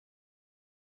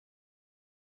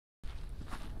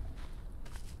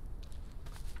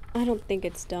I don't think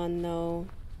it's done though.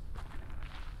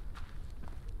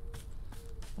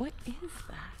 What is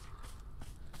that?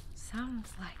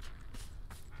 Sounds like...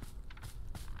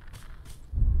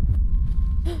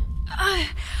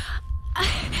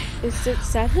 Is it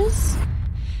sadness?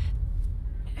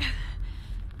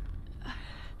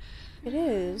 It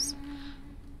is.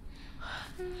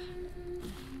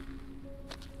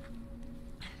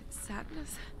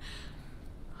 Sadness?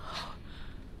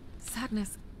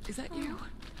 Sadness, is that you?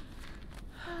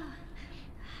 Oh,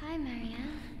 hi,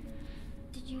 Marianne.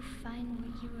 Did you find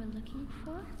what you were looking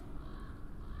for?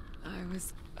 I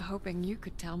was hoping you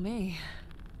could tell me.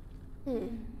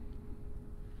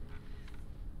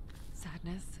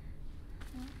 Sadness.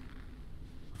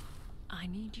 I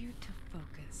need you to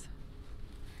focus.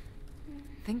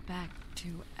 Think back to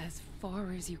as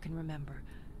far as you can remember.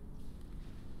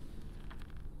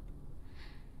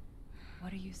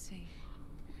 What do you see?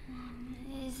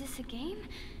 Is this a game?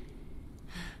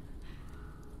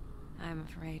 I'm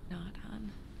afraid not,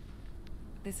 hon.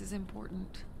 This is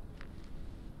important.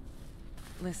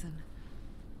 Listen.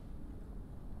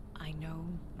 I know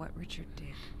what Richard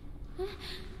did.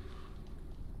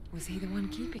 Was he the one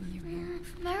keeping you here?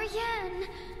 Marianne!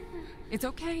 It's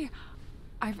okay.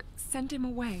 I've sent him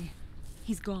away.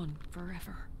 He's gone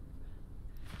forever.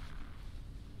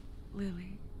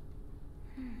 Lily.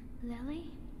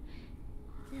 Lily?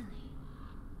 Lily.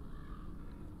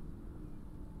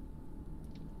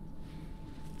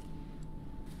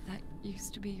 That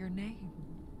used to be your name.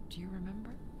 Do you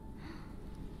remember?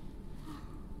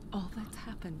 All that's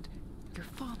happened. Your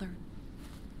father.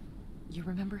 You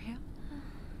remember him?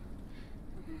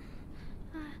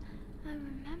 I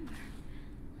remember.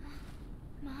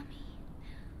 Mommy.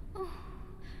 Oh,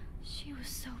 she was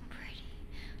so pretty.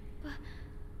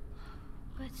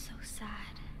 But so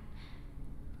sad.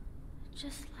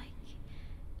 Just like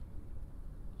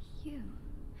you.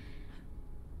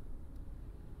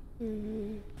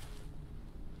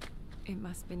 It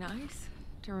must be nice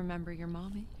to remember your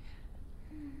mommy.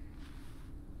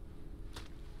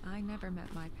 I never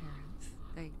met my parents.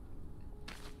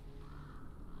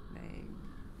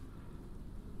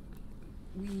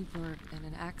 We were in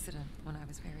an accident when I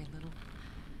was very little.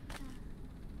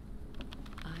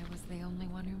 I was the only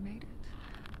one who made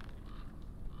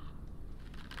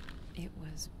it. It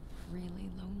was really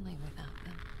lonely without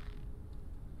them.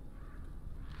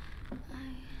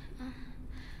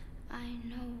 I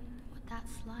know what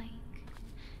that's like.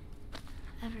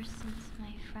 Ever since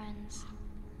my friends.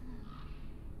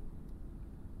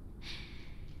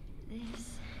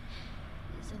 This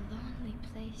is a lonely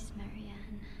place,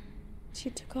 Marianne. She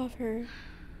took off her...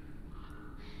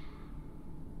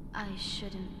 I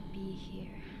shouldn't be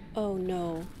here. Oh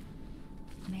no.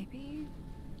 Maybe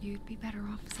you'd be better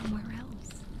off somewhere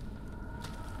else.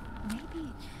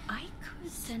 Maybe I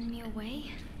could... Send me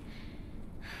away?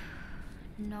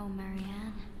 No,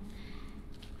 Marianne.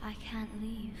 I can't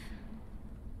leave.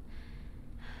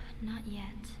 Not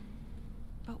yet.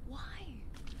 But why?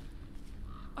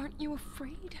 Aren't you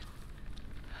afraid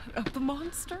of the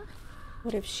monster?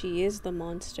 What if she is the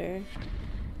monster?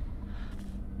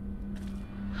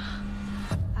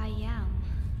 I am.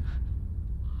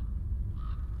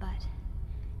 But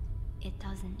it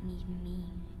doesn't need me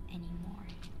anymore.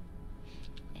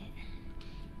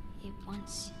 It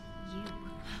wants you.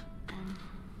 And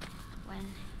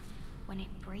when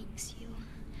it breaks you,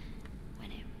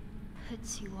 when it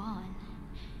puts you on,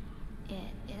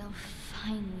 it'll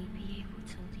finally be able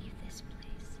to leave this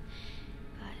place.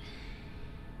 But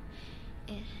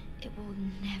it will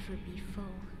never be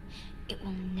full. It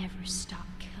will never stop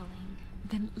killing.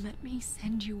 Then let me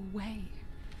send you away.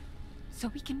 So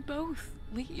we can both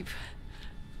leave.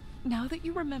 Now that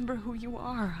you remember who you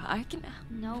are, I can...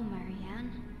 No,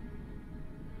 Marianne.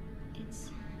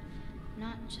 It's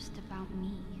not just about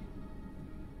me.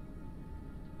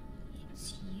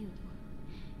 It's you.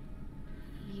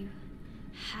 You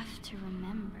have to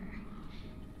remember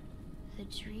the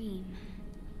dream,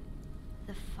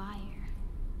 the fire,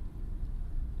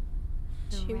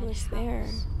 the She red was there.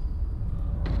 house.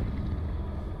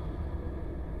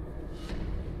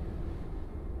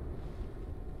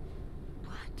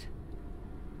 What?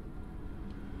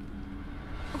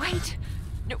 Wait!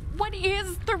 No, what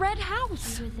is the red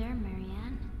house? You were there,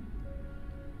 Marianne.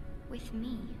 With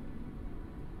me.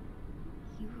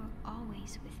 You were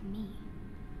always with me.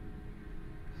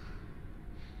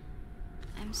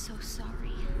 I'm so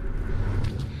sorry.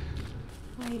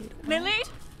 Wait, what? Lily?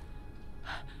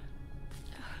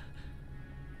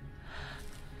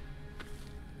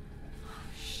 Oh,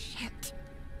 shit.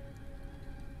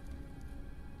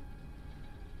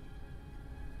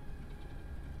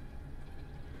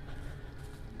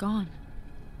 gone.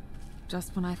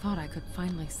 Just when I thought I could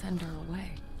finally send her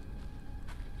away.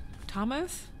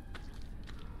 Thomas?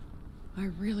 I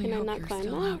really Can I hope not you're climb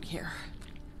still that? out here.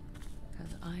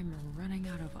 Because I'm running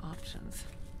out of options.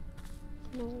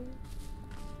 No.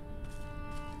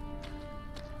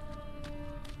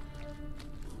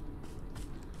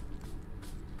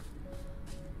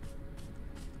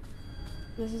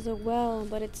 This is a well,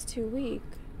 but it's too weak.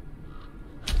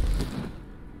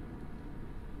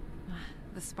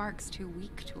 The spark's too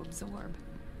weak to absorb.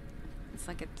 It's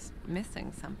like it's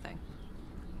missing something.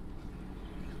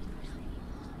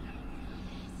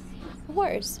 Of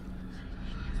course.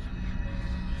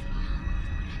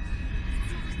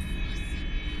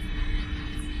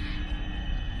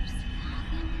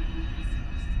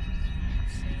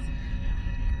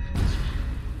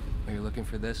 Are you looking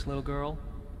for this, little girl?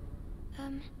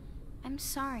 I'm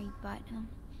sorry, but,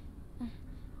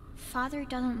 Father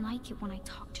doesn't like it when I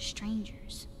talk to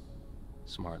strangers.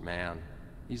 Smart man.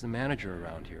 He's the manager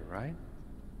around here, right?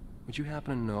 Would you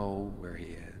happen to know where he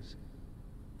is?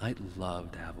 I'd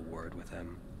love to have a word with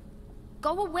him.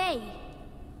 Go away!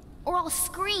 Or I'll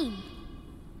scream!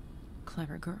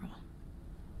 Clever girl.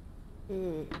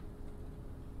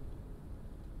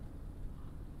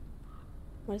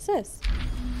 What is this?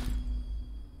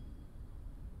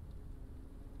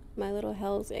 My little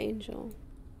Hell's Angel.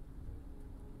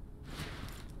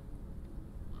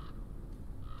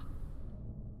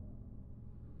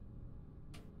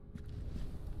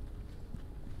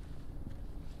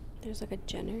 There's like a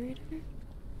generator?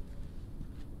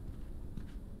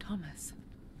 Thomas.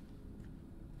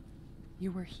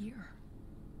 You were here.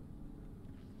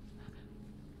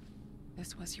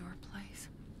 This was your place.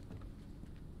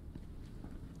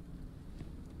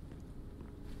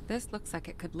 This looks like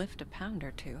it could lift a pound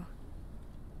or two.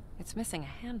 It's missing a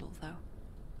handle,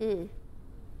 though.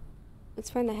 Let's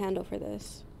find the handle for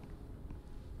this.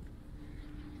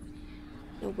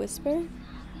 A whisper?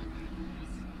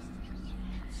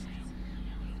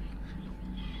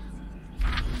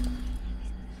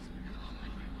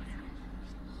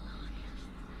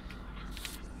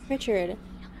 Richard,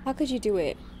 how could you do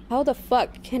it? How the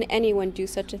fuck can anyone do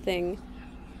such a thing?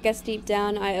 Guess deep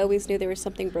down, I always knew there was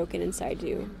something broken inside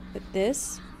you. But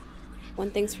this?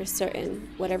 One thing's for certain.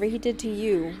 Whatever he did to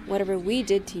you, whatever we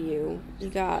did to you, you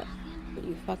got what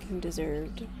you fucking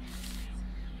deserved.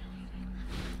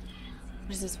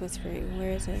 What is this whispering?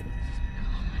 Where is it?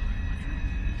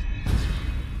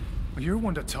 Well, you're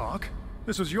one to talk.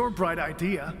 This was your bright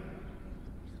idea.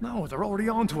 No, they're already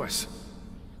on to us.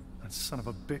 That son of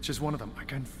a bitch is one of them. I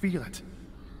can feel it.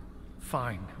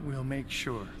 Fine, we'll make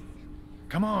sure.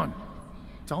 Come on.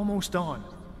 It's almost dawn.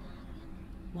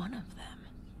 One of them?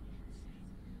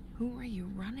 Who are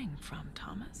you running from,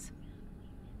 Thomas?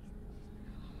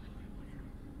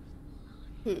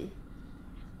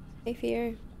 I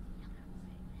fear.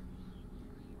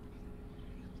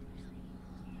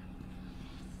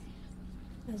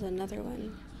 There's another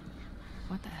one.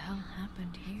 What the hell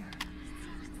happened here?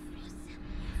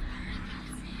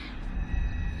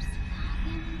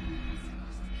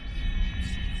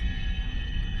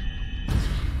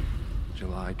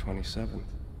 July 27th,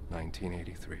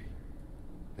 1983.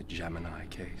 The Gemini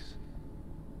case.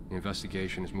 The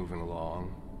investigation is moving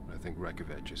along, but I think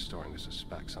Rekovich is starting to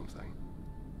suspect something.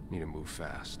 Need to move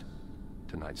fast.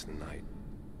 Tonight's the night.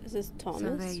 Is this Thomas?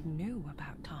 So they knew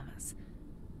about Thomas.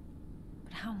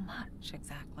 But how much,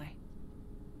 exactly?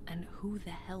 And who the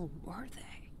hell were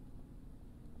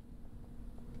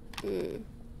they?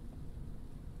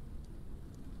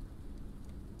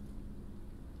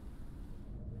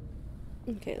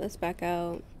 Okay, let's back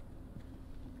out.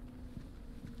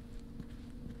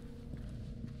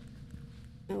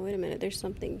 Oh, wait a minute. There's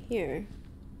something here.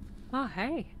 Oh,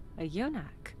 hey, a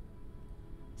eunuch.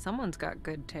 Someone's got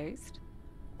good taste.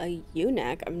 A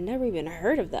eunuch? I've never even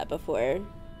heard of that before.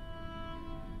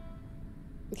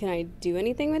 Can I do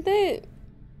anything with it?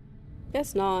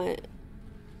 Guess not.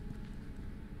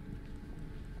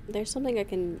 There's something I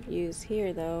can use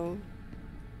here, though.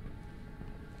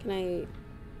 Can I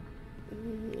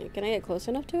get close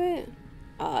enough to it?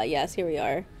 Ah, yes, here we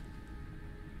are.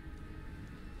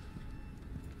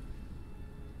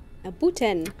 A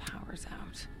button. Power's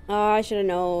out. Oh, I should have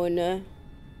known.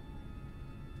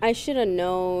 I should have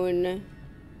known.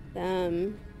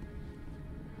 Damn.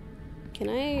 Can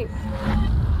I...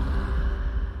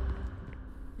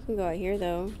 I can go out here,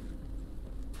 though.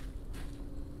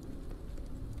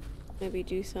 Maybe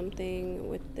do something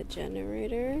with the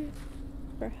generator?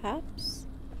 Perhaps?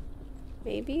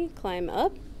 Maybe? Climb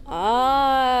up?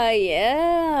 Ah,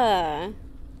 yeah!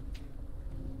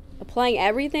 Applying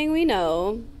everything we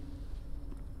know.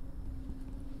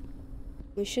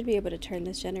 We should be able to turn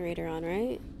this generator on,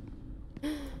 right?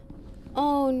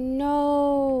 Oh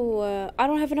no! I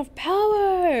don't have enough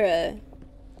power!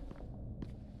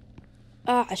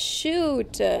 Ah,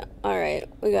 shoot! Alright,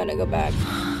 we gotta go back.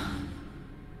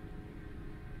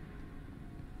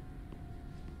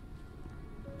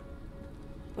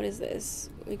 What is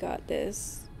this? We got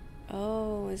this.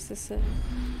 Oh, is this a...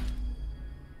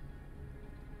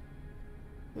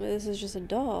 Well, this is just a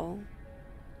doll.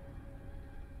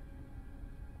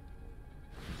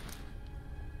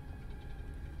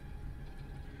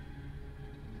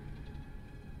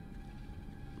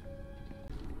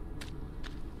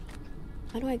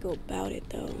 How do I go about it,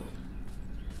 though?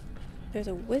 There's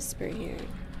a whisper here.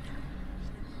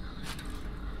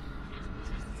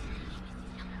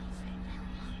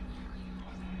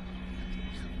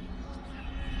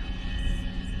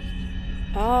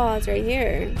 Oh, it's right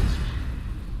here.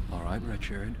 All right,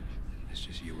 Richard. It's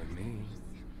just you and me.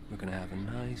 We're gonna have a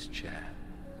nice chat.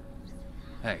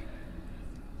 Hey.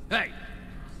 Hey!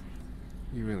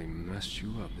 He really messed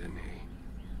you up, didn't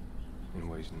he? In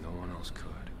ways no one else could.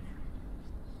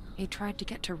 He tried to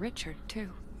get to Richard, too.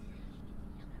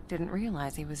 Didn't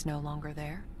realize he was no longer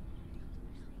there.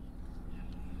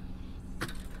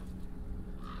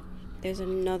 There's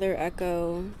another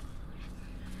echo.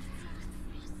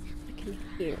 I can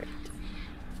hear it.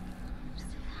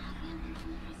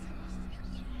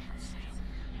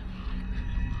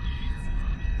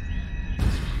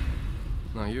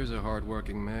 Now here's a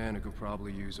hard-working man who could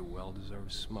probably use a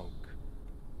well-deserved smoke.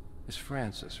 It's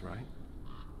Francis, right?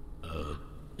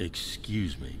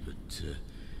 Excuse me, but,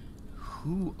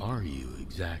 who are you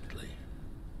exactly?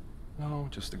 No,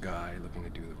 just a guy looking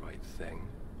to do the right thing.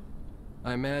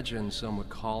 I imagine some would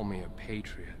call me a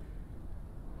patriot.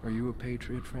 Are you a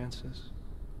patriot, Francis?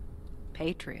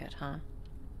 Patriot, huh?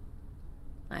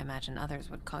 I imagine others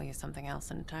would call you something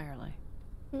else entirely.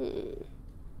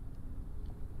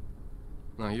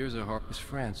 Now here's a hard... It's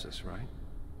Francis, right?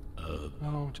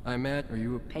 No, I meant, are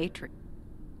you a... Patriot.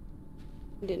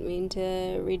 Didn't mean to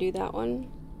redo that one.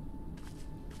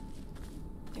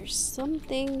 There's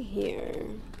something here.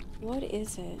 What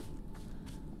is it?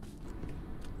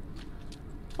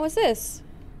 What's this?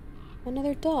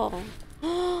 Another doll.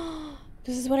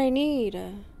 This is what I need.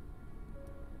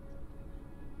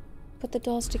 Put the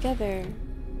dolls together.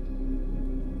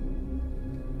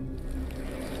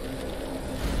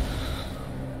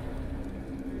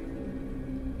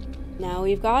 Now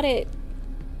we've got it.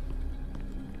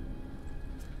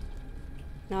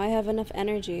 Now I have enough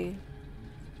energy.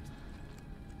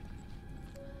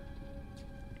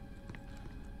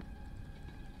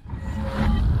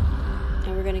 And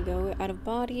we're gonna go out of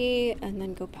body and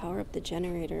then go power up the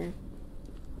generator.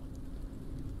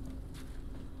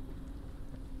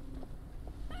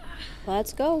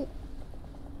 Let's go.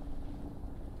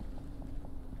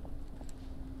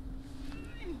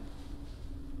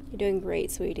 You're doing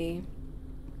great, sweetie.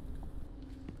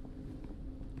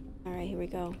 Alright, here we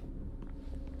go.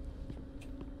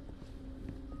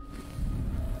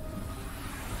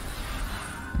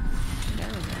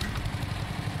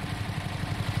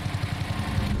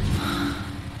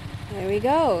 There we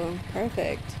go.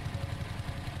 Perfect.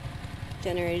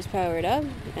 Generator's powered up,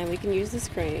 and we can use this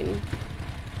crane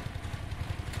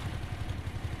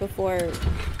before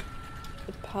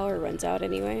the power runs out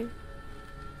anyway.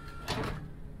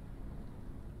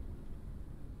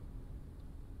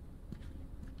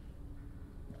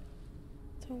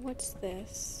 So what's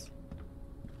this?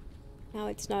 Now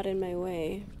it's not in my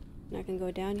way. And I can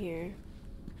go down here.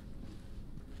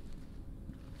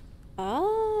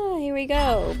 Ah, here we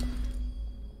go.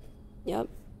 Yep.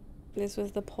 This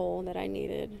was the pole that I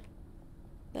needed.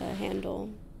 The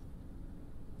handle.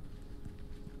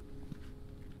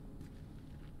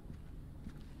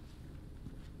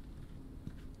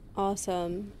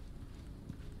 Awesome.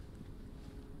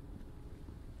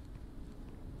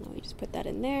 Let me just put that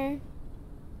in there.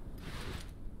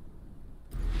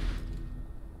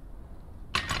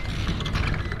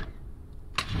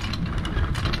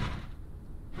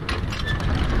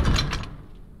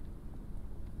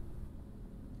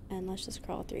 And let's just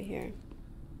crawl through here.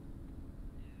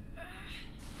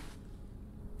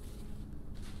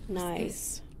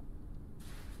 Nice.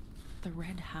 The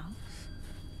red house?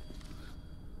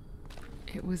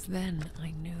 It was then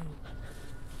I knew.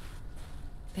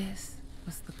 This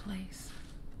was the place.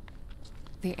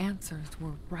 The answers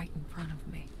were right in front of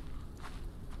me,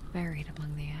 buried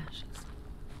among the ashes.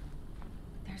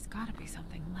 There's gotta be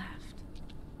something left.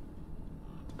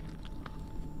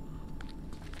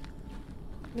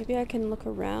 Maybe I can look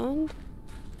around.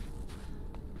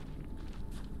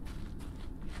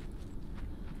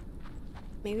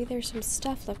 Maybe there's some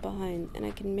stuff left behind and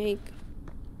I can make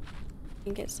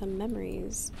and get some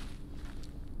memories.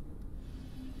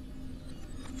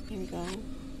 Here we go.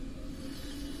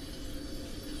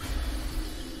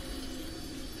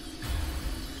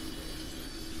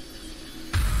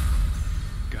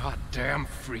 Goddamn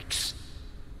freaks.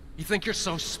 You think you're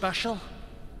so special?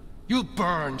 You'll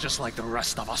burn just like the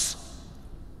rest of us.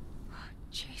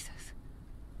 Jesus.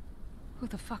 Who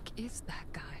the fuck is that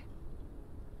guy?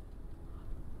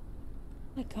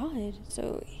 Oh my god,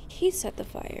 so he set the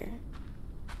fire.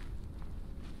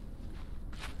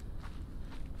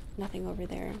 Nothing over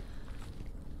there.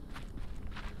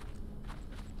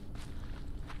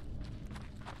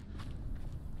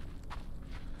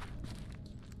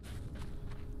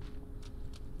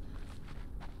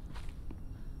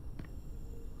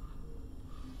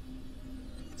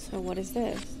 So what is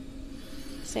this?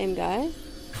 Same guy?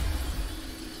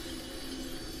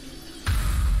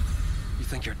 You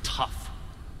think you're tough?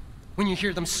 When you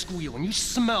hear them squeal and you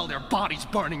smell their bodies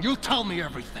burning, you'll tell me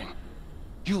everything.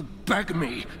 You'll beg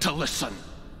me to listen.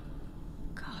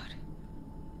 God.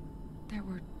 There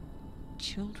were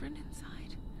children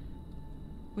inside?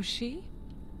 Was she?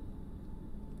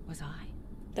 Was I?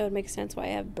 That would make sense why I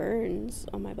have burns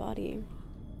on my body.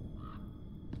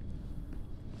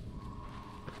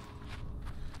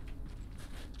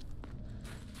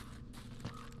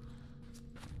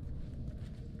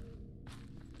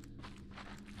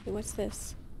 Hey, what's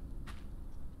this?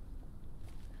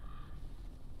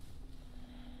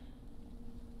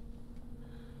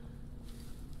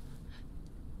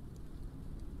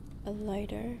 A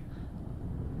lighter.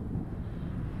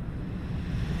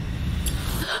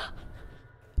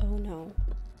 Oh no.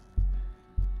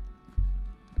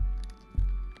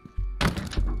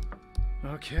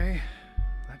 Okay,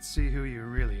 let's see who you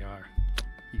really are.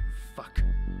 You fuck.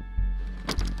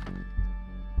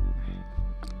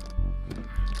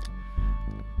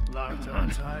 Locked on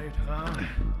tight, huh?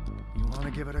 You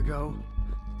wanna give it a go?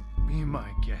 Be my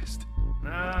guest.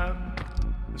 Nah,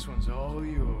 this one's all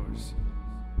yours.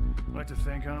 I like to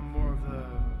think I'm more of the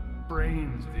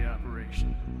brains of the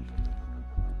operation.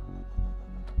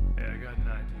 Yeah, I got an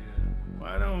idea.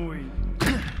 Why don't we...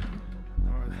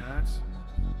 Or that.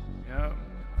 Yeah,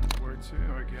 word too,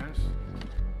 I guess.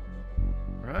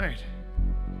 Right.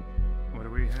 What do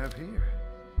we have here?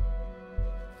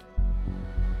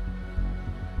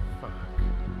 Fuck.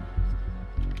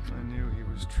 I knew he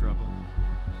was trouble.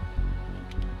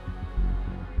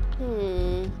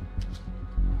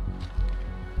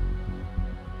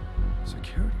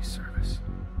 Security service.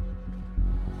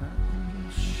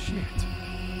 Shit.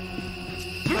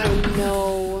 Oh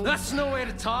no. That's no way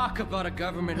to talk about a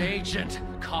government agent,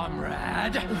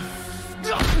 comrade.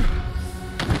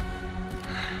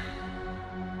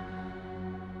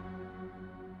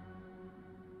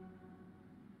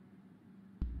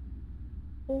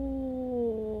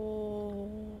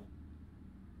 Oh.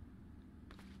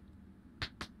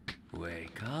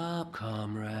 Wake up,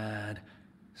 comrade.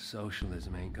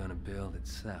 Socialism ain't gonna build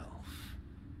itself.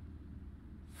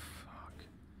 Fuck.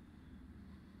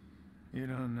 You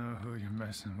don't know who you're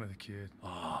messing with, kid.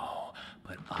 Oh,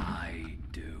 but I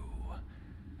do.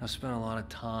 I've spent a lot of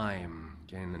time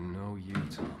getting to know you,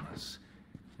 Thomas.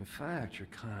 In fact, you're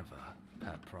kind of a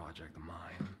pet project of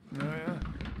mine. Oh yeah?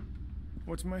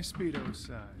 What's my Speedo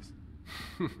size?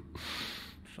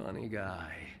 Funny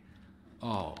guy.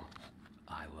 Oh,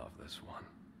 I love this one.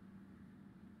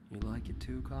 You like it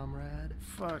too, comrade?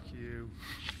 Fuck you.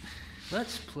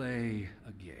 Let's play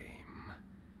a game.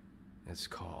 It's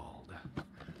called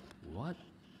What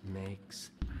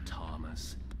Makes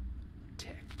Thomas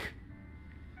Tick?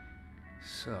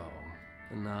 So,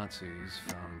 the Nazis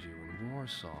found you in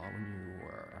Warsaw when you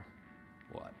were,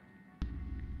 what,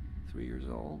 3 years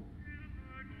old?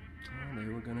 Oh, they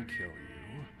were gonna kill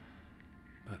you,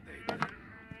 but they didn't.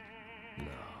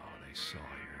 No, they saw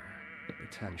your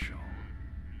potential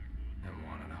and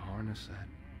wanted to harness it.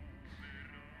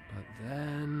 But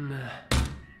then...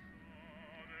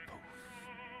 poof.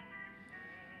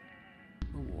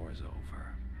 The war's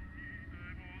over.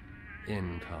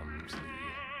 In comes the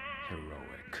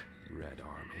heroic Red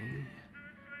Army.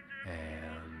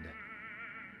 And...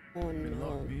 Oh They no.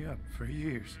 locked me up for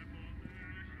years.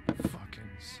 Fucking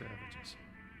savages.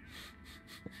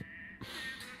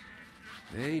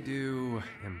 they do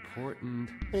important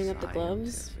Putting up the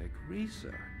gloves? scientific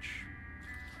research.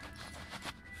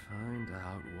 Find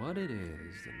out what it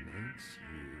is that makes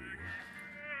you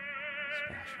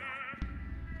special.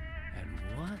 And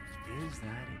what is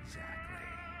that exactly?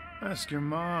 Ask your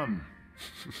mom.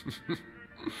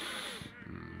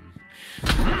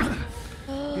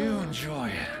 You enjoy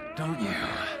it, don't you?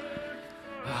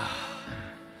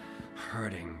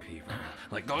 Hurting people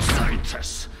like those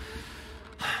scientists.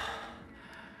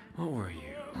 What were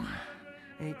you?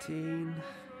 18?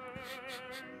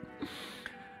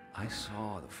 I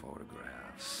saw the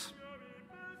photographs.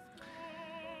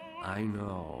 I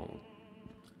know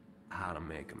how to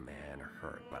make a man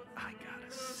hurt, but I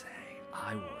gotta say,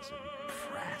 I was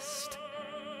impressed.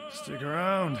 Stick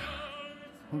around.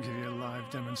 We'll give you a live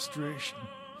demonstration.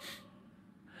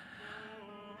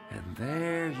 And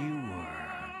there you were,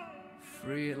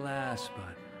 free at last,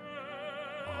 but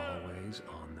always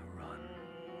on the run.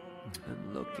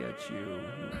 And look at you,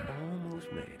 you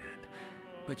almost made it.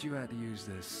 But you had to use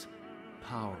this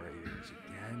power of yours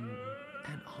again.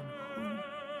 And on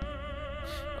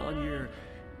who? On your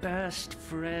best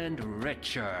friend,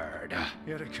 Richard.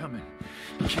 You had it coming.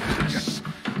 Yes,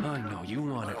 I know you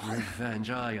wanted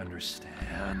revenge, I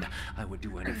understand. I would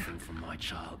do anything for my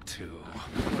child, too.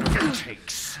 Whatever it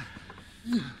takes.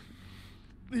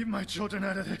 Leave my children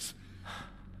out of this.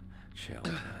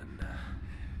 Children.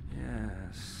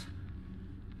 Yes.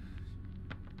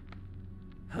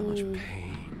 How much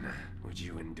pain would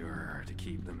you endure to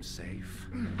keep them safe?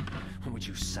 What would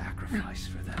you sacrifice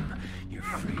for them? Your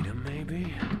freedom,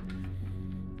 maybe?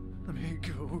 Let me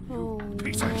go, you Oh,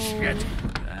 piece of shit.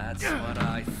 That's what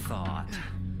I thought.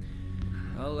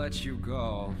 I'll let you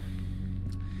go.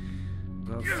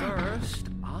 But first,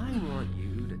 I want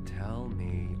you to tell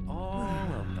me all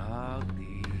about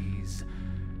these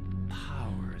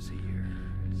powers of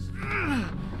yours.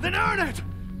 Then earn it!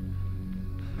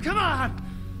 Come on!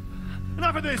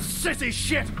 Enough of this sissy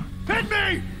shit! Hit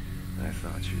me! I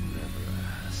thought you'd never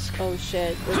ask. Oh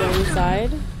shit, we're going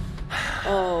inside?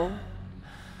 Oh.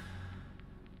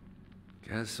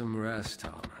 Get some rest,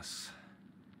 Thomas.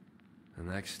 The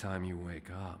next time you wake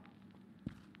up,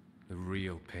 the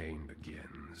real pain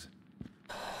begins.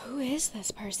 Who is this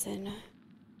person?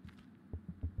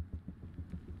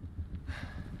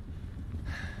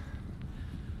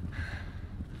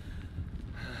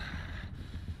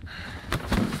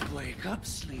 Wake up,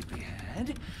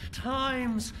 sleepyhead.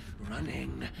 Time's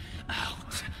running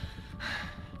out.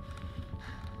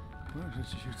 What did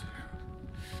you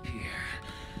do? Here.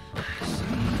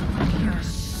 See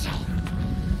yourself.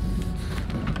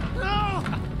 No!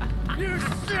 You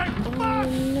sick fuck!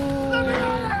 No. Let me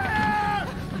out of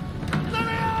here! Let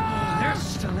me out! They're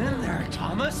still in there,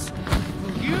 Thomas.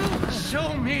 Will you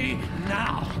show me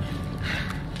now?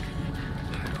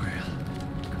 I will,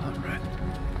 Conrad.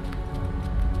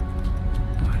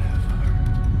 Whatever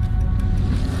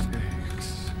it takes.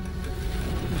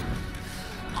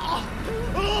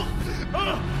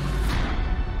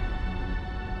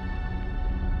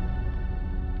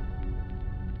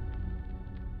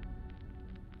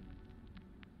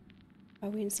 Are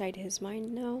we inside his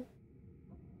mind now?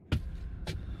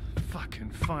 Fucking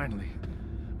finally.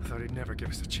 I thought he'd never give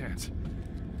us a chance.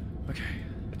 Okay,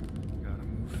 gotta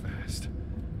move fast.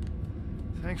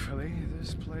 Thankfully,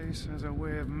 this place has a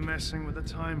way of messing with the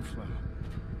time flow.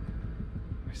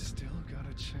 I still got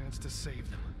a chance to save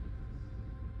them.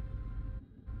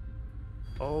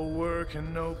 All work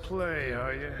and no play,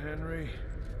 are you, Henry?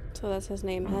 So that's his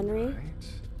name, Henry? Right.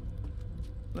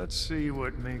 Let's see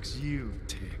what makes you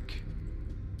tick.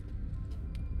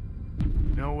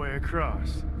 No way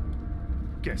across.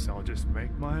 Guess I'll just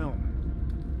make my own.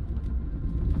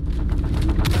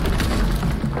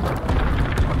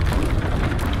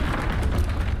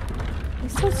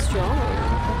 He's so strong. What the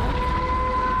heck?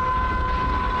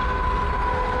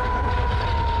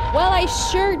 Well, I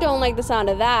sure don't like the sound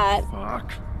of that.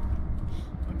 Fuck.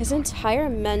 His entire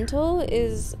mental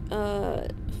is,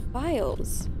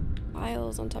 files.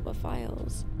 Files on top of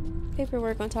files.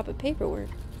 Paperwork on top of paperwork.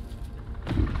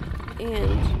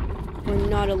 And we're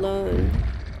not alone.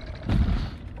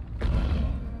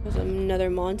 There's another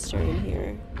monster in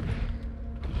here.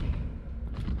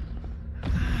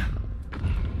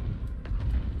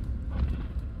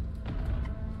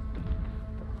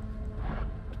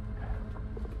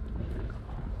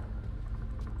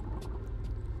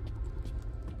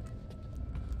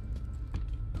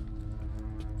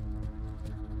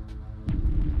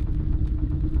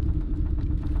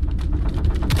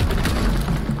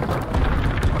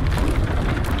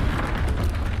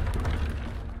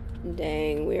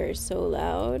 Dang, we are so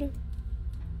loud.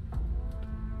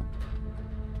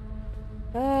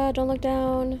 Don't look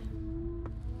down.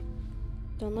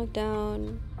 Don't look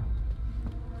down.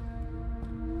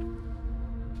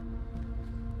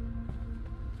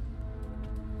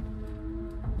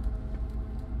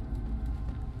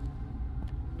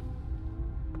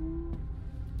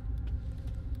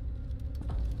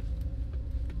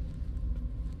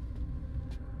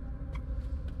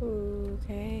 Ooh.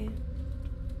 Okay.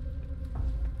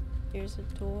 Here's a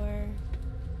door.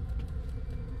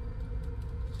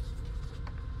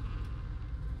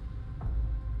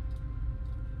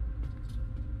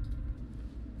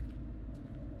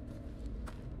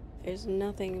 There's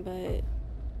nothing but...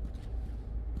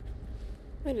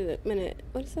 Wait a minute.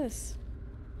 What is this?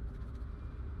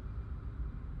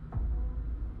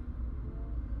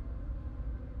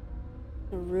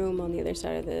 A room on the other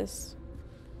side of this.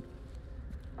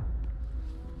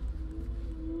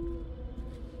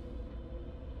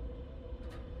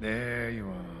 There you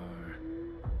are.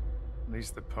 At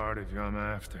least the part of you I'm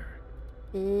after.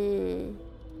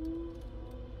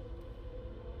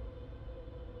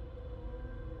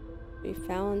 We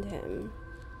found him.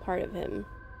 Part of him.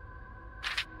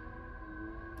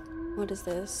 What is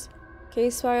this?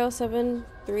 Case file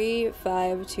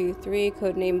 73523,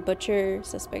 codename Butcher,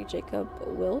 suspect Jacob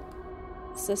Wilk.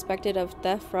 Suspected of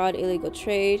theft, fraud, illegal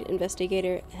trade,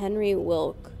 investigator Henry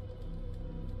Wilk.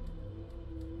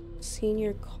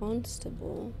 Senior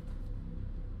constable.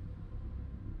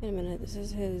 Wait a minute, this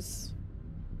is his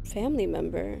family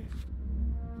member.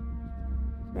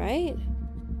 Right?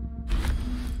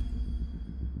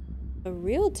 A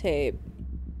real tape.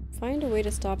 Find a way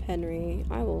to stop Henry.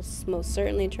 I will most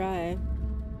certainly try.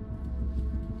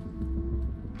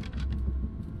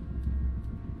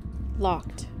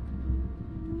 Locked.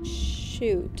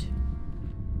 Shoot.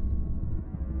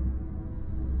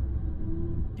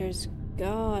 There's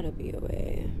gotta be a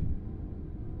way.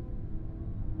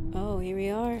 Oh, here we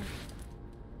are.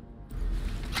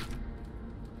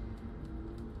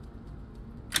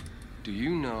 Do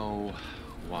you know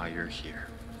why you're here?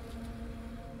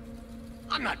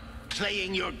 I'm not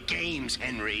playing your games,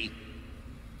 Henry.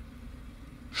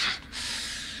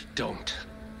 Don't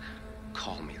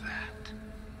call me that.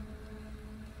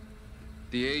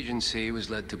 The agency was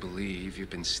led to believe you've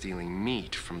been stealing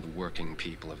meat from the working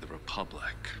people of the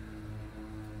Republic.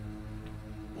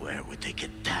 Where would they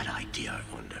get that idea, I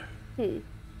wonder?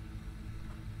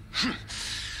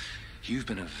 You've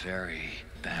been a very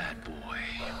bad boy.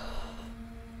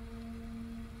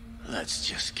 Let's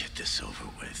just get this over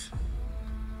with.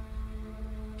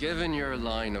 Given your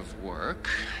line of work,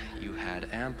 you had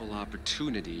ample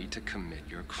opportunity to commit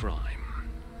your crime.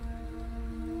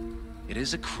 It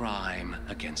is a crime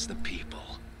against the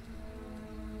people.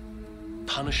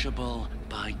 Punishable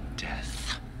by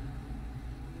death.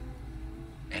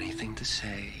 Anything to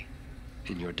say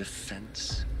in your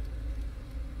defense?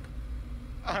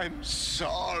 I'm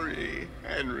sorry,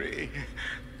 Henry.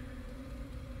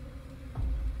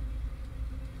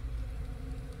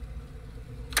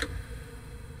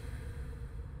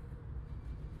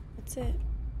 That's it.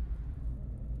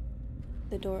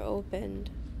 The door opened.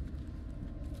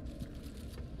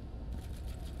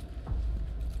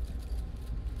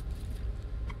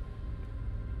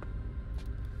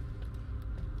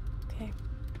 Okay.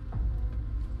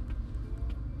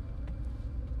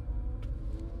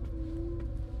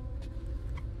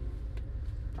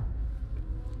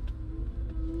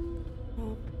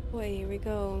 Oh boy, here we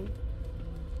go.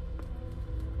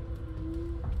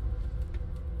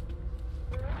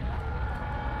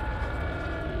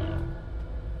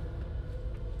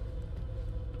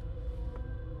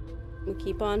 We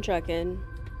keep on trucking.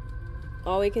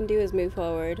 All we can do is move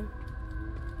forward.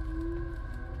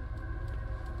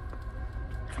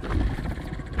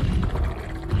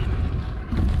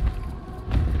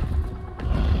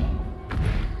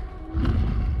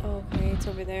 Okay, it's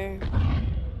over there.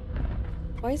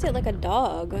 Why is it like a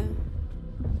dog?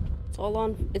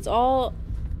 It's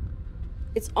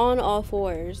on all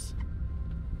fours.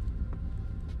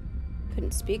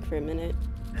 Couldn't speak for a minute.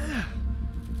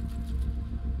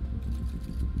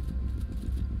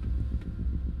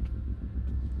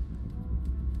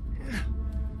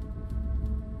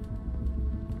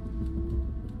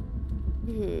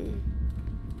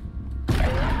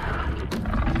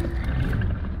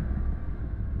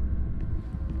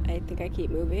 I think I keep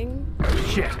moving.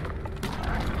 Shit.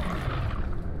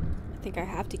 I think I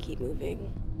have to keep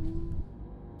moving.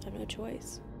 I have no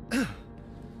choice. Do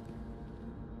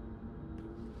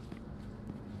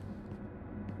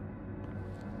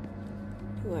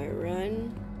I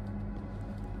run?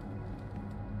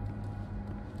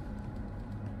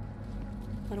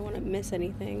 I don't want to miss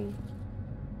anything.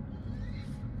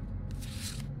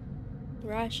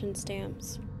 Ration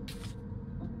stamps.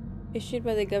 Issued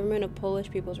by the government of Polish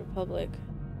People's Republic.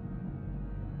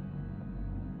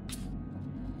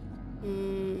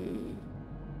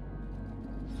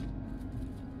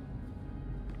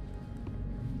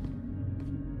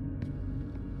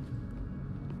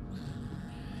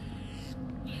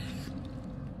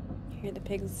 Hear the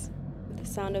pigs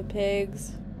sound of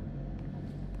pigs.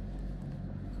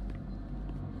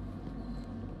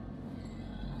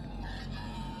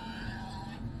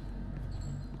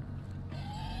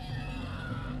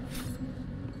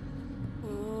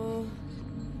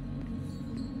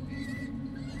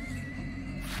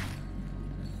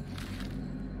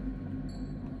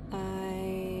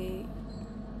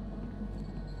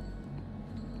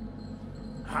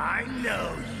 I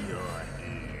know you're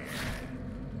here.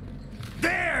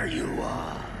 There you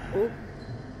are. Oh.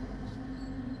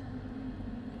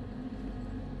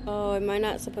 Oh, am I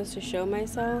not supposed to show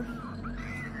myself?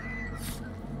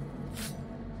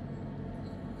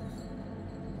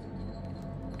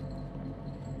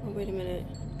 Oh, wait a minute.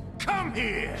 Come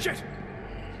here. Shit.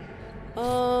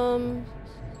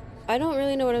 I don't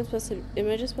really know what I'm supposed to. Am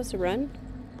I just supposed to run?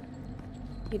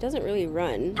 He doesn't really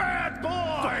run. Bad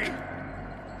boy.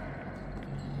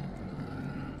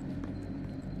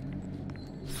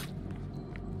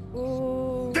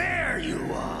 Ooh. There you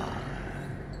are.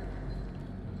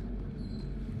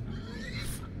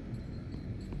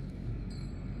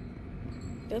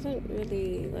 Doesn't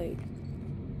really like.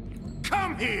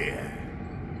 Come here.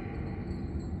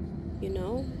 You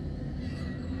know?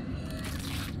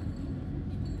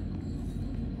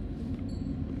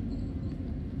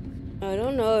 I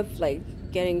don't know if like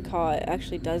getting caught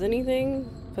actually does anything,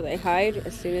 because I hide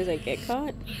as soon as I get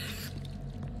caught.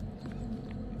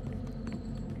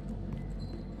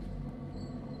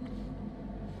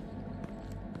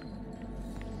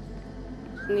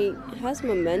 And he has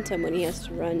momentum when he has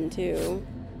to run too.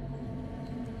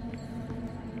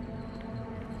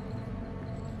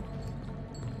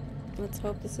 Let's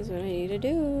hope this is what I need to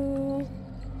do.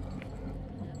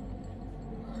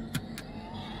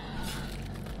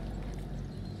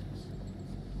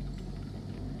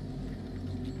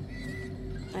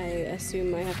 I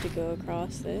assume I have to go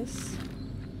across this.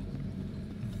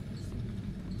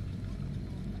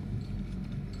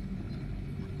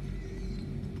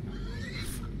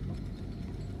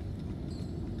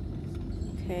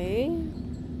 Okay.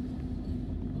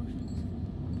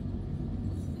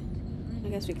 I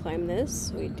guess we climb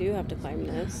this. We do have to climb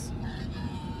this.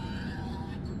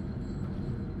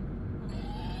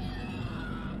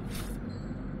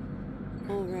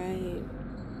 All right.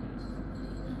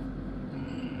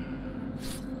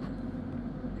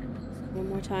 One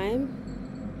more time.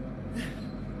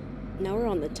 Now we're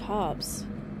on the tops.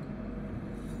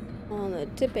 On the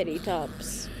tippity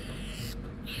tops.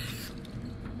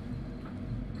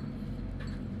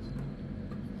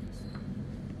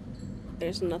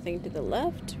 There's nothing to the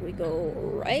left. We go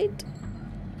right.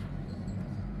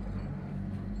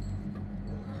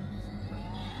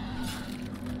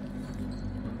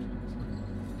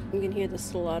 You can hear the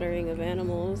slaughtering of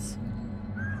animals.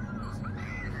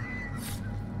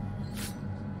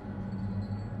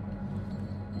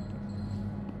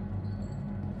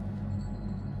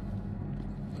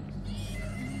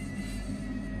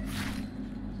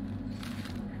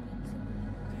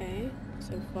 Okay,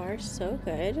 so far so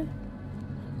good.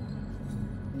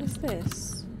 What is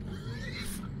this?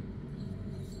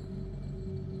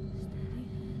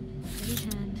 Steady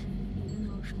hand, even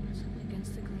motions,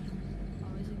 against the grain,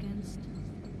 always against,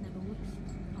 never with,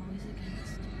 always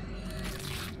against.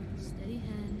 Steady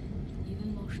hand,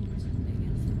 even motions,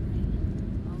 against the grain,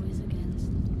 always against, never with, always against. Steady hand, even motions, against the grain, always against,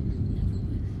 never with.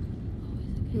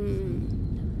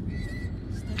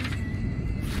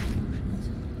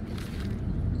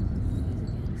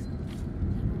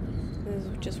 This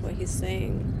is just what he's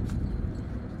saying.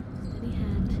 Steady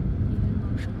hand,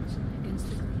 even motions, against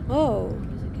the grain. Oh.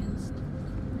 Always against,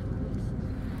 never with.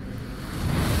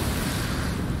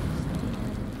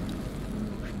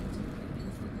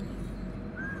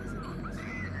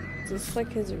 Is this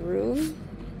like his room?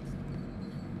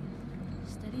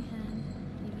 Steady hand,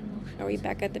 even motions. Are we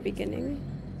back at the beginning?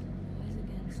 Always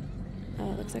against.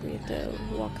 Oh, it looks like we have to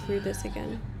walk through this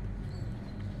again.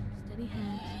 Steady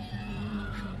hand, even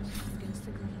motions, against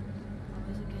the grain.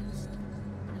 Always against,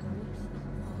 never with.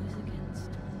 Always against,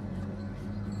 never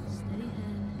with. Steady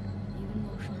hand, even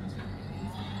motions, against the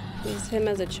grain. This is him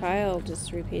as a child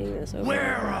just repeating this over.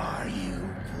 Where are you,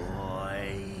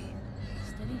 boy?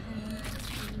 Steady hand,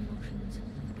 even motions,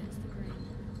 against the grain.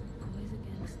 Always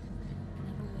against,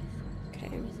 never with.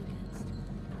 Okay. Always against.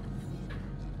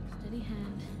 Steady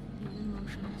hand, even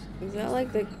motions. Is that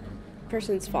like the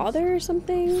person's father or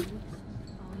something?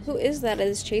 Who is that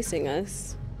is chasing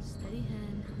us? Steady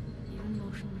hand, even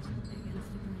motions,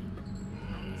 against the grain.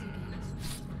 Always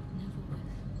against, never with.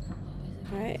 Always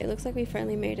against. Alright, it looks like we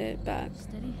finally made it back.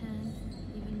 Steady hand,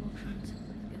 even motions,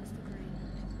 against the grain.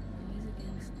 Always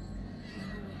against,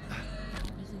 never with.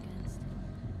 Always against.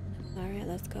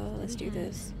 Alright, let's go. Let's do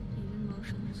this. Even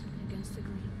motions against the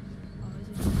green. Always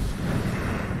against.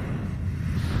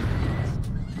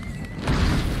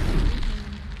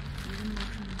 Even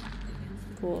motions against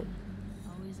the Cool. green.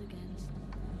 Always against.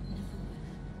 Never with.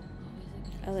 Always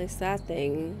against. At least that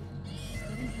thing.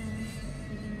 Steady hand.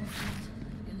 Even motions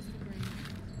against the green.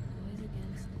 Always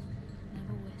against.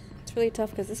 Never with. It's really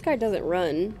tough because this guy doesn't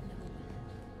run.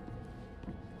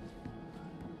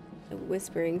 The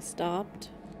whispering stopped.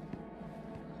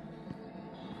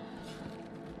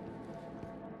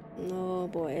 Oh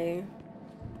boy.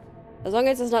 As long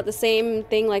as it's not the same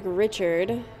thing like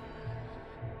Richard,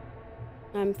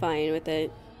 I'm fine with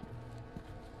it.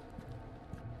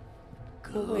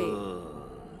 Good. Oh wait.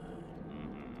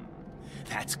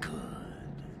 That's good.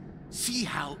 See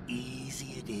how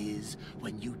easy it is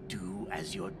when you do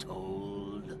as you're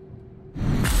told?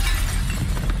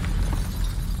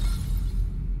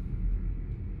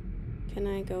 Can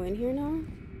I go in here now?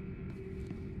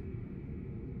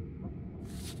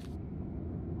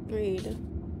 Read.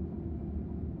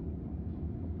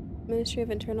 Ministry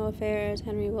of Internal Affairs,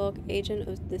 Henry Wilk, agent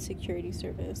of the Security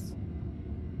Service.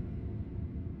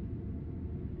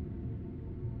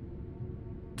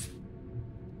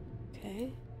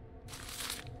 Okay.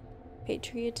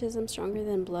 Patriotism stronger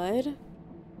than blood?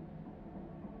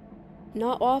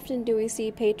 Not often do we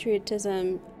see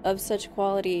patriotism of such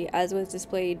quality as was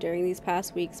displayed during these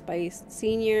past weeks by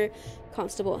Senior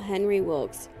Constable Henry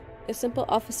Wilkes. A simple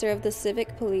officer of the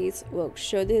Civic Police, Wilkes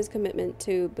showed his commitment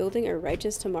to building a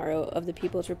righteous tomorrow of the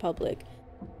People's Republic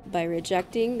by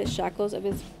rejecting the shackles of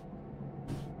his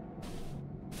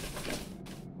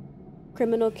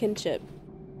criminal kinship.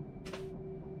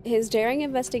 His daring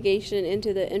investigation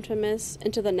into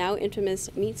the now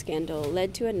infamous meat scandal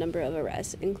led to a number of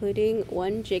arrests, including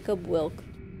one Jacob Wilk,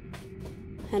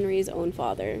 Henry's own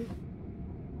father.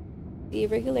 The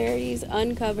irregularities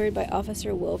uncovered by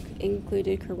Officer Wilk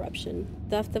included corruption,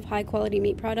 theft of high-quality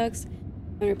meat products,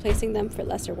 and replacing them for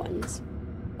lesser ones.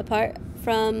 Apart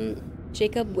from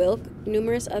Jacob Wilk,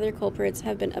 numerous other culprits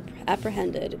have been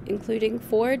apprehended, including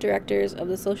 4 directors of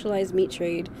the socialized meat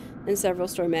trade and several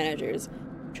store managers.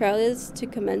 Trial is to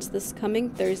commence this coming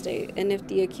Thursday, and if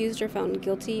the accused are found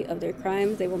guilty of their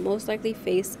crimes, they will most likely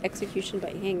face execution by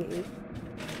hanging.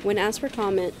 When asked for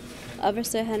comment,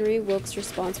 Officer Henry Wilkes'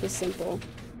 response was simple.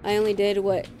 I only did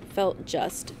what felt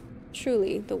just.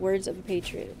 Truly, the words of a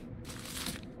patriot.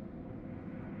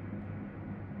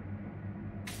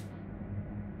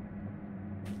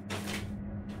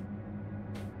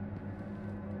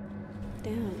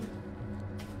 Damn.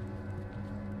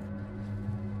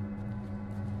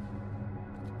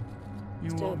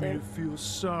 You Still want me there. to feel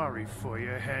sorry for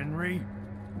you, Henry?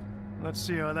 Let's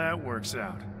see how that works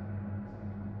out.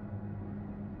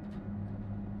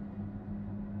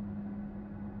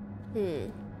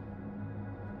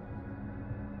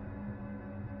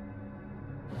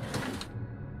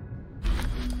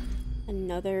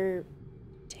 Another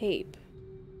tape.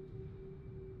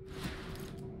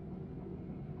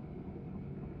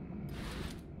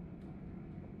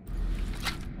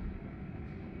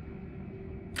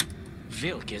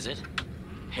 Vilk, is it?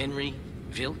 Henry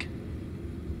Vilk?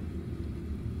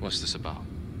 What's this about?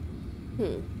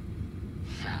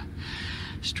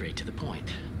 Straight to the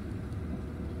point.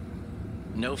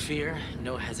 No fear,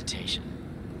 no hesitation.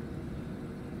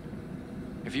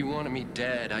 If you wanted me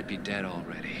dead, I'd be dead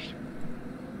already.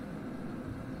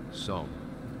 So,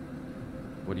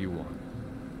 what do you want?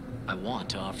 I want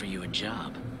to offer you a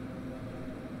job.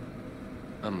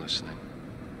 I'm listening.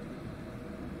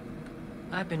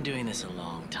 I've been doing this a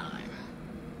long time.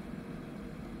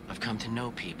 I've come to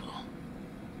know people.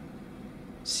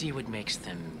 See what makes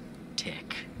them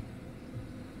tick.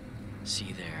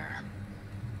 See their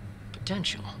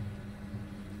potential.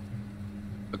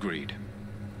 Agreed.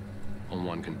 On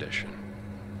one condition.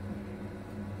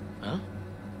 Huh?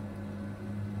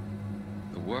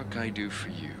 The work I do for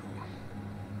you,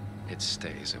 it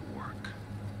stays at work.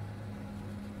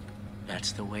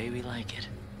 That's the way we like it.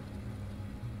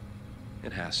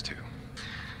 It has to.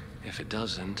 If it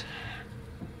doesn't,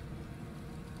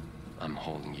 I'm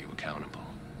holding you accountable.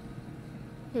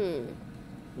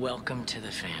 Welcome to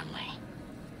the family.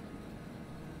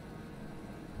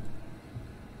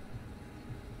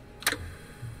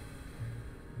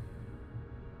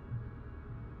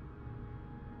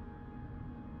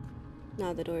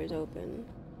 Now the door is open.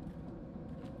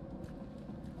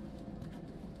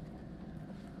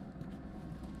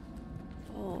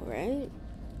 All right.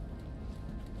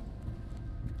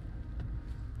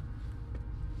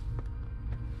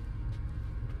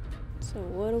 So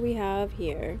what do we have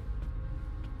here?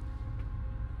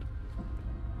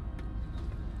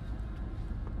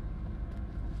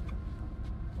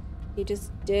 He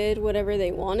just did whatever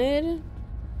they wanted?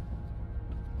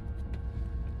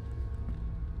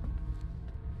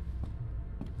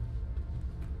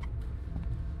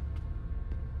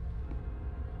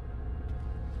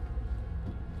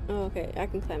 Oh, okay, I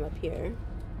can climb up here.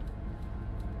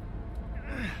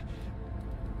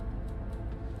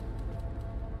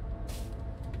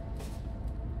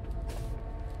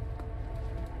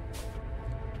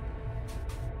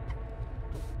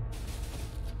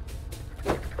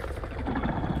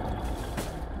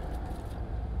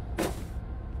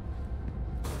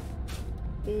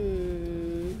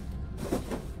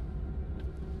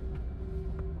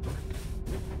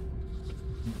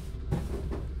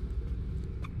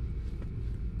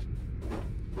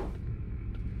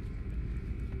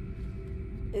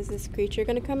 Is this creature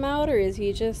gonna come out, or is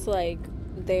he just like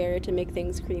there to make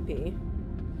things creepy?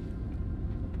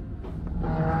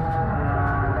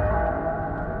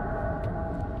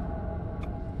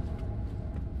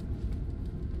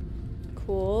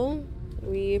 Cool.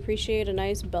 We appreciate a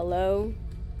nice bellow.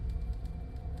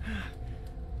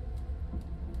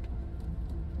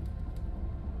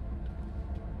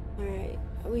 Alright.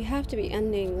 We have to be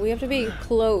ending. We have to be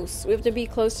close. We have to be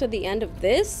close to the end of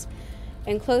this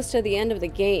and close to the end of the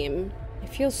game. It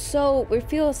feels so... We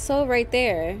feel so right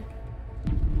there.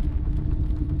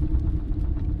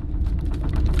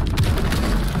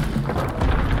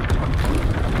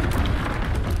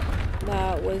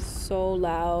 That was so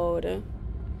loud.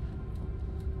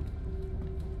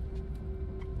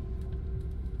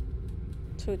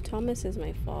 So Thomas is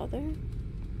my father?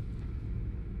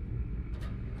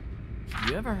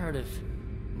 You ever heard of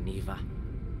Neva?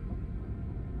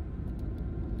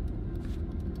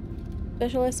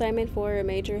 Special assignment for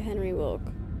Major Henry Wilk.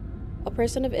 A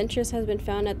person of interest has been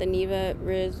found at the Neva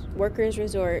Workers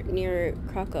Resort near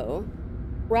Krakow.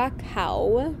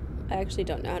 Krakow? I actually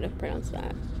don't know how to pronounce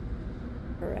that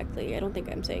correctly. I don't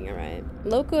think I'm saying it right.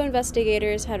 Local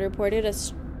investigators had reported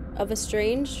of a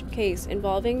strange case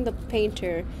involving the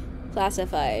painter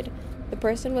classified. The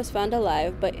person was found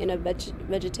alive, but in a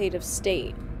vegetative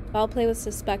state. Foul play was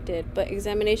suspected, but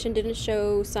examination didn't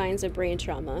show signs of brain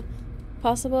trauma.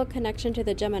 Possible connection to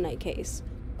the Gemini case.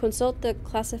 Consult the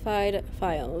classified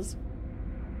files.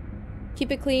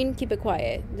 Keep it clean, keep it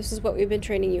quiet. This is what we've been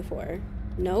training you for.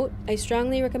 Note, I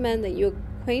strongly recommend that you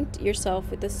acquaint yourself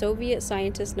with the Soviet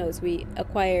scientist notes we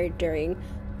acquired during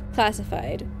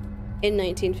Classified in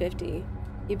 1950.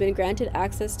 You've been granted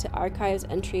access to Archives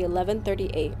Entry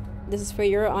 1138. This is for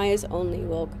your eyes only,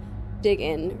 Wilk. Dig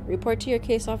in. Report to your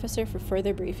case officer for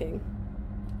further briefing.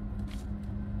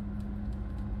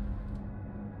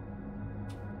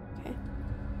 Okay.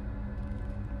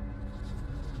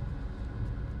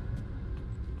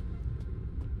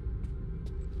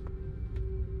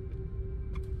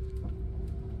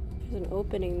 There's an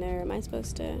opening there. Am I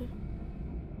supposed to...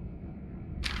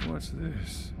 What's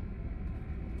this?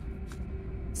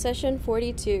 Session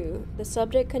 42. The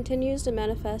subject continues to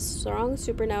manifest strong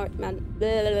supernatural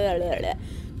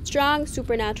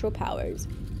powers.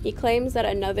 He claims that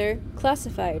another,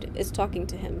 classified, is talking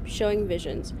to him, showing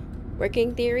visions.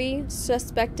 Working theory,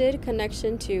 suspected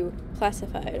connection to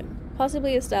classified,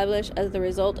 possibly established as the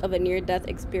result of a near-death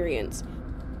experience.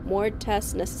 More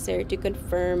tests necessary to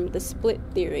confirm the split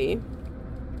theory.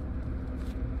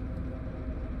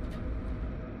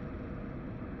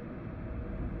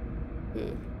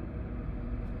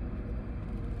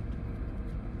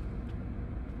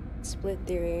 Split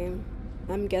theory.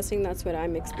 I'm guessing that's what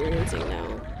I'm experiencing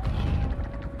now.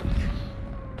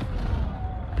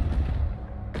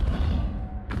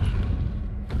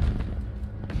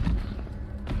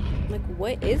 Like,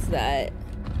 what is that?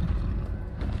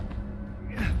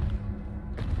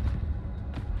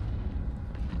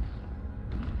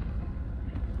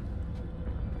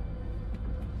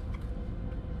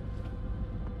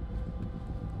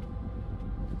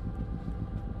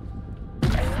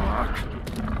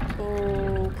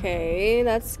 Okay,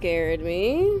 that scared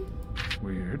me.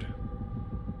 Weird.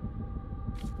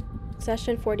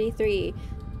 Session 43.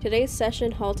 Today's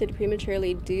session halted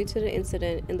prematurely due to the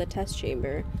incident in the test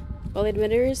chamber. While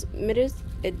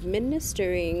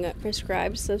administering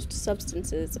prescribed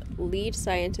substances, lead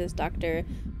scientist Dr.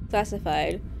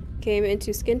 Classified came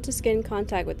into skin-to-skin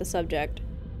contact with the subject.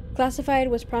 Classified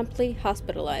was promptly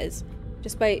hospitalized.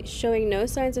 Despite showing no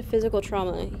signs of physical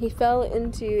trauma, he fell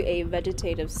into a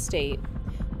vegetative state,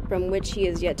 from which he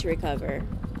is yet to recover.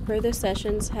 Further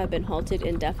sessions have been halted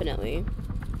indefinitely.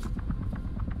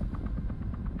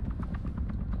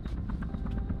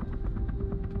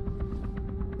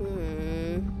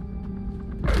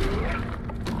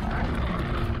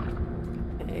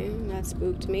 Okay, that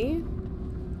spooked me.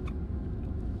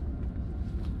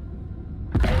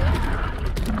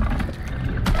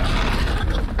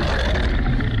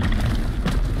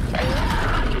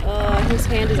 His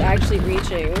hand is actually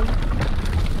reaching.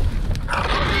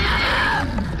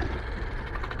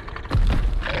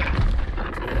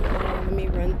 Let me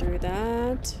run through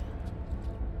that.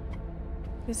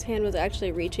 His hand was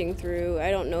actually reaching through.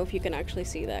 I don't know if you can actually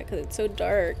see that because it's so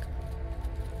dark.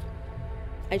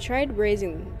 I tried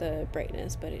raising the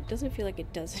brightness, but it doesn't feel like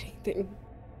it does anything.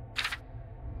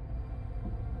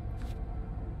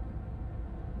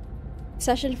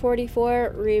 Session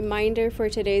 44, reminder for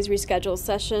today's rescheduled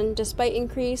session. Despite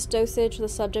increased dosage, the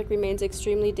subject remains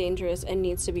extremely dangerous and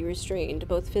needs to be restrained,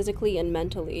 both physically and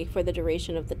mentally, for the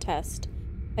duration of the test.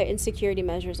 Heightened security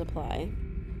measures apply.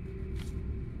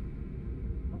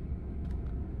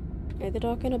 Are they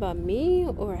talking about me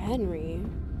or Henry?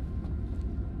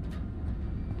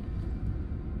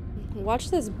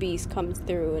 Watch this beast comes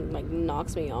through and like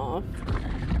knocks me off.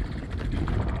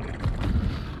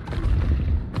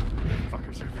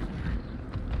 Fuckers everywhere.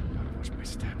 Gotta watch my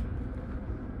step.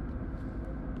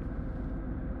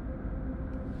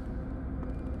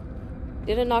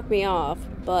 Didn't knock me off,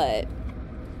 but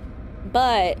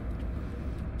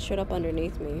showed up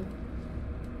underneath me.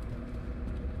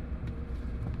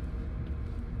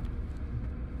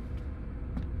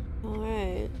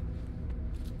 Alright.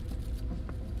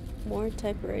 More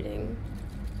typewriting.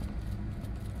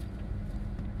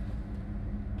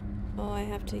 Oh, I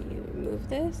have to remove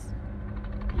this?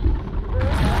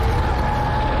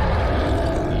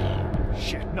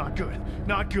 Shit, not good.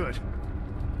 Not good.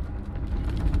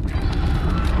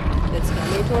 It's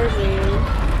coming towards me.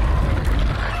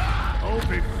 Hope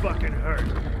it fucking hurt.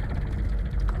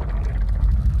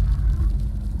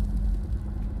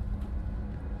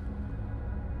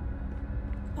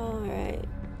 Alright.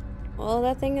 Well,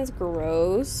 that thing is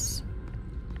gross.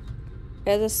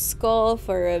 It has a skull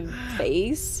for a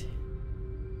face.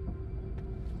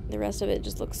 The rest of it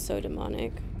just looks so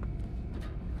demonic.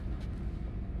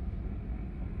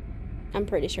 I'm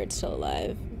pretty sure it's still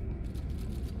alive.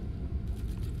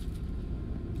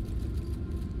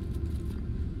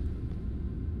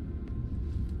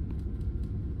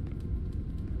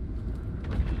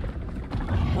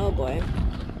 Oh boy.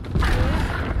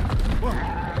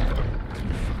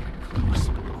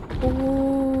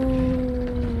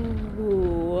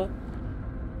 Ooh.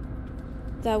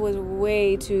 That was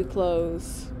way too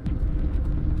close.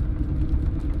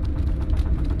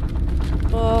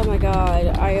 Oh my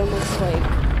god, I almost like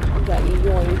got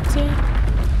yoinked.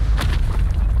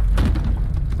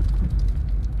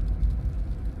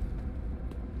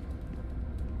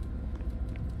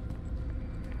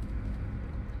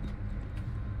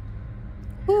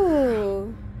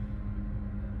 Ooh.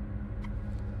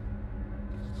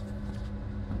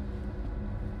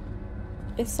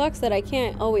 It sucks that I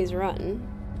can't always run.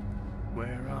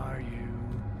 Where are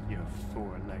you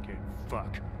four-legged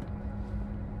fuck?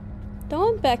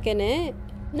 Don't beckon it.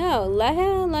 No, let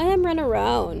him run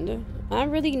around. I'm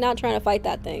really not trying to fight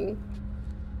that thing.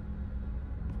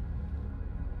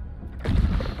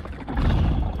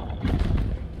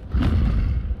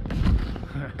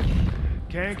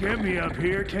 Can't get me up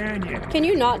here, can you? Can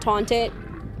you not taunt it?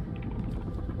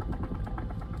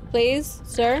 Please,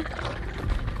 sir?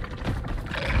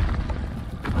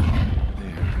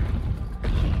 There.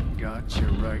 Got you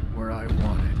right where I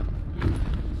wanted.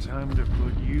 Time to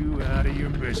put you out of your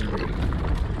misery.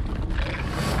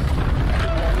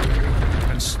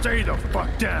 And stay the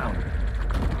fuck down!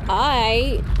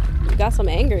 I got some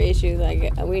anger issues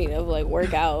like we need to like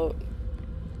work out.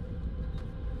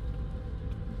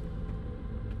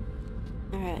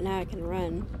 Alright, now I can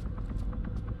run.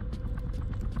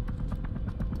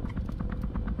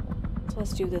 So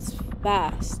let's do this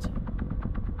fast.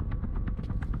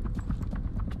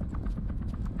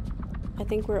 I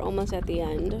think we're almost at the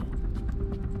end.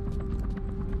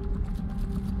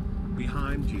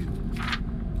 Behind you.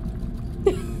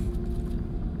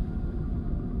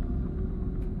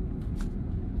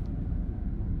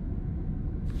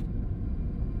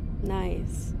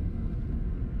 Nice.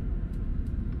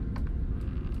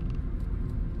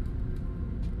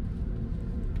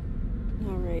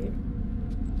 Alright.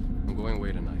 I'm going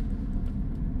away tonight.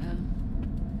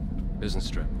 Business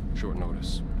trip. Short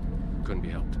notice. Couldn't be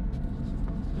helped.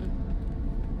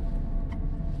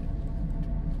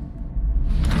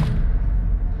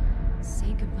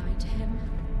 Say goodbye to him.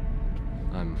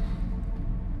 I'm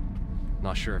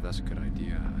not sure if that's a good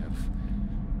idea. I have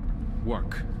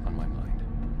work on my mind.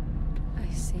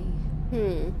 I see.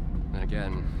 Hmm. And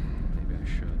again, maybe I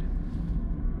should.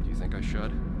 Do you think I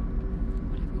should?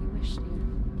 Whatever you wish, dear.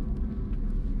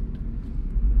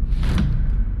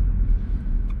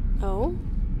 Oh?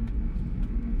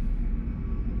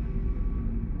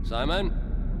 Simon?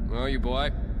 Where are you,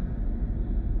 boy?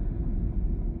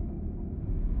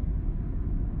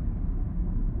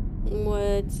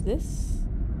 What's this?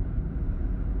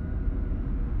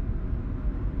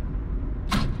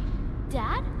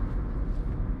 Dad?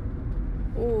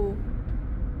 Ooh.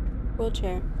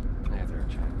 Wheelchair. Hey there,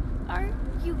 Jen. Are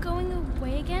you going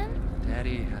away again?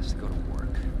 Daddy has to go to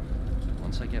work.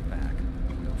 Once I get back,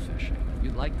 we'll go fishing.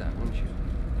 You'd like that, wouldn't you?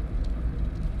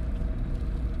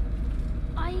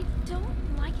 I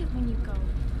don't like it when you go.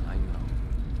 I know.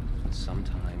 But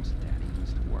sometimes Daddy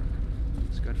needs to work.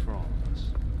 It's good for all of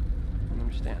us. You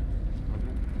understand?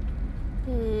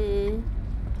 Hmm.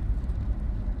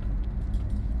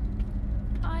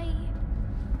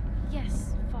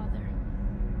 Yes, Father.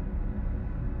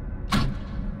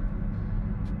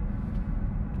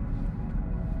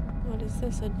 What is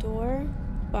this? A door?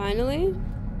 Finally?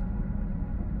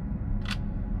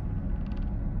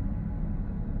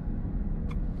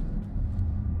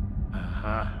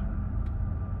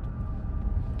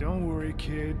 Don't worry,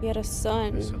 kid. He had a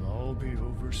son. This'll all be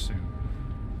over soon.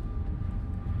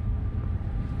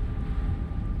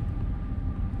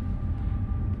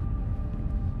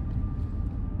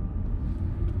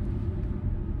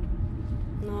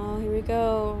 Oh, here we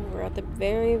go. We're at the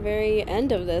very, very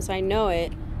end of this. I know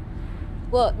it.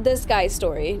 Well, this guy's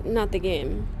story, not the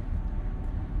game.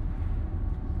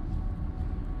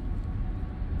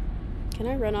 Can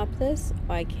I run up this?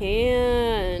 Oh, I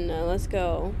can. Let's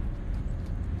go.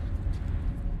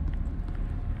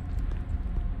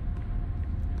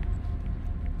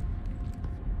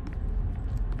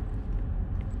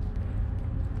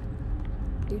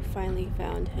 We finally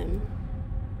found him.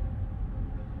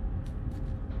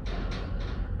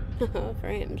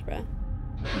 Frames, bruh.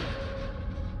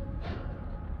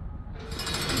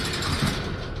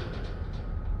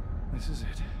 This is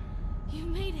it. You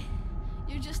made it.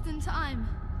 You're just in time.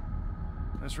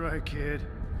 That's right, kid.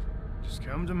 Just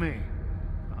come to me.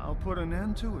 I'll put an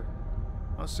end to it.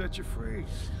 I'll set you free.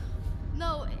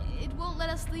 No, it won't let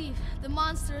us leave. The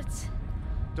monster, it's...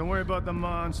 Don't worry about the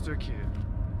monster, kid.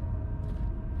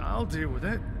 I'll deal with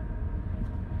it.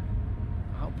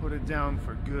 I'll put it down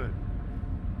for good.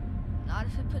 Not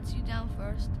if it puts you down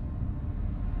first.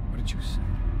 What did you say?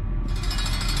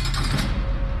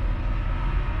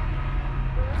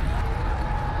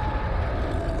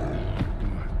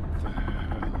 What the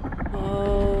hell?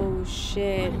 Oh,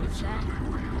 shit.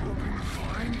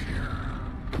 Find here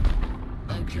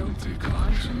a guilty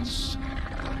conscience,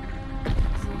 a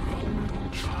vulnerable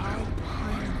child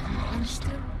behind the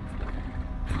monster.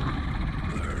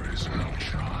 There is no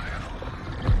child.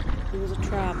 It was a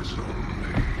trap. There's only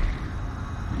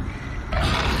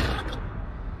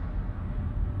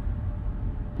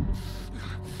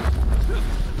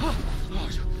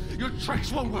your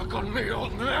tricks won't work on me,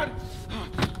 old man.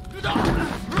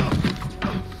 Daddy?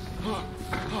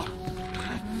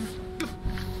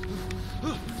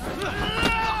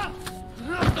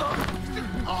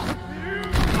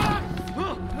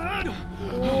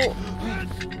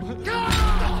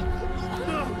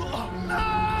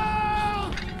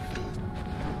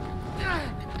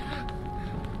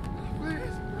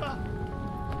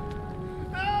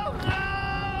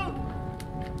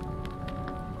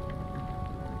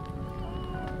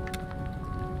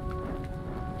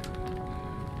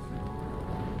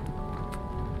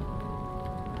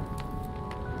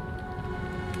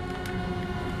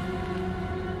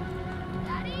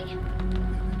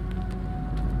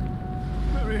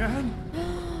 Marianne?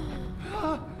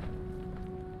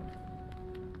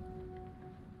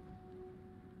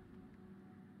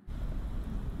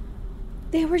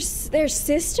 They're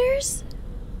sisters?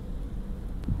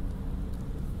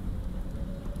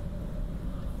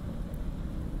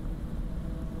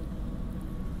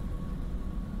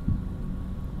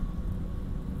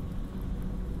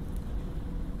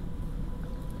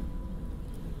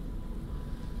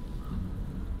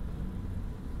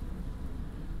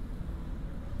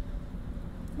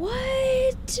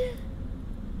 What?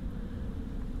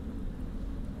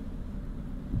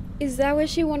 Is that what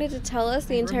she wanted to tell us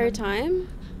the entire time?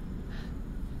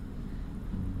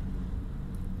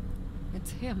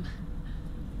 It's him.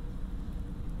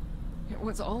 It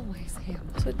was always him.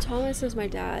 So Thomas is my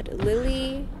dad.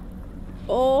 Lily.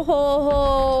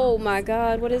 Oh my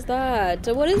god, what is that?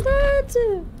 What is that?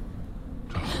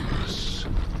 Thomas is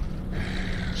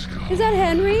gone. Is that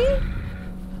Henry?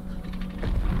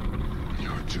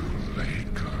 You're too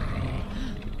late, girl.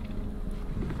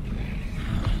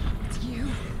 It's you.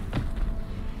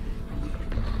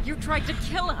 You tried to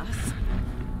kill us.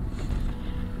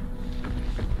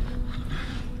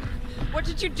 What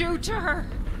did you do to her?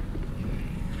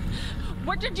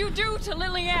 What did you do to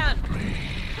Lillian?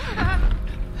 I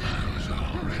was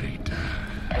already dead.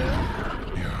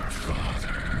 Your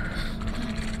father,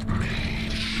 me.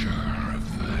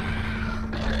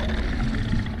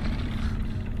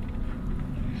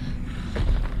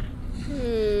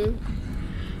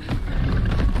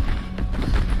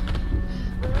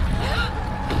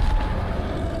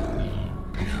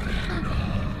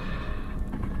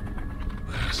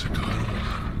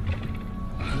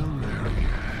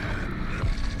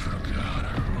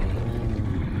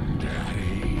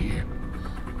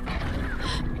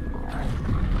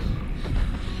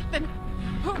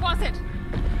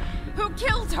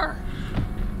 was her?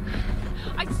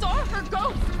 I saw her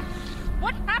ghost.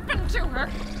 What happened to her?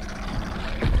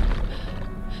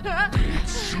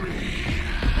 It's me.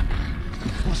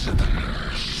 Was it the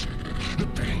nurse? The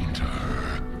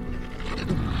painter?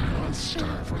 The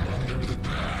monster from under the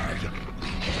bed?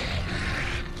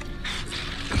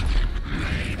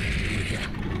 Maybe.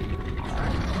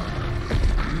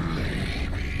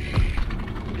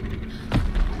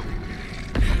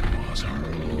 It was her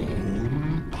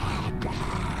own papa.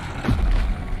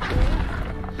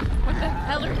 What the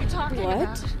hell are you talking about?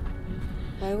 What?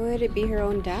 Why would it be her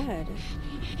own dad?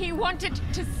 He wanted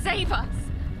to save us.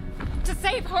 To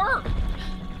save her.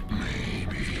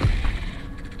 Maybe.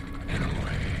 In a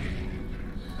way,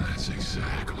 that's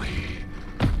exactly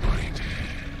what he did.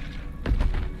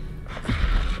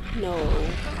 No.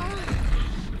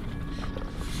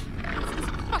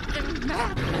 Fucking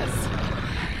madness.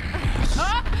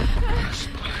 This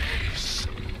place.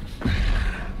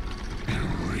 It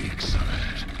reeks of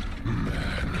it.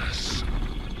 Madness.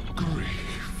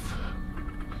 Grief.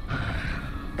 And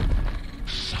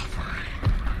suffering.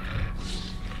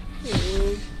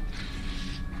 Hmm.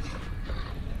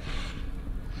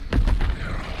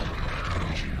 They're all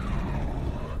around you.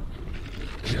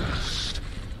 Just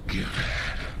give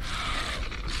it.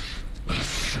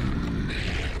 Listen.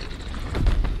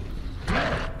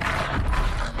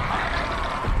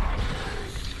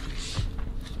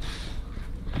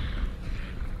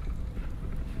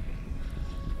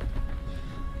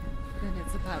 Then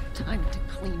it's about time to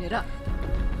clean it up.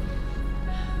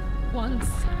 Once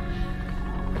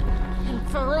and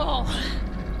for all.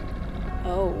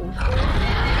 Oh.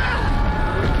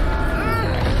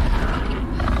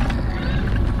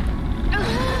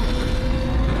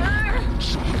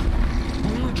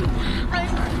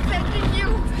 I'm sending you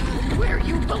where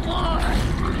you belong.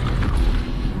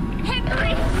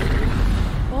 Henry!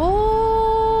 Oh!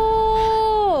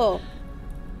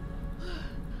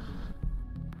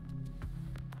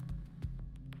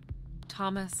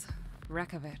 Thomas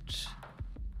Rekovich.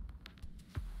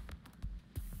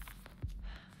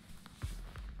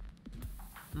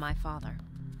 My father.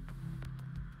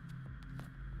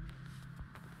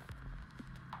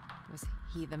 Was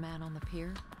he the man on the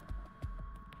pier?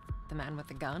 The man with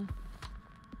the gun?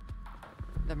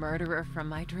 The murderer from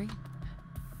my dream?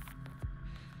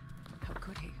 How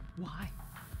could he? Why?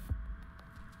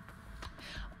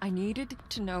 I needed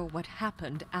to know what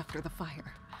happened after the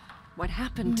fire. What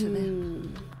happened to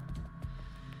them?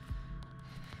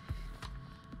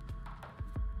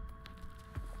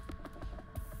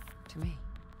 To me.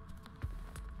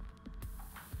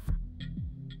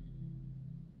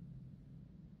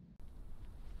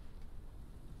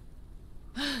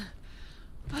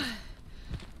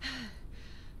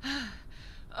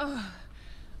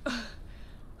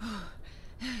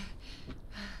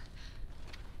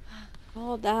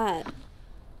 All that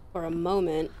for a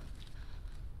moment.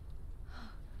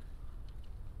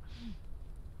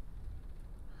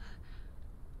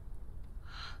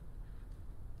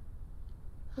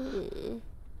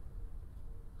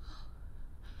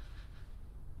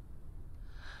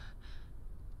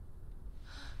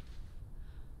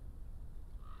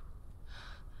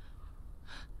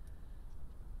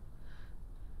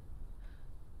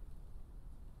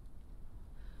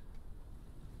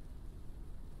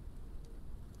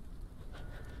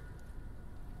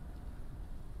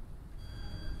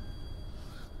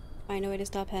 Find a way to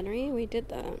stop Henry? We did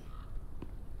that.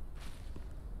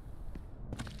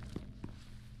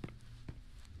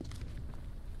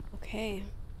 Okay.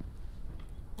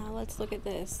 Now let's look at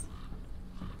this.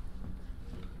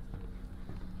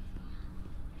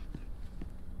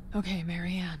 Okay,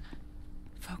 Marianne.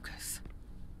 Focus.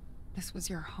 This was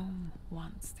your home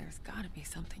once. There's gotta be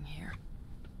something here.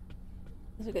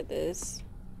 Let's look at this.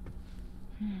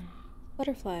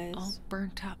 Butterflies. All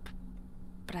burnt up.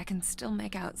 But I can still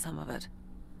make out some of it.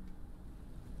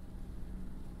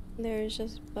 There's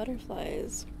just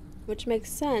butterflies. Which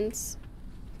makes sense.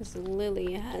 Because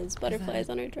Lily has butterflies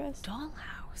on her dress.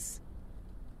 Dollhouse.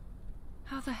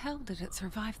 How the hell did it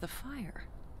survive the fire?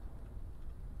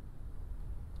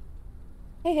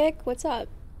 Hey Hick, what's up?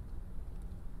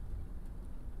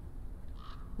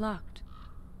 Locked.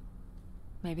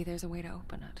 Maybe there's a way to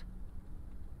open it.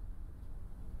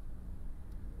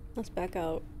 Let's back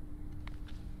out.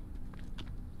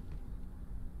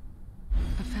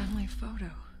 A family photo.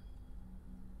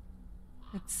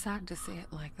 It's sad to see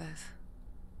it like this.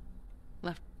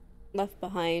 Left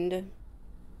behind.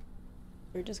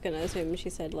 We're just gonna assume she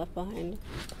said left behind.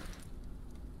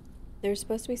 There's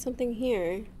supposed to be something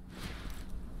here.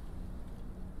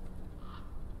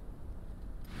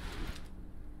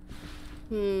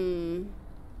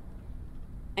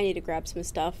 I need to grab some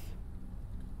stuff.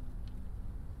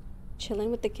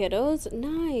 Chilling with the kiddos?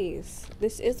 Nice.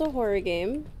 This is a horror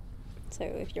game. So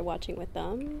if you're watching with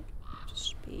them,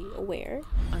 just be aware.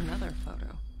 Another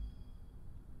photo.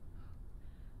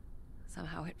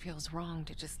 Somehow it feels wrong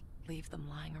to just leave them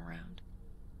lying around.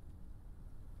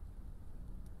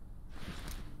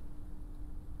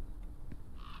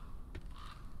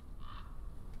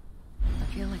 I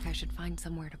feel like I should find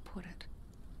somewhere to put it.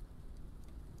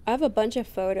 I have a bunch of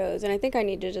photos, and I think I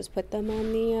need to just put them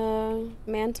on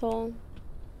the mantle.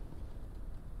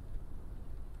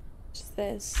 Just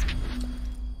this.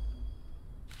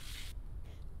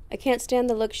 I can't stand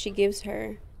the look she gives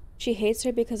her. She hates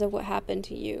her because of what happened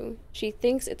to you. She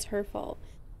thinks it's her fault,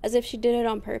 as if she did it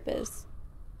on purpose.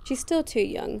 She's still too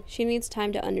young. She needs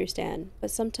time to understand, but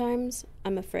sometimes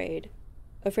I'm afraid.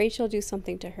 Afraid she'll do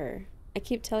something to her. I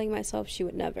keep telling myself she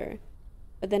would never.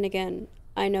 But then again,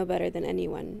 I know better than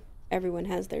anyone. Everyone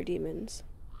has their demons.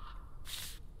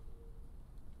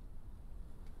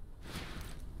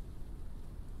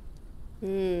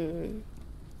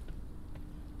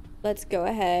 Let's go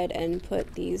ahead and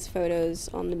put these photos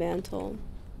on the mantle.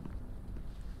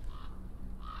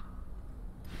 I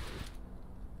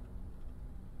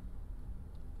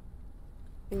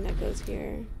think that goes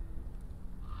here.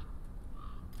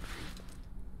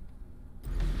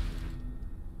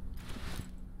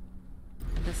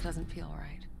 This doesn't feel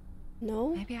right.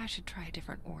 No? Maybe I should try a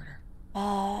different order.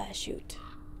 Shoot.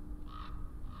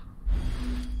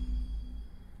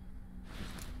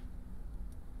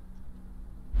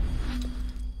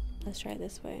 Let's try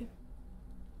this way.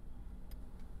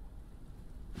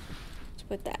 Let's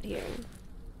put that here.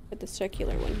 Put the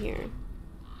circular one here.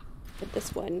 Put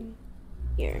this one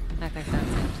here. I think that's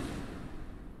it.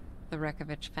 The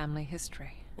Rekovich family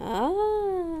history. Ah.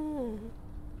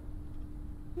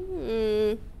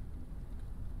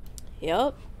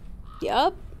 Yup.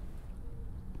 Yup.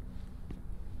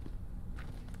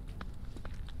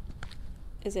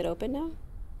 Is it open now?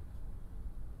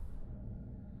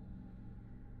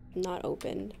 Not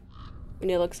opened. We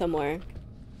need to look somewhere. It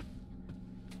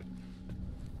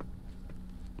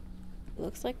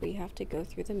looks like we have to go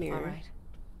through the mirror. All right.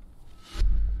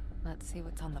 Let's see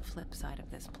what's on the flip side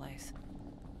of this place.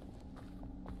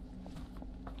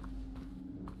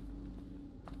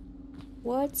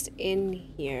 What's in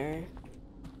here?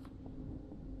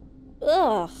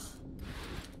 Ugh.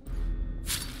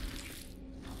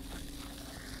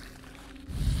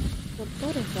 A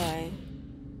butterfly.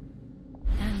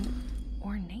 An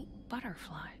ornate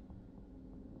butterfly.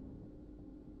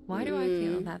 Why do I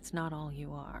feel that's not all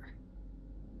you are?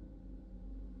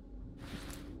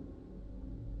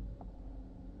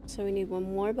 So we need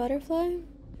one more butterfly?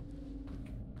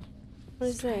 What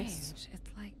is Strange. this?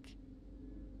 It's like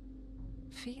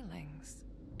feelings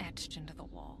etched into the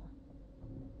wall.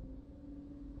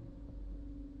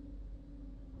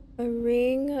 A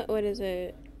ring? What is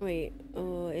it? Wait.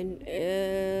 Oh,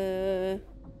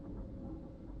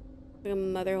 like a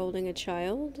mother holding a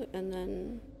child, and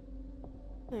then...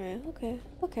 Alright,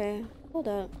 okay. Hold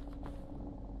up.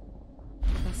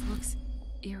 This looks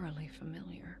eerily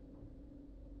familiar.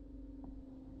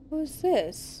 Who's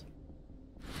this?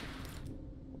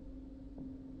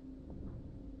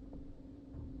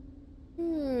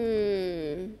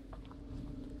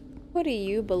 What do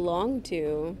you belong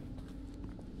to?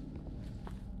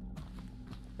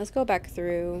 Let's go back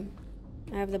through.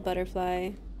 I have the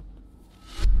butterfly.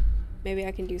 Maybe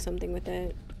I can do something with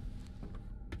it.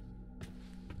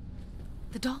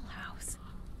 The dollhouse.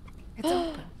 It's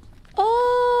open.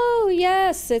 Oh,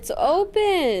 yes, it's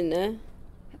open. It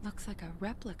looks like a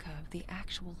replica of the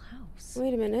actual house.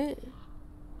 Wait a minute.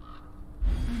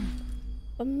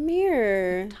 A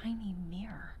mirror. Tiny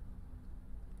mirror.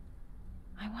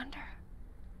 I wonder.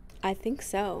 I think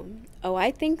so. Oh, I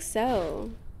think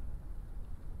so.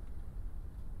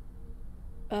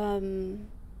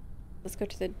 Let's go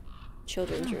to the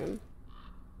children's room.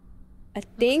 I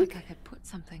think Looks like I could put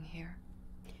something here.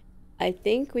 I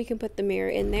think we can put the mirror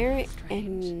in there,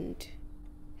 Strange. and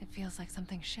It feels like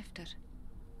something shifted.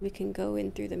 we can go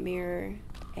in through the mirror,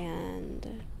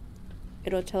 and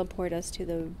it'll teleport us to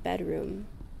the bedroom.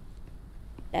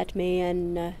 That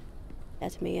man.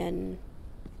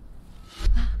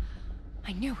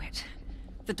 I knew it.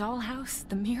 The dollhouse,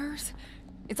 the mirrors,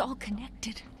 it's all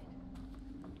connected.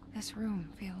 This room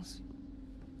feels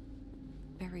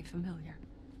very familiar.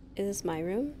 Is this my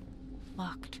room?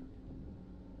 Locked.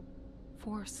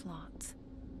 4 slots.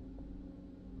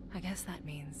 I guess that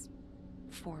means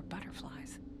 4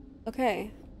 butterflies.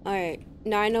 Okay. Alright.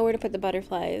 Now I know where to put the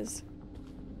butterflies.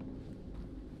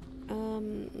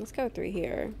 Let's go through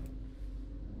here.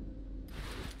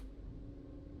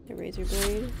 The razor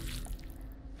blade.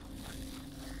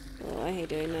 Oh, I hate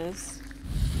doing this.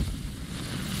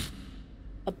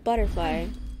 A butterfly.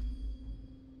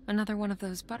 Another one of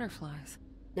those butterflies.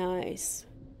 Nice.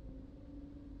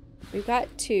 We've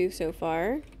got 2 so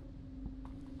far.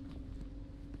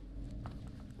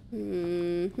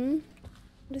 Mm-hmm.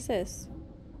 What is this?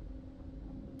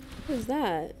 What is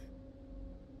that?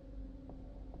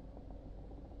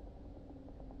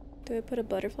 Do I put a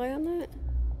butterfly on that?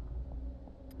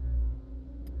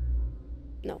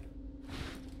 No.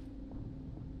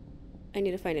 I need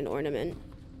to find an ornament.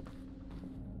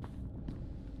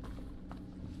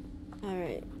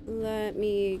 Alright, let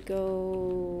me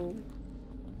go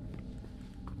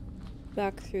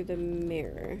back through the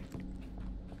mirror.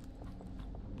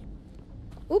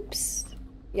 Oops.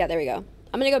 Yeah, there we go.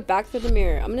 I'm gonna go back through the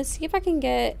mirror. I'm gonna see if I can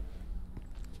get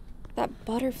that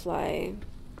butterfly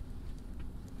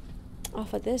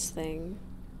off of this thing.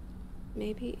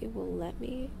 Maybe it will let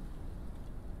me.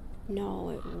 No,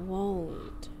 it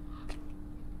won't.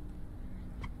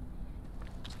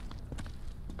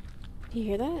 Do you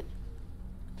hear that?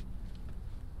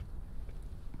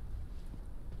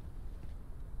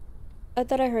 I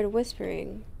thought I heard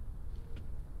whispering.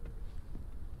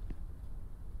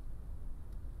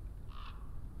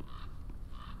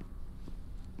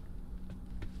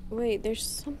 Wait, there's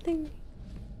something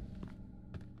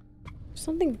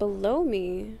below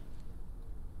me.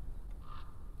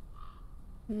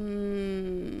 Okay.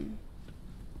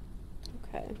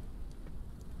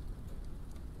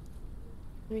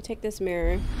 Let me take this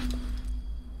mirror.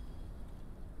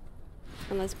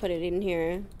 And let's put it in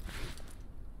here.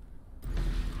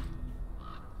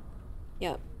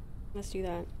 Yep. Let's do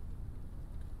that.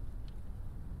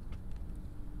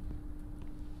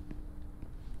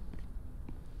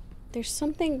 There's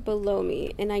something below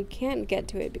me, and I can't get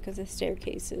to it because the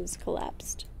staircase is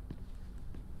collapsed.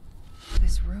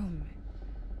 This room...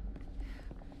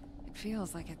 it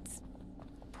feels like it's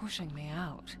pushing me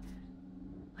out.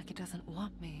 Like it doesn't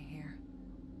want me here.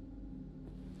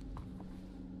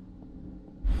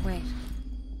 Wait.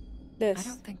 This. I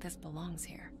don't think this belongs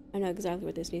here. I know exactly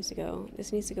where this needs to go.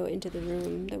 This needs to go into the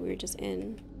room that we were just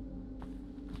in.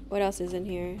 What else is in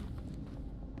here?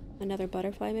 Another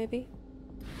butterfly, maybe?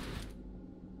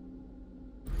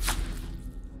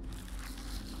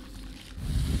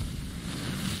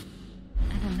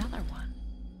 And another one.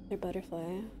 Another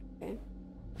butterfly. Okay.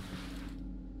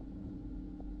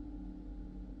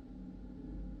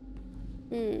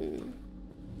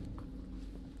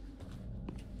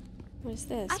 What is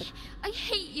this? I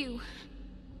hate you.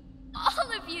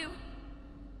 All of you.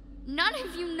 None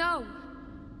of you know.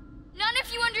 None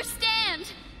of you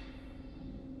understand.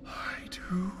 I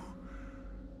do.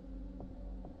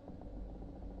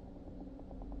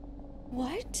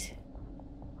 What?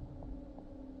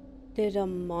 Did a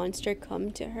monster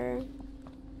come to her?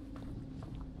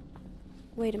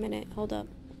 Wait a minute, hold up.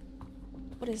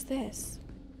 What is this?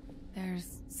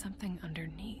 There's something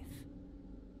underneath.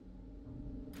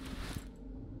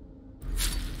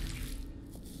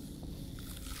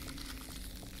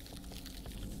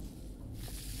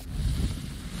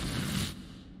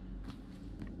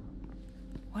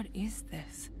 What is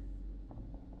this?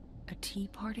 A tea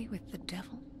party with the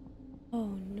devil?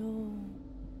 Oh no.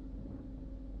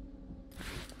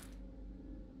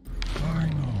 I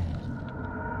know.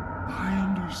 I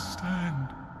understand.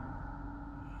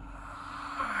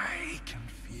 I can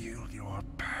feel your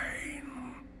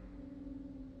pain.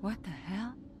 What the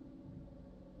hell?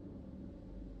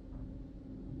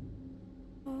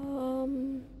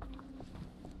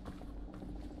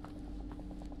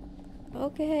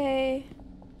 Okay.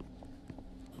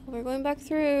 We're going back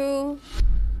through.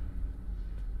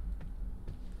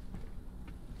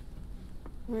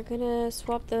 We're gonna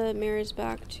swap the mirrors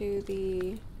back to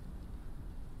the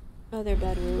other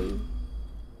bedroom.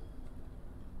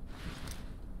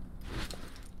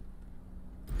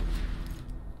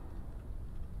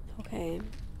 Okay.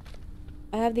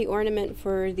 I have the ornament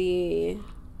for the...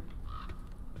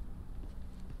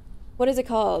 What is it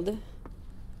called?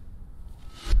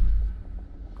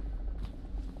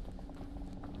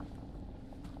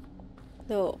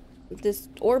 This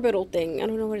orbital thing. I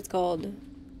don't know what it's called.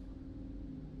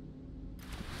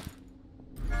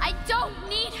 I don't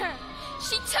need her.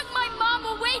 She took my mom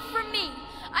away from me.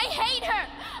 I hate her.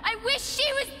 I wish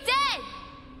she was dead.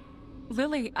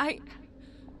 Lily,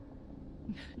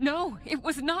 No, it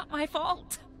was not my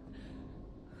fault.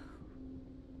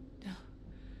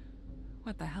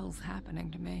 What the hell's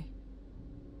happening to me?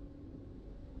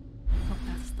 Hope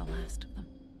that's the last of them.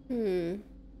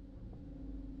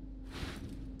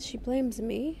 She blames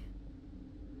me.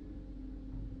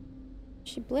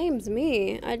 She blames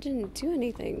me. I didn't do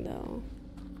anything, though.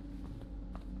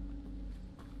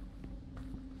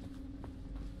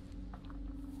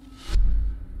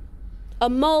 A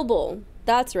mobile.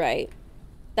 That's right.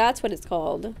 That's what it's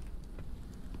called.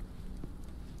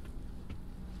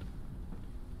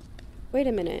 Wait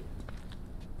a minute.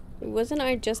 Wasn't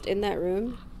I just in that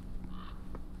room?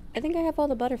 I think I have all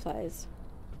the butterflies.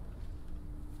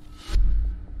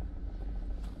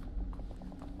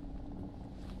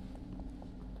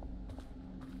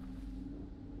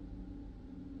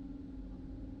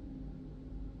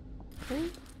 Okay.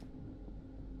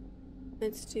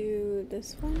 Let's do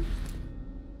this one.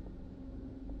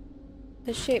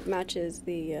 The shape matches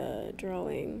the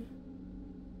drawing.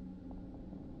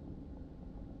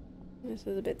 This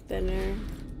is a bit thinner.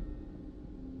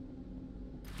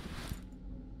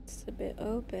 It's a bit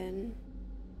open.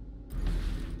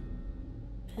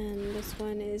 And this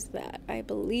one is that. I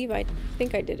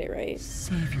think I did it right.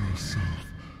 Save yourself.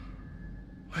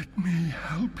 Let me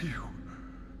help you.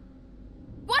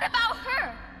 What about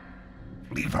her?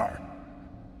 Leave her.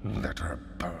 Let her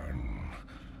burn.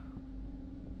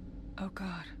 Oh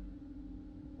God.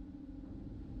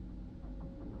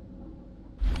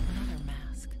 Another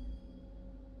mask.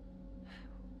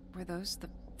 Were those the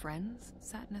friends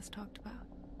Satnus talked about?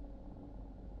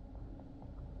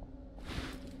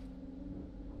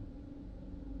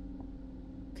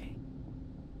 Okay.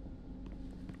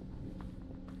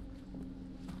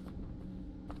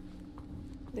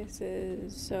 This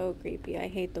is so creepy. I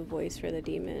hate the voice for the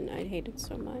demon. I hate it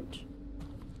so much.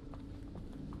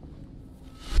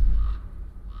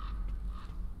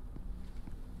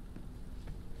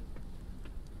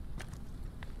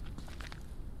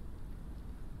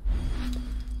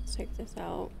 Let's take this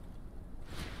out.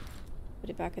 Put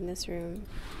it back in this room.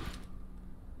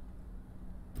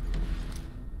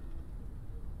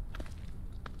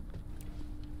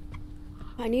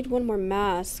 I need one more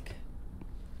mask.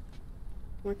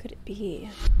 Where could it be?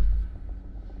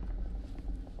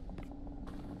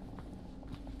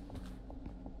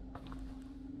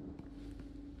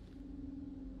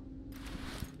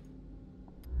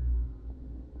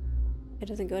 It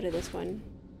doesn't go to this one.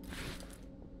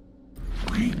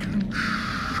 We can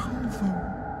show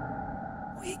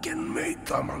them. We can make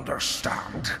them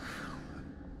understand.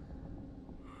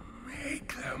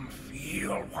 Make them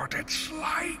feel what it's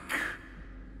like.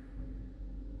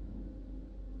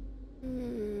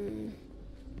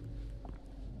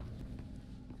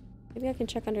 Maybe I can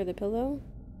check under the pillow?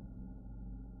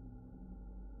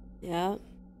 Yeah,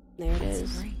 there it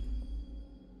is. Great.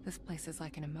 This place is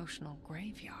like an emotional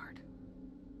graveyard.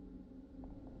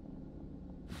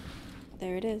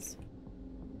 There it is.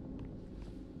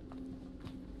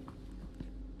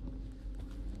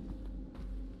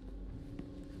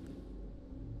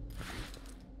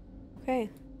 Okay.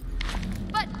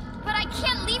 But I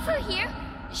can't leave her here.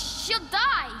 She'll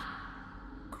die.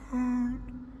 Good.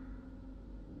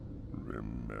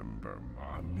 Remember,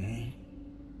 Mommy?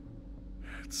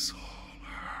 It's all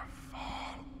her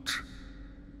fault.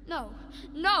 No,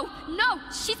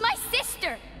 she's my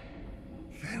sister.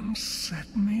 Then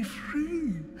set me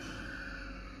free.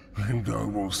 And I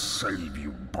will save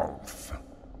you both.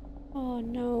 Oh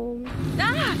no.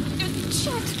 Ah!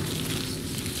 Shit!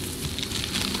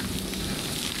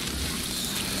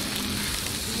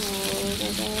 Oh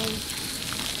my god.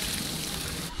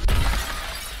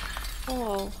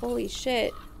 Oh, holy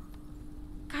shit.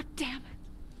 God damn it.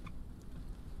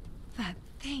 That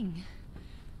thing.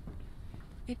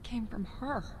 It came from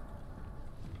her.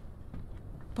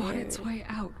 Bought its way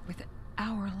out with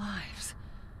our lives.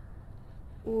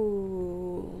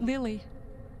 Ooh. Lily.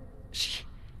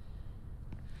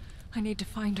 I need to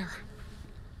find her.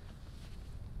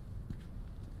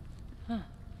 Huh.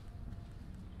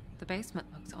 The basement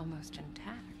looks almost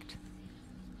intact.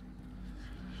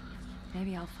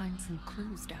 Maybe I'll find some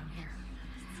clues down here.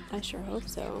 I sure hope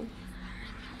so.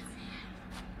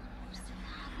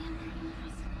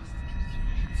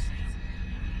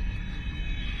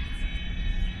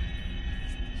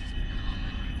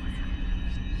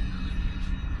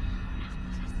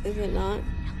 Is it not?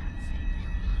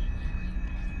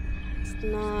 It's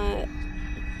not.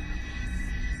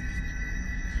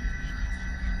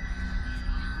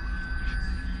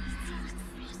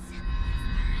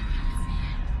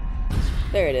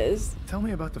 There it is. Tell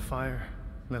me about the fire,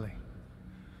 Lily.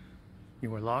 You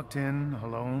were locked in,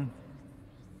 alone?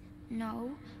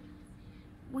 No,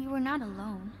 we were not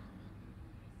alone.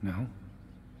 No?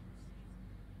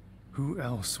 Who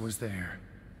else was there?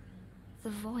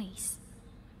 The voice.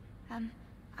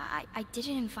 I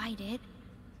didn't invite it,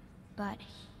 but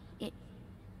it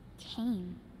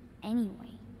came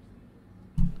anyway.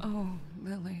 Oh,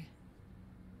 Lily.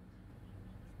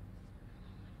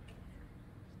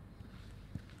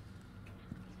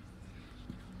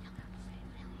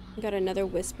 Got another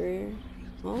whisper.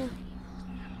 Oh.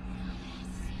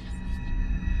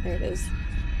 There it is.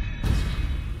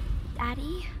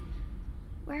 Daddy?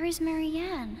 Where is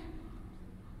Marianne?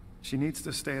 She needs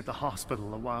to stay at the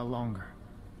hospital a while longer.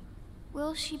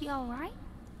 Will she be alright?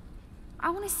 I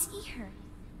want to see her.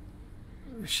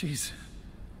 She's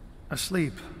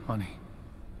asleep, honey.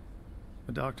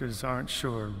 The doctors aren't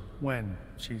sure when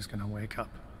she's gonna wake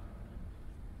up.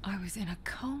 I was in a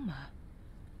coma.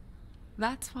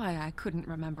 That's why I couldn't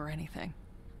remember anything.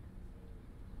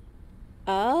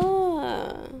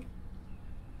 Ah.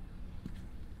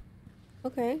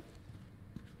 Okay.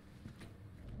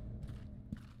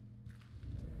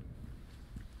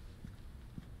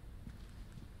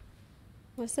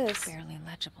 What's this? Barely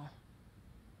legible.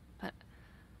 But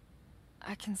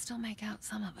I can still make out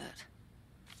some of it.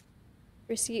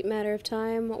 Receipt, matter of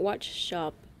time, watch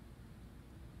shop.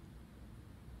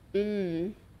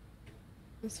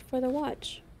 It's for the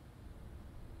watch.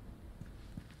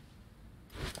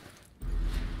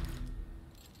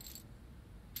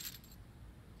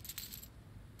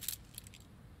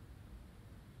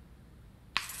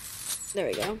 There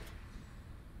we go.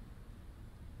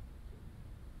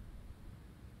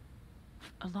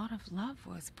 A lot of love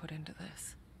was put into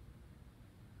this.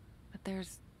 But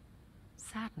there's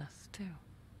sadness,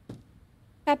 too.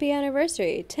 Happy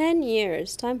anniversary. 10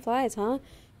 years. Time flies, huh?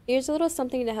 Here's a little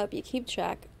something to help you keep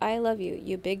track. I love you,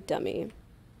 you big dummy.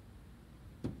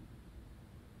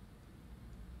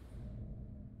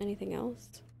 Anything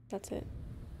else? That's it.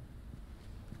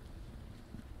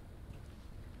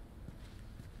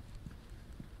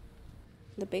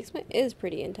 The basement is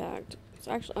pretty intact.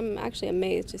 I'm actually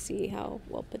amazed to see how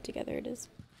well put together it is.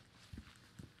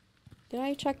 Did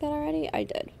I check that already? I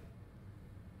did.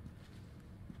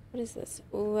 What is this?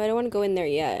 Oh, I don't want to go in there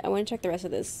yet. I want to check the rest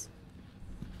of this.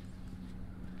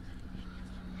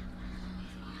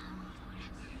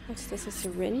 What's this? A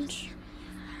syringe?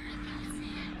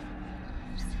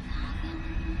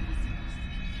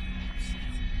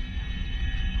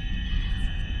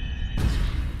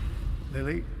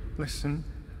 Lily, listen.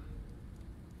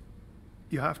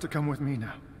 You have to come with me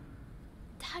now.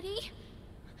 Daddy?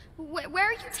 Where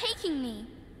are you taking me?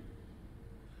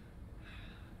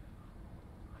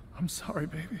 I'm sorry,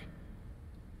 baby.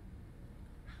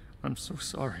 I'm so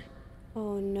sorry.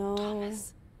 Oh no.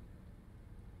 Thomas.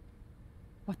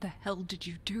 What the hell did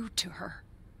you do to her?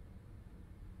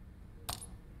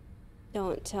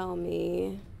 Don't tell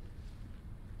me.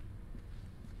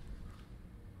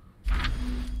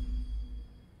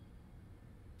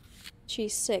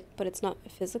 She's sick, but it's not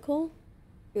physical?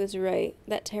 He was right.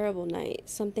 That terrible night,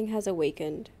 something has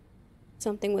awakened.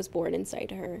 Something was born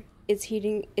inside her. It's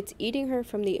eating her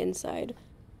from the inside,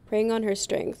 preying on her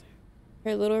strength.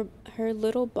 Her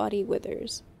little body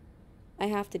withers. I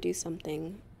have to do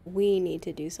something. We need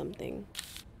to do something.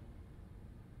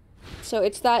 So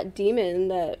it's that demon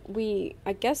that we,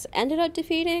 I guess, ended up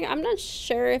defeating. I'm not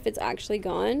sure if it's actually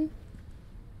gone.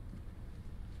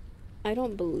 I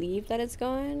don't believe that it's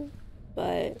gone,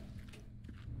 but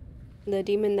the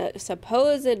demon that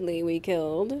supposedly we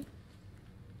killed.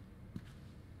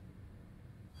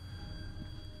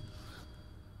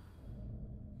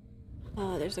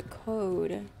 Oh, there's a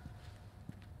code.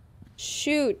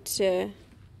 Shoot.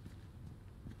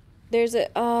 There's a,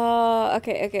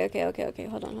 okay.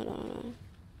 Hold on.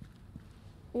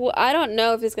 Well, I don't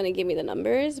know if it's gonna give me the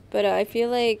numbers, but I feel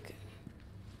like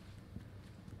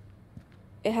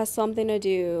it has something to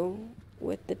do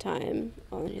with the time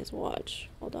on his watch.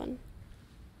 Hold on.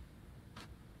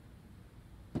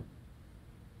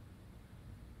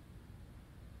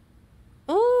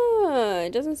 Oh,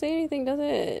 it doesn't say anything, does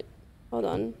it? Hold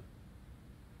on.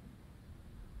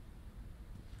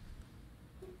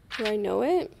 Do I know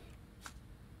it?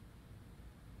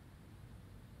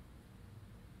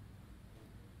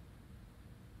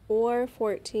 Or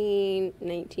 14,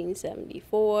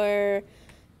 1974.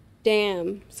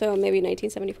 Damn. So maybe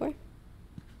 1974? Or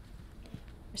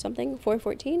something?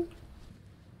 414?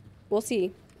 We'll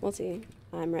see. We'll see.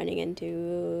 I'm running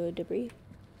into debris.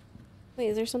 Wait,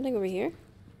 is there something over here?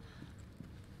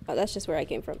 Oh, that's just where I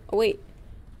came from. Oh, wait.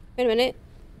 Wait a minute.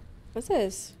 What's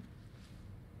this?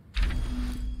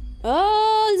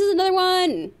 Oh, this is another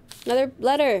one! Another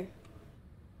letter.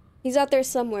 He's out there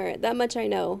somewhere. That much I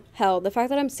know. Hell, the fact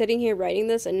that I'm sitting here writing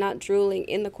this and not drooling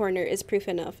in the corner is proof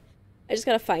enough. I just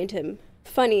gotta find him.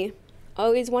 Funny.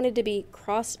 Always wanted to be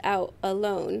crossed out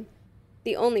alone.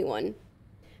 The only one.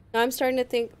 Now I'm starting to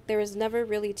think there was never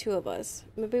really two of us.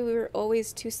 Maybe we were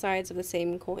always two sides of the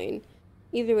same coin.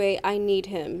 Either way, I need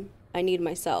him. I need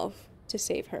myself to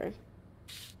save her.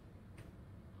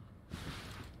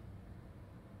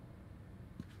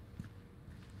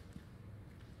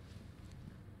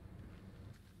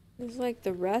 This is like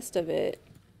the rest of it.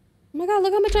 Oh my god,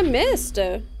 look how much I missed!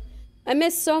 I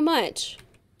missed so much.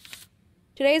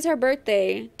 Today's her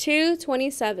birthday,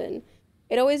 2/27.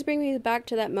 It always brings me back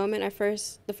to that moment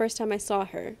the first time I saw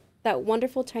her. That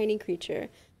wonderful tiny creature.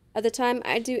 At the time,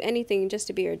 I'd do anything just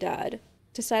to be her dad.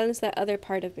 To silence that other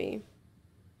part of me.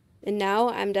 And now,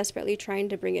 I'm desperately trying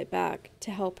to bring it back.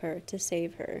 To help her. To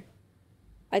save her.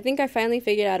 I think I finally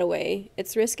figured out a way.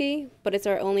 It's risky, but it's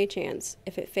our only chance.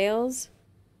 If it fails...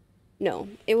 No,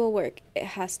 it will work. It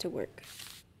has to work.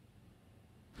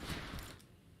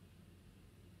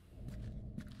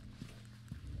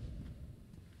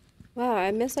 Wow,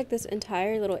 I missed like this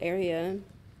entire little area.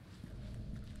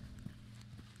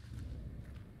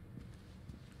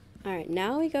 Alright,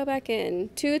 now we go back in.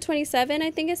 2:27,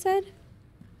 I think it said?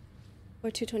 Or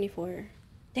 2:24.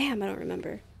 Damn, I don't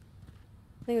remember.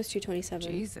 I think it was 2:27.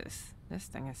 Jesus, this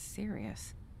thing is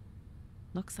serious.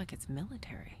 Looks like it's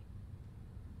military.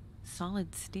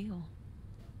 Solid steel.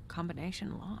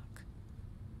 Combination lock.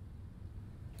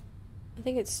 I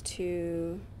think it's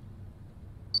 2...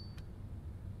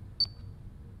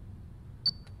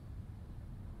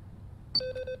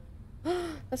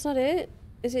 That's not it?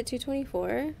 Is it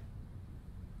 2:24?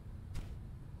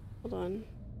 Hold on.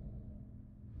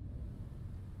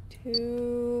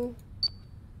 2...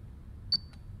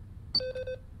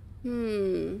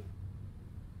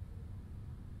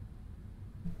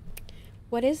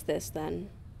 What is this then?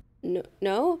 No?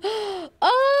 No?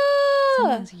 Oh!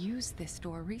 Someone's used this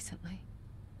door recently.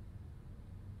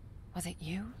 Was it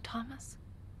you, Thomas?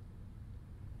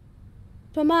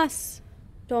 Thomas!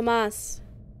 Thomas!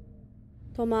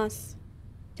 Thomas!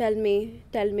 Tell me,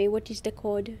 what is the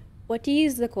code? What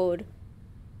is the code?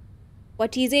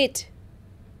 What is it?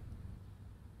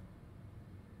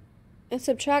 And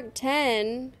subtract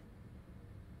 10.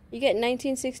 You get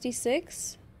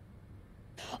 1966?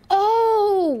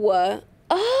 Oh!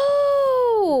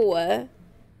 Oh!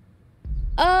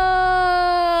 Oh!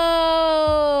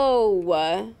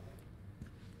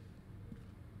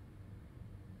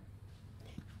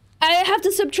 I have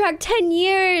to subtract 10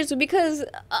 years because...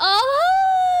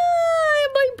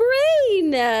 my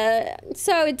brain!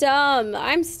 So dumb.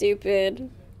 I'm stupid.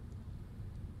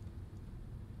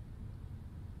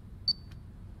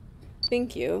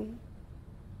 Thank you.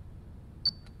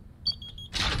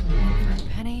 For a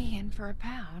penny and for a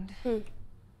pound.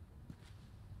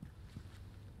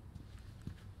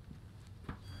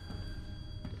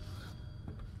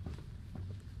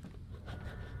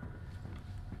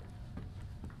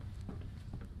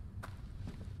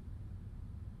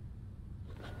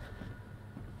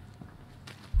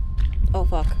 Oh,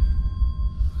 fuck.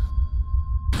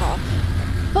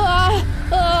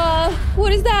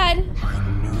 What is that? I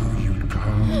knew you'd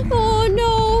come. Oh,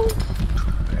 no.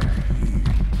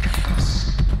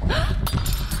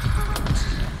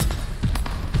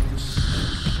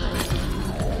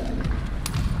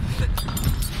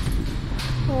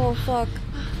 Oh, fuck.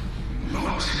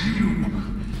 Not you.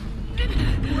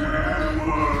 Where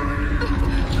were you?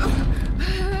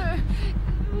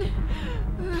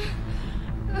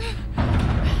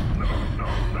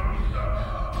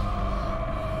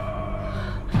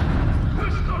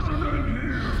 This doesn't end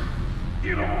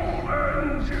here. It all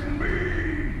ends in me.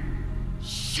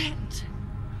 Shit!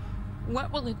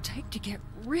 What will it take to get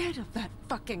rid of that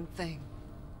fucking thing?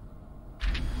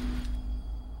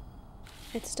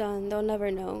 It's done. They'll never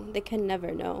know. They can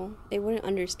never know. They wouldn't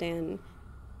understand.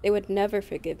 They would never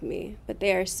forgive me. But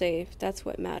they are safe. That's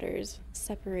what matters.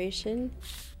 Separation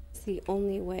is the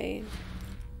only way.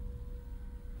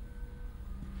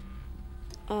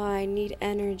 Oh, I need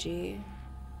energy.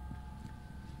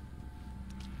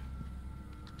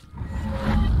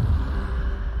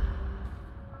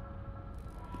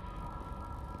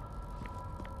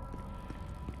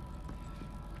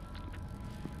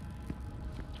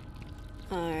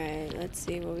 Alright, let's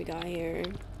see what we got here.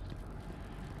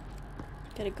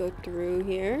 Gotta go through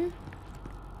here.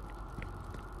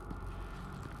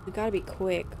 We gotta be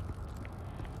quick.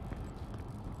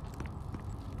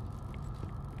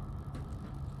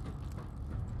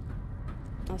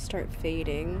 I'll start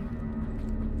fading.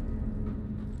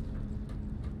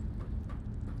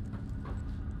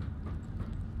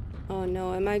 Oh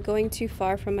no, am I going too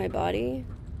far from my body?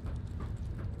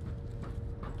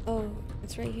 Oh,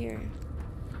 it's right here.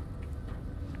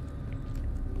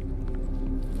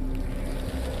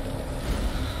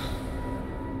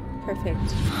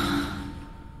 Perfect.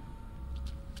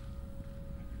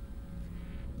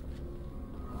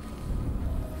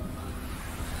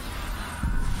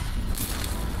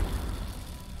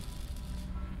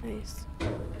 Nice.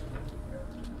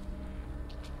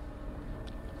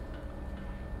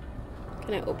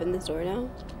 Can I open this door now?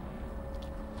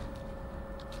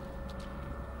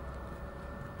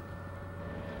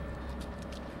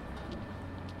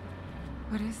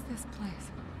 What is this place?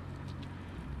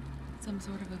 Some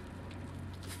sort of a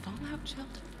fallout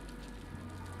shelter?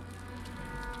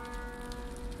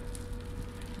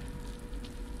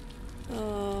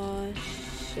 Oh,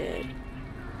 shit.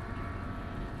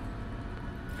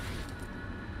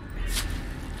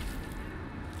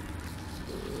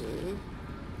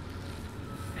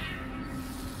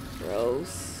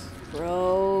 Gross.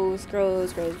 Gross,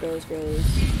 gross, gross, gross,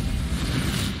 gross.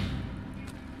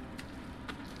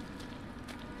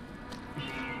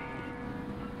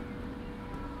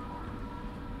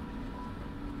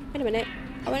 Wait a minute.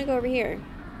 I want to go over here.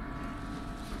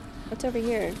 What's over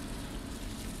here?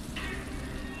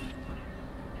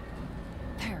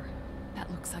 There. That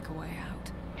looks like a way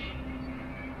out.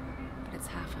 But it's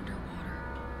half underwater.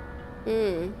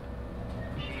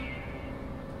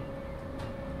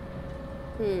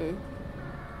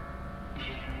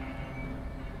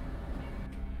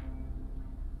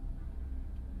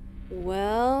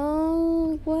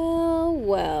 Well, well,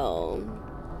 well.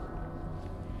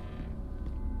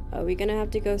 Are we gonna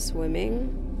have to go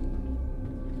swimming?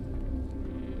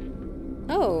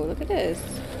 Oh, look at this.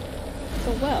 It's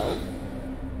a well.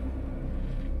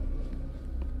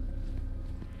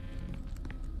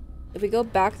 If we go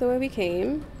back the way we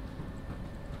came,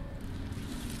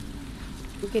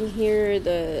 we can hear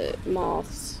the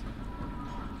moths.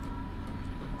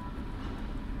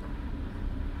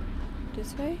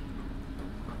 This way?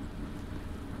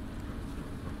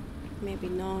 Maybe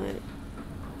not.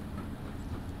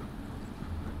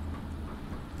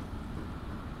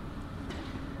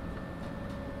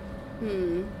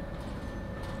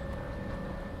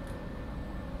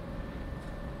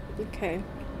 Okay.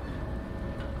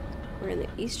 We're in the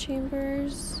east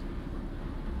chambers.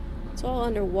 It's all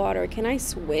underwater. Can I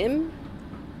swim?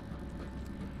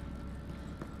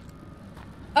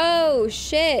 Oh,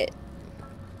 shit.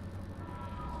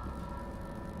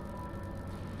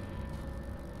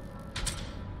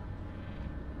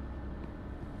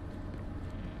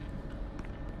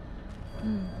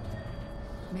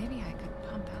 Maybe I could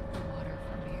pump out the water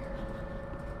from here.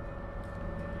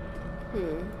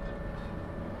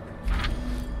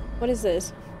 What is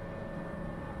this?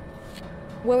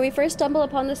 When we first stumbled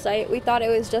upon the site, we thought it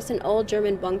was just an old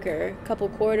German bunker. A couple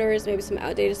corridors, maybe some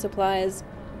outdated supplies.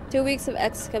 2 weeks of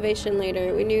excavation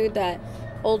later, we knew that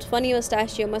old Funny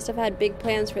Mustachio must have had big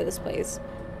plans for this place.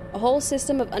 A whole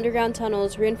system of underground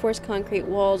tunnels, reinforced concrete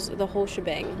walls, the whole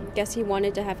shebang. Guess he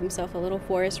wanted to have himself a little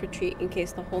forest retreat in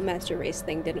case the whole master race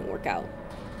thing didn't work out.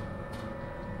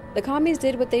 The commies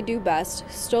did what they do best,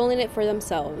 stolen it for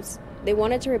themselves. They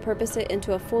wanted to repurpose it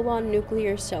into a full-on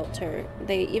nuclear shelter.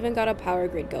 They even got a power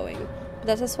grid going. But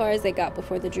that's as far as they got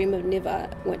before the dream of Niva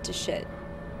went to shit.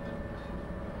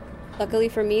 Luckily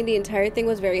for me, the entire thing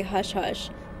was very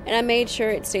hush-hush, and I made sure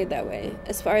it stayed that way.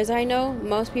 As far as I know,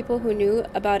 most people who knew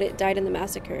about it died in the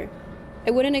massacre.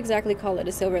 I wouldn't exactly call it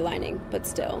a silver lining, but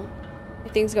still.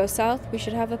 If things go south, we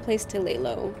should have a place to lay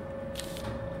low.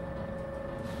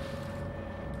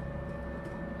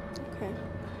 Okay.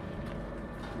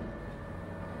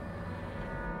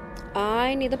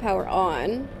 I need the power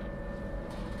on.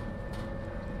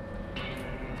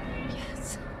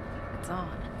 Yes, it's on.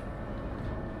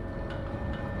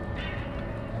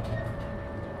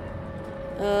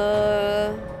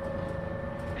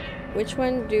 Which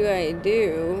one do I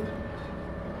do?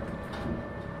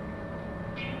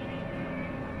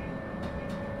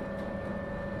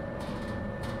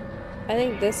 I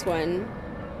think this one.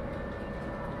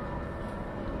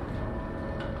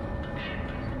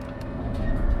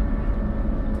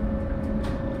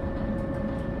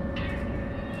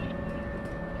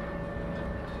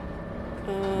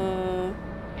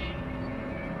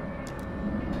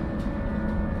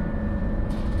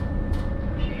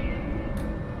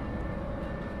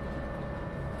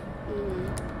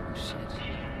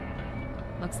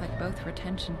 Both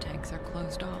retention tanks are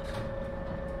closed off.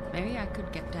 Maybe I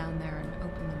could get down there and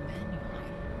open them manually.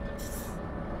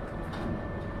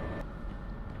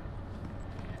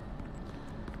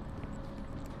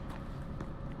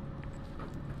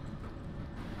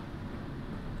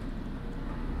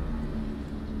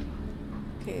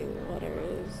 Okay, water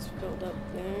is filled up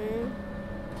there.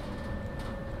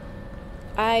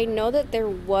 I know that there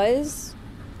was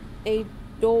a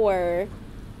door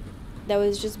that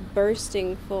was just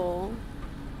bursting full.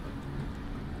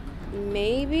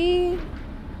 Maybe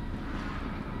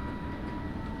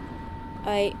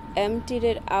I emptied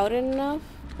it out enough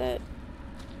that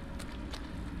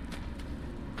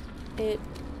it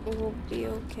will be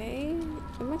okay.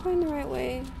 Am I going the right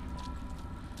way?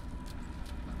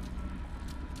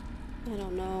 I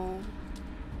don't know.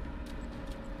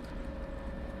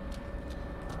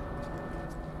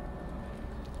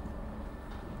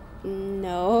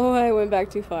 No, I went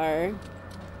back too far.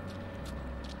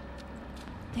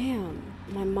 Damn,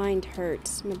 my mind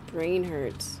hurts. My brain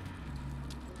hurts.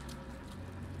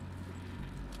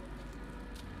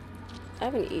 I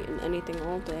haven't eaten anything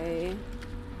all day.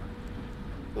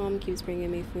 Mom keeps bringing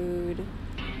me food.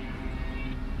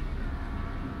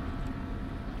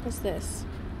 What's this?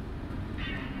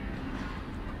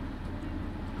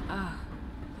 Ah,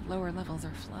 the lower levels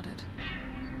are flooded.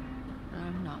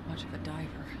 I'm not much of a diver.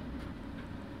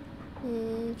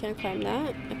 Can I climb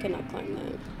that? I cannot climb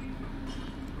that.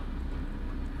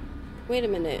 Wait a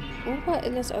minute. What about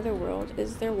in this other world?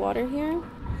 Is there water here?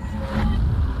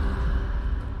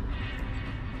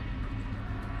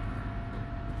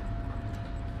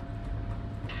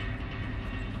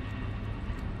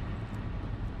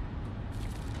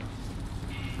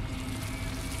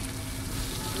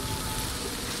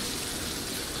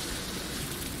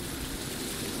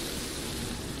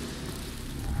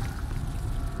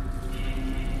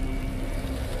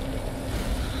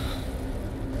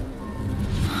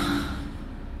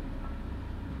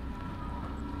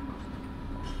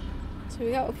 So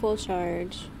we got a full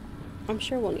charge. I'm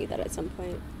sure we'll need that at some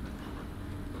point.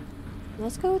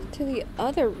 Let's go to the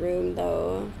other room,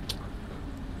 though.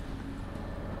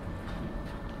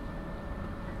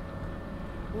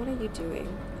 What are you doing?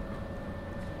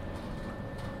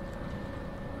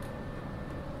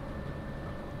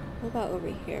 What about over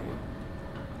here?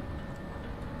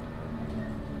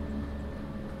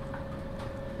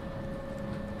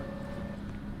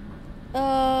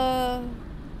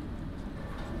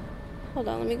 Hold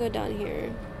on, let me go down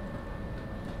here.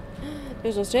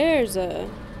 There's no stairs.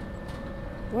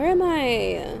 Where am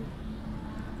I?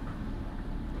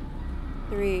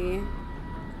 3.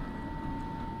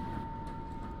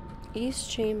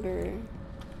 East chamber.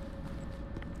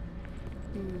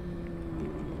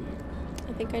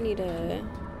 I think I need a...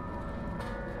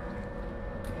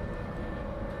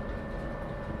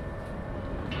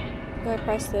 Do I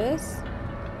press this?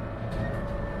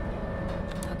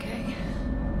 Okay.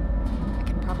 I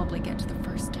can probably get to the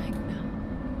first tank now.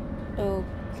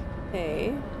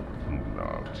 Okay.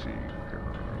 Naughty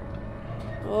girl.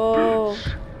 Oh.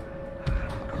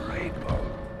 Grateful.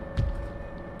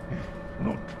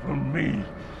 Not for me.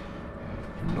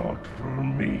 Not for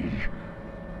me.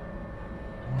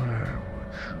 Where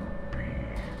would you be?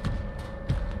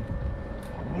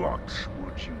 What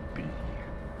would you be?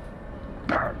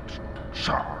 Burnt,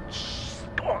 charred,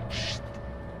 scorched,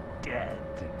 dead.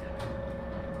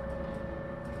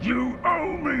 You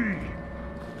owe me!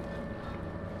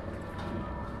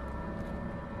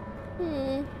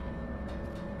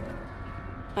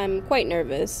 I'm quite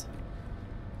nervous.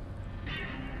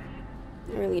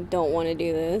 I really don't want to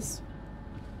do this.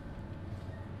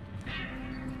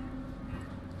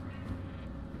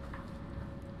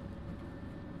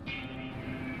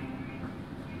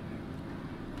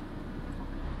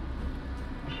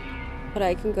 But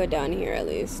I can go down here at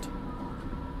least.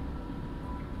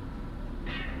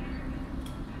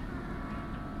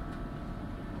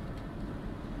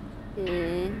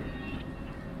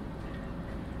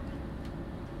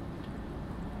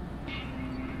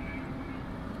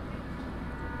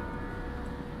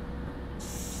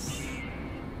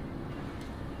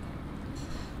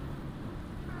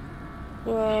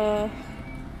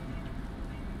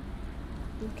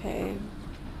 Okay.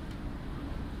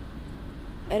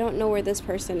 I don't know where this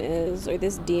person is, or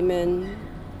this demon.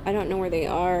 I don't know where they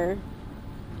are.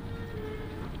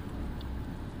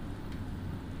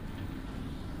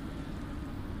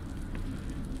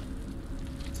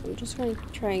 So I'm just going to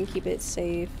try and keep it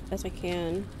safe as I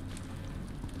can.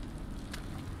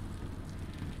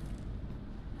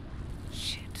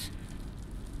 Shit.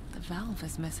 The valve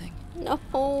is missing. No.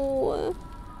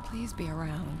 Please be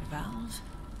around, valve.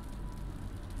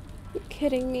 You're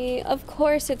kidding me. Of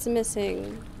course it's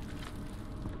missing.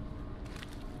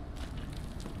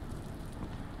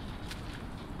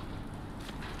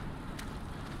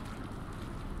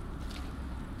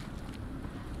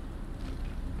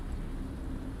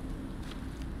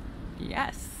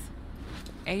 Yes.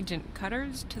 Agent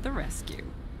Cutters to the rescue.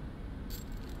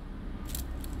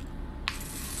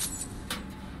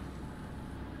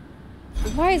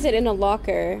 Why is it in a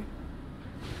locker?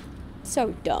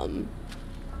 So dumb.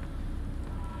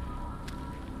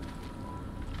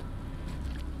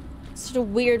 Such a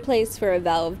weird place for a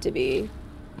valve to be.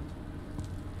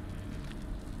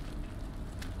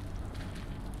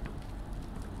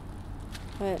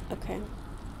 But, okay.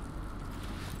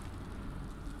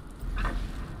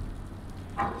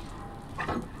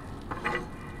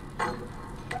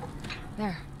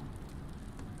 There.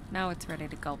 Now it's ready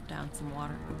to gulp down some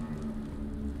water.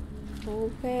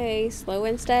 Okay, slow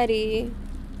and steady.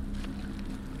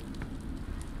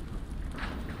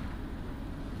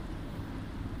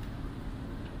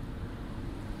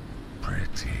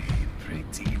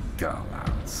 Pretty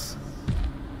dolls.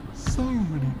 So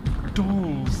many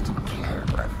dolls to play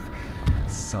with.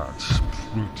 Such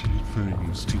pretty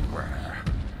things to wear.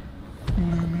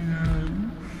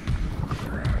 Lillian,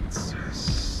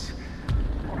 Francis.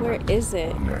 Where is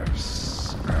it?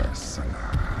 Nurse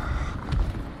Ursula.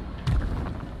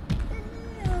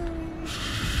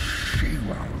 She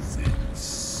was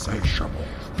insatiable.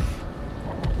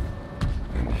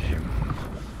 And him,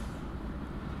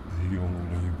 the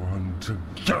only one to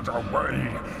get away.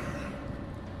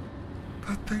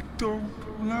 But they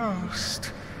don't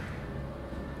last.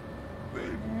 They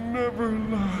never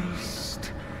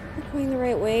last. Am I going the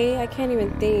right way? I can't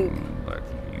even think. But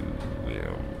you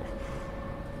will.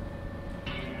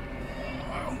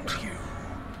 Won't you?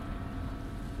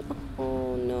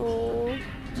 Oh no.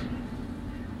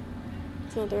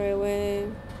 It's not the right way.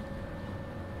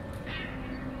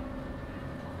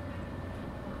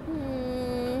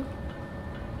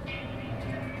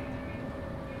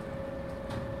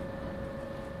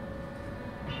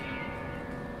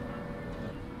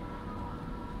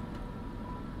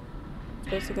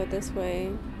 Supposed to go this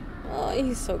way. Oh,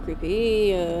 he's so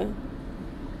creepy.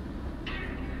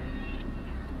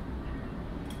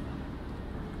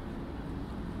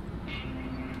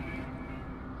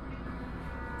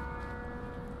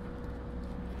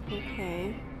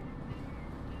 Okay.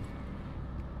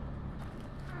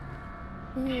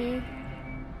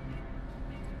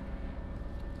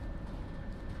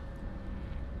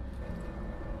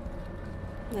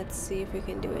 Let's see if we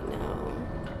can do it now.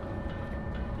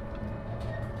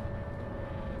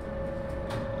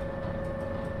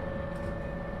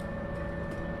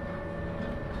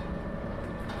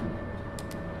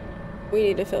 We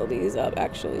need to fill these up,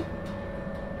 actually.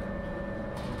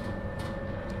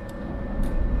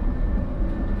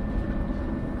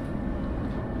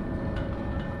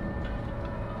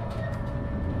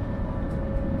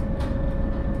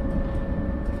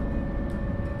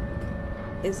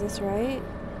 Is this right?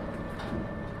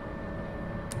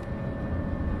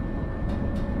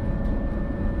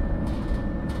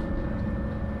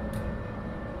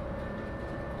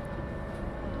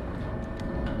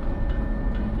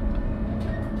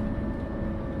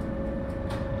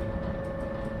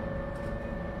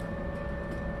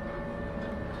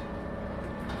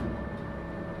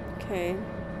 Okay.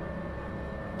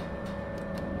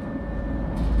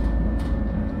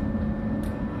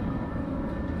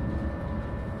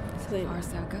 So far,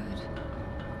 so good.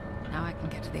 Now I can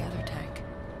get to the other tank.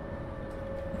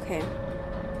 Okay.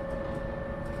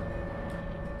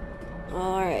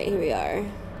 Alright, here we are.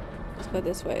 Let's go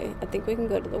this way. I think we can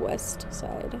go to the west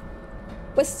side.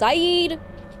 West side!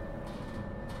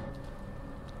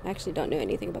 I actually don't know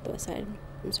anything about the west side.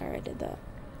 I'm sorry I did that.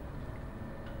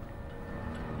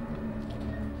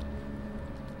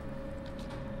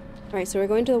 Alright, so we're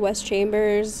going to the west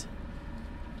chambers.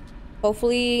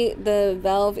 Hopefully the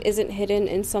valve isn't hidden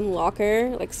in some locker,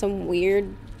 like some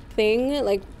weird thing.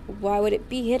 Like, why would it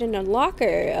be hidden in a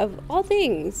locker, of all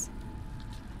things?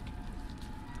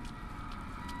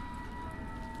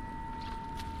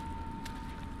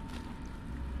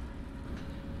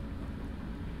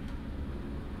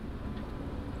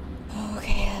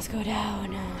 Okay, let's go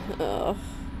down. Ugh.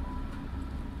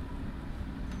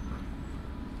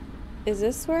 Is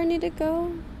this where I need to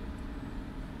go?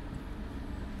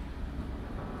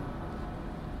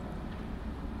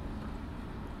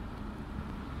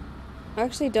 I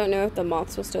actually don't know if the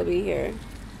moths will still be here.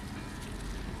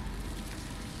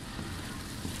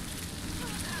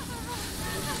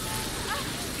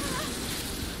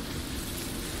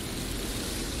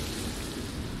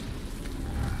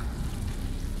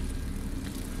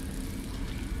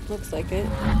 Looks like it.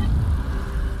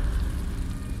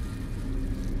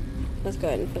 Let's go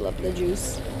ahead and fill up the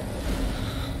juice.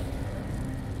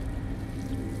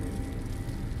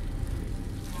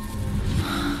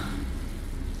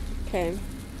 Okay.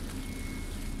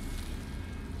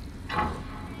 I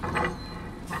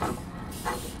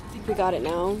think we got it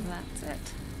now. That's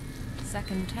it.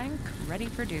 Second tank ready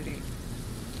for duty.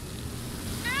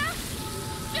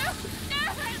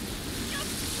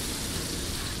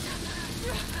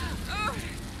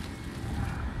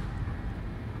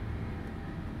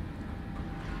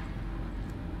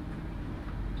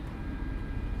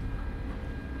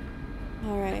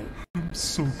 All right. I'm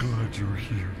so glad you're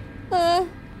here. Uh.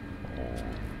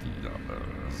 The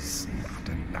others, not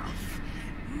enough.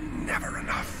 Never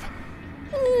enough.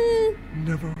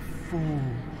 Never full.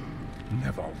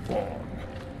 Never won.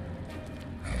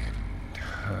 And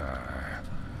her.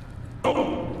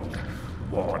 Old.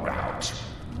 Worn out.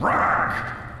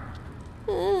 Rag.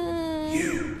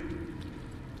 You.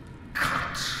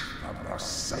 Cut from the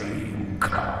same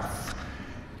cloth.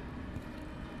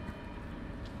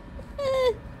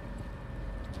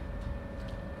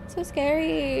 So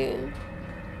scary.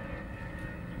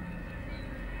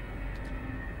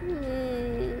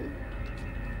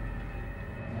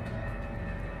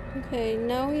 Okay,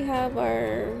 now we have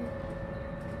our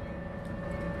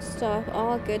stuff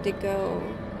all good to go.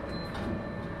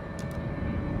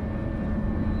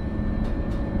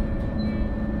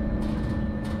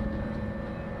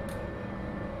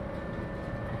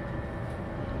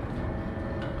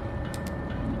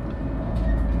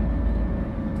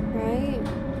 Right?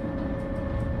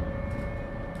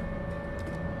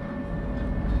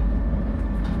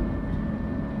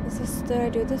 Did I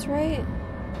do this right?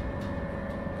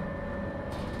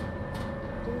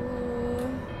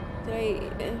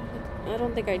 I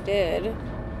don't think I did.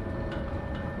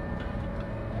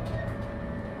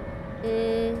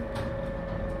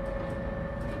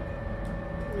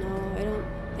 No, I don't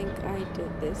think I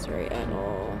did this right at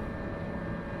all.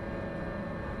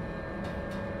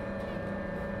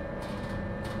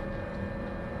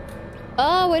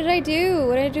 Oh, what did I do?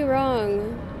 What did I do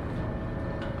wrong?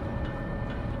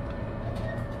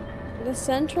 The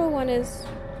central one is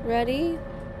ready,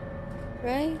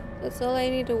 right? That's all I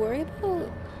need to worry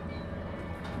about?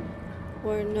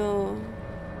 Or no?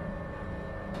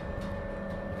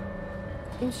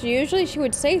 Usually she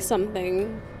would say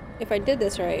something if I did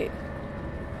this right.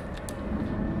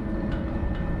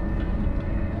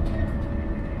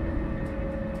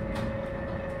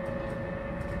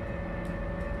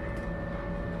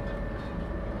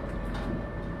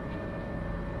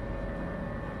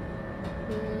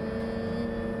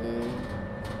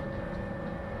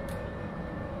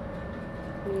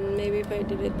 Maybe if I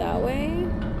did it that way?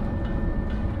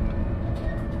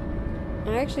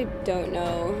 I actually don't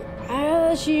know.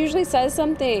 She usually says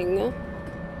something.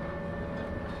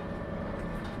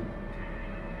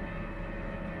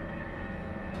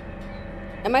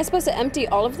 Am I supposed to empty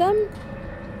all of them?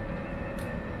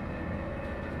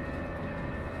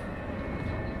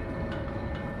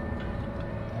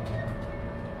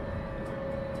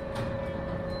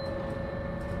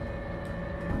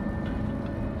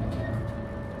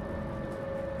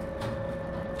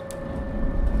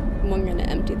 I'm gonna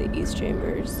empty the east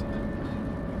chambers.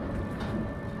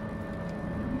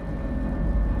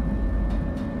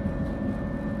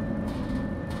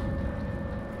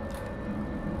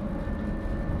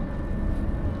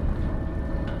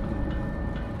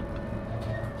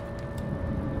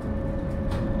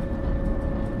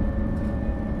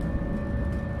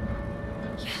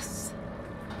 Yes.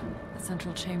 The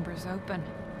central chamber's open.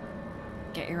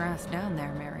 Get your ass down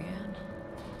there, Marianne.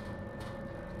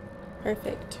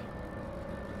 Perfect.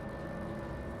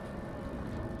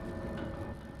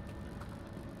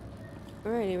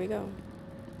 Alright, here we go.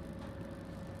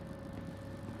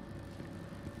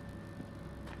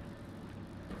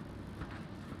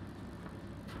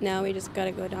 Now we just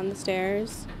gotta go down the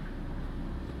stairs.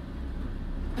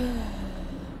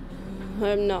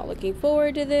 I'm not looking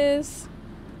forward to this,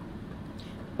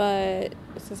 but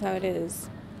this is how it is.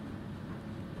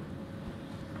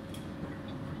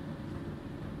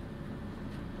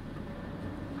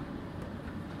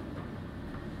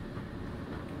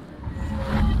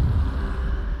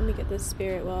 Let me get this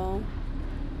spirit well.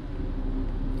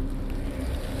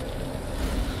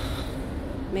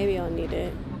 Maybe I'll need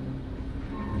it.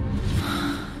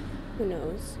 Who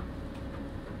knows?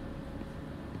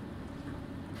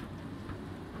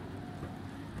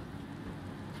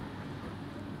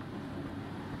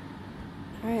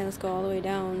 Alright, let's go all the way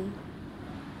down.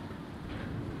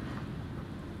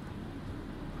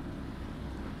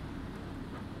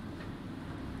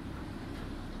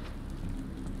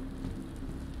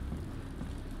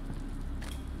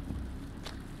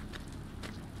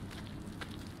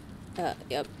 Yep.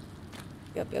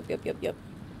 Yep. I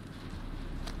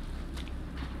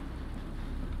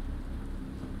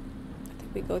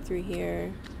think we go through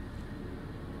here.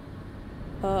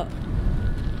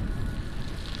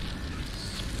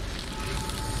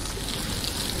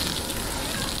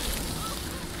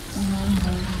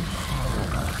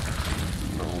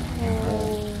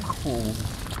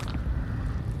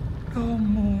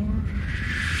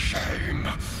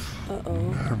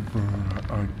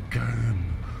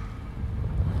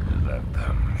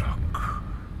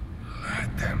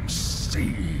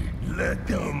 see. Let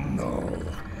them know.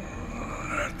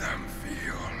 Let them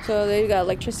feel. So they got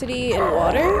electricity and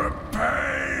water?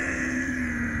 Pain.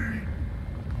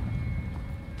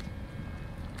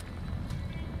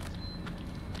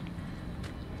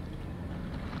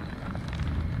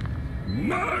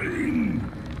 Mine.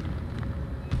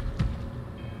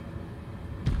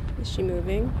 Is she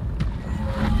moving?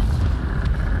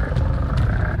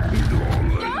 It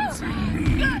all ends in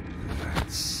me.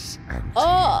 That's empty.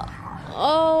 Oh!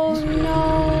 Oh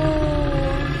no!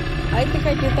 I think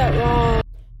I did that wrong.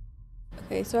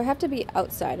 Okay, so I have to be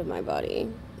outside of my body.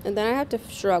 And then I have to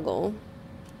struggle.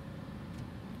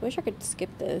 I wish I could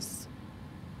skip this.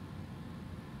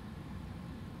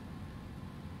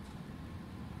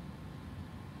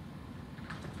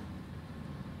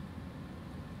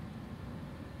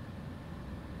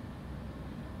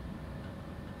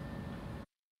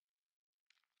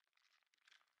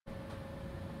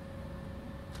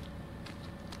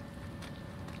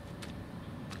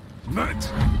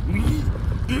 Let me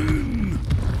in!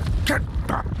 Get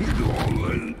back in all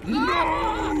and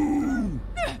no!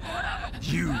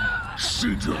 You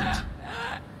shouldn't!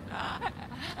 No!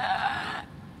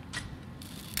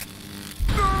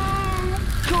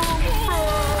 Come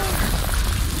back!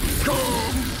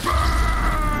 Come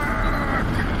back!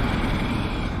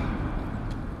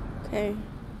 Okay.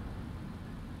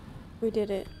 We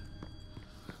did it.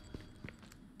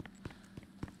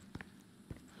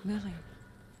 Lily.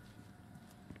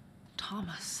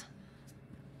 Thomas.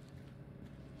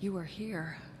 You were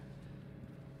here.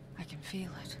 I can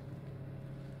feel it.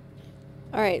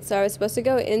 Alright, so I was supposed to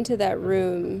go into that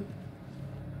room.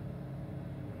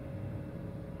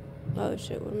 Oh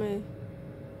shit, what am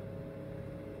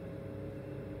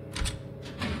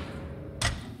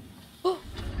I?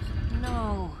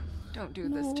 No, don't do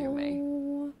this to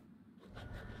me.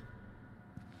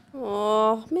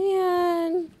 Oh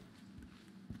man.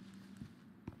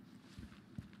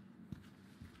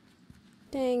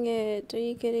 Dang it, are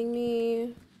you kidding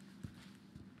me?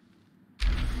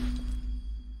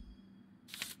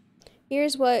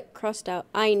 Here's what crossed out.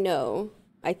 I know.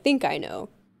 I think I know.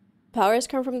 Powers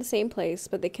come from the same place,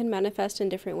 but they can manifest in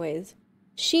different ways.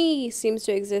 She seems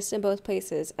to exist in both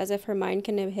places, as if her mind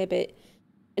can inhabit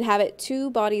two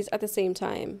bodies at the same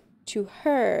time. To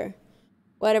her,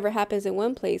 whatever happens in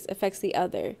one place affects the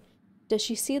other. Does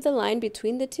she see the line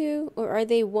between the two, or are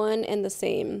they one and the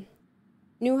same?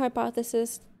 New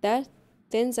hypothesis that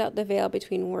thins out the veil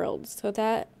between worlds, so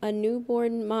that a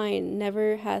newborn mind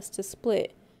never has to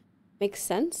split. Makes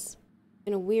sense?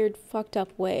 In a weird, fucked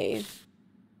up way.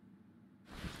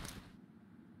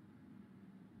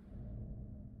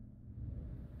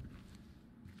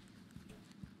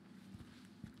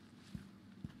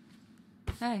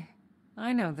 Hey,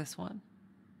 I know this one.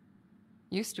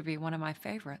 Used to be one of my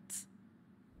favorites.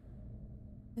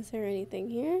 Is there anything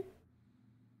here?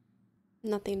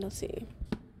 Nothing to see.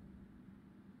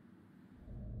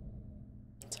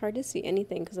 It's hard to see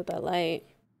anything because of that light.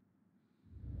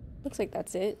 Looks like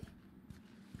that's it.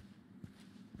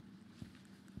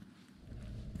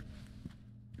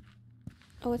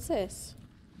 Oh, what's this?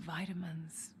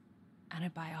 Vitamins,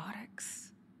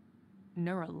 antibiotics,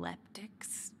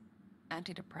 neuroleptics,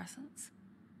 antidepressants.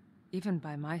 Even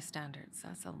by my standards,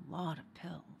 that's a lot of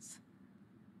pills.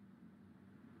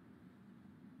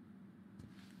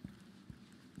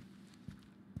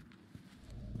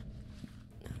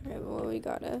 Alright, well, we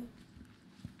gotta...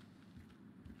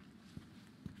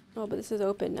 Oh, but this is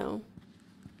open now.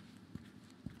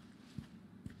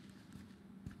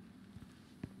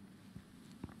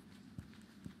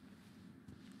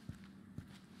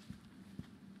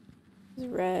 It's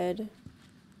red.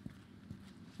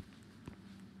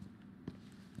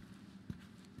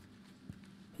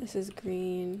 This is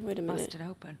green. Wait a minute. Busted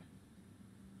open.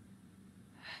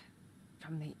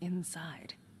 From the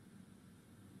inside.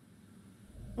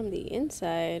 From the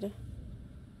inside.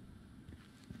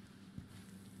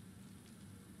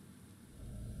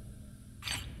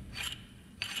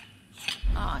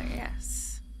 Ah,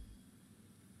 yes.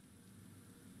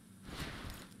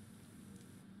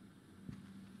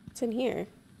 What's in here?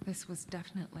 This was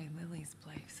definitely Lily's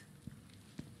place.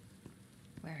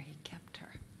 Where he kept her.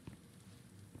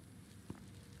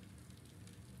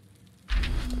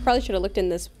 Probably should have looked in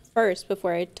this first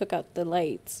before I took out the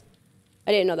lights.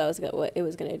 I didn't know that was what it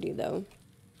was gonna do though.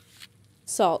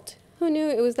 Salt. Who knew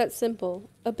it was that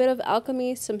simple? A bit of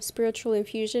alchemy, some spiritual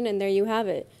infusion, and there you have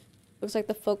it. Looks like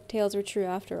the folk tales were true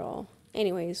after all.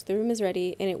 Anyways, the room is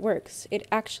ready and it works. It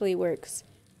actually works.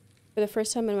 For the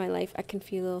first time in my life, I can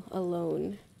feel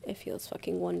alone. It feels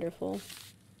fucking wonderful.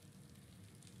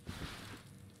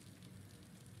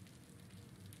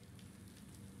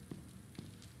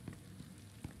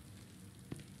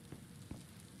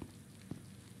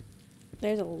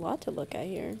 There's a lot to look at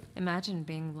here. Imagine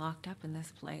being locked up in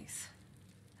this place,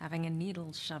 having a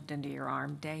needle shoved into your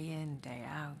arm day in, day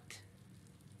out.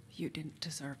 You didn't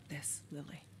deserve this,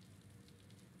 Lily.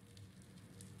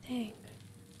 Dang.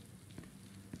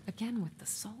 Again with the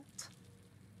salt.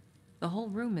 The whole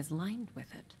room is lined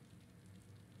with it.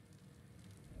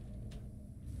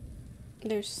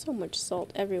 There's so much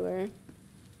salt everywhere.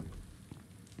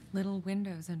 Little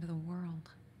windows into the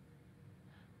world.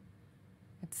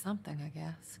 It's something, I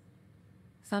guess.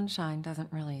 Sunshine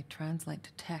doesn't really translate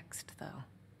to text, though.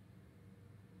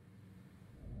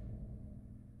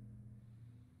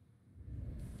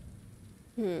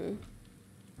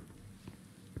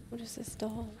 What is this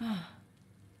doll?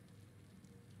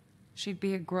 She'd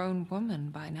be a grown woman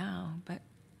by now, but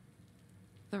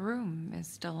the room is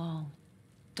still all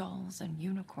dolls and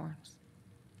unicorns.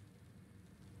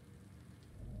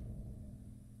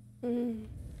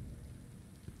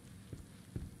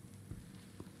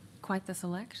 Quite the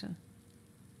selection.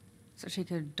 So she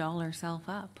could doll herself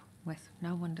up with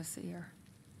no one to see her.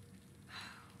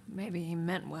 Maybe he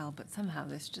meant well, but somehow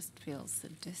this just feels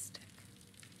sadistic.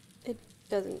 It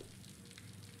doesn't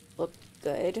look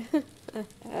good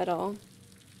at all.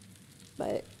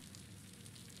 But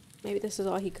maybe this is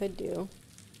all he could do.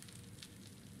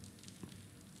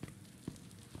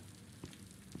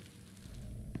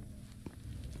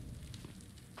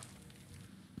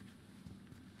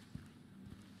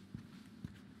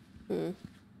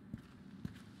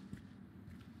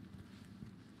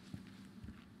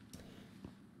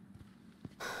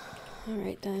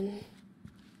 Alright then.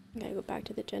 I gotta go back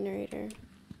to the generator.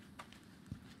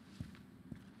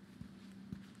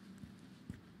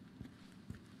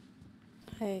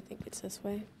 I think it's this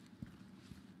way.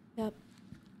 Yep.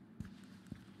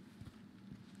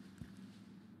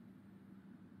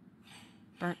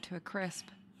 Burnt to a crisp.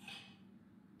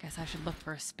 Guess I should look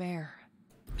for a spare.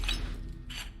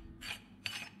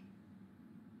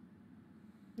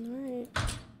 Alright.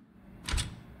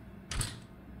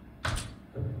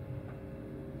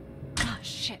 Ah,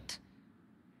 shit.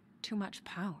 Too much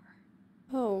power.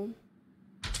 Oh.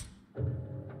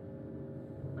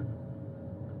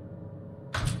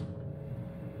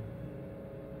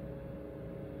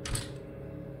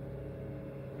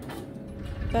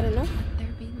 That enough? Let there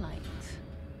be light.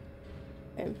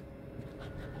 Okay.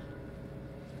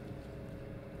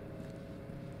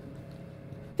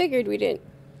 Figured we didn't.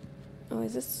 Oh,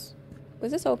 is this...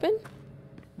 Was this open?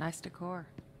 Nice decor.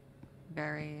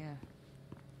 Very,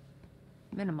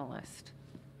 minimalist.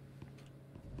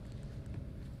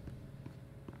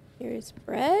 Here's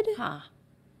bread. Huh.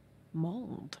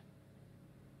 Mold.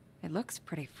 It looks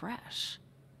pretty fresh.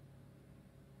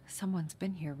 Someone's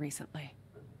been here recently.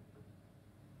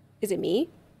 Is it me?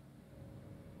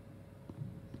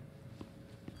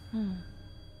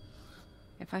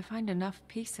 If I find enough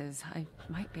pieces, I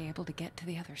might be able to get to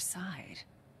the other side.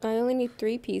 I only need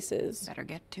 3 pieces. Better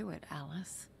get to it,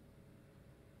 Alice.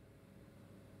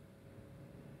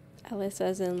 Alice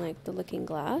as in like the looking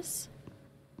glass.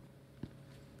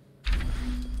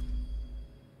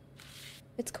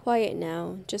 It's quiet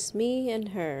now. Just me and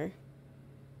her.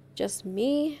 Just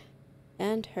me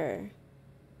and her.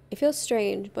 It feels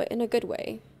strange, but in a good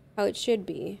way. How it should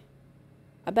be.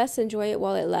 I best enjoy it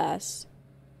while it lasts.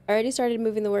 I already started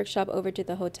moving the workshop over to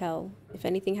the hotel. If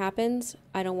anything happens,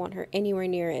 I don't want her anywhere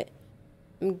near it.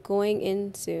 I'm going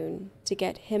in soon to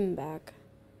get him back.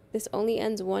 This only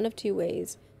ends one of 2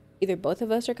 ways. Either both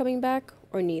of us are coming back,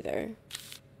 or neither.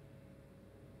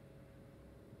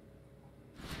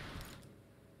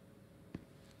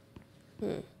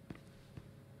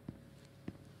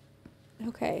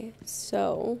 Okay,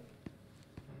 so...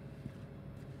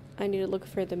 I need to look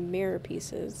for the mirror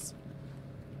pieces.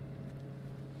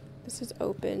 This is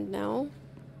open now.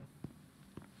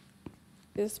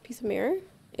 Is this a piece of mirror?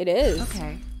 It is.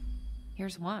 Okay.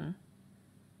 Here's one.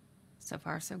 So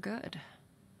far, so good.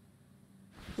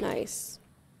 Nice.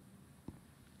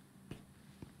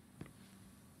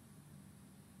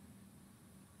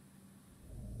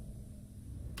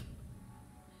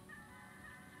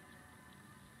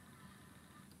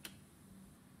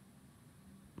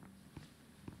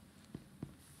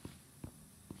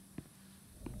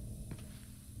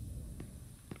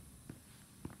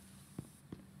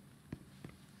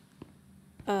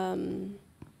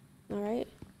 Alright.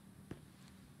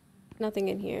 Nothing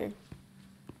in here.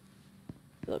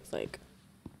 It looks like.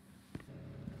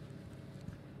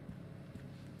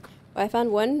 I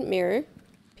found one mirror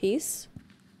piece.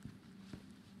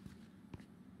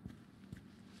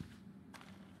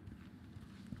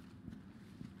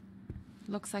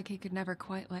 Looks like he could never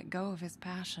quite let go of his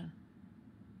passion.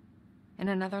 In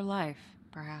another life,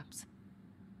 perhaps.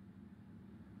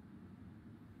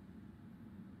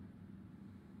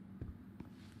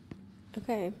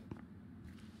 Okay.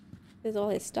 There's all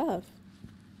his stuff.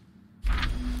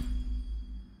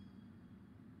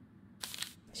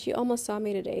 She almost saw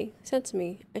me today. Sense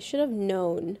me. I should have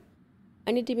known.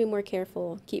 I need to be more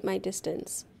careful. Keep my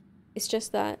distance. It's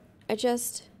just that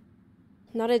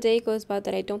not a day goes by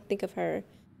that I don't think of her.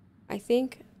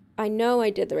 I know I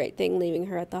did the right thing leaving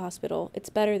her at the hospital. It's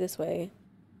better this way.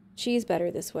 She's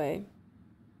better this way.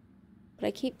 But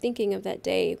I keep thinking of that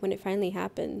day when it finally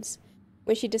happens.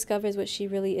 When she discovers what she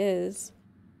really is.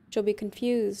 She'll be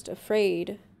confused,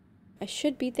 afraid. I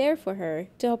should be there for her,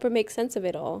 to help her make sense of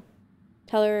it all.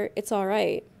 Tell her it's all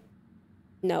right.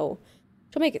 No.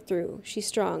 She'll make it through. She's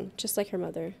strong, just like her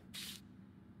mother.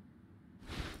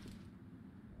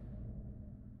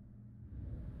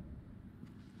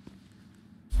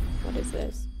 What is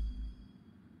this?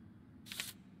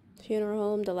 Funeral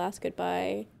home, the last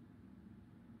goodbye.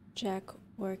 Jack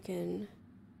Orkin.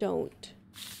 Don't.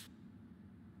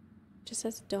 Just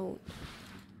says don't.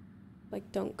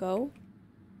 Like, don't go?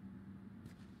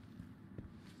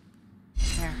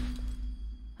 There.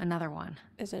 Another one.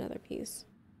 There's another piece.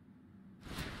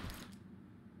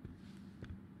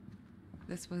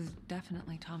 This was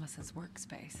definitely Thomas's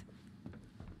workspace.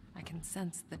 I can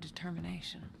sense the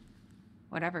determination.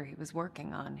 Whatever he was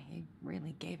working on, he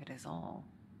really gave it his all.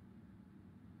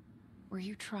 Were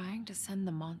you trying to send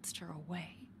the monster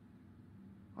away?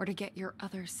 Or to get your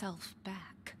other self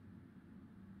back?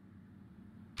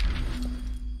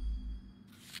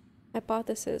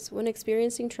 Hypothesis. When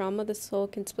experiencing trauma, the soul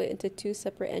can split into two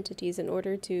separate entities in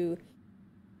order to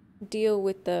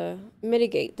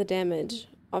mitigate the damage.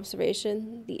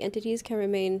 Observation. The entities can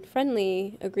remain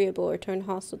friendly, agreeable, or turn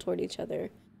hostile toward each other.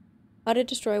 How to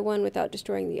destroy one without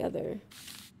destroying the other.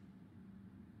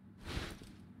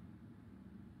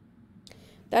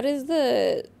 That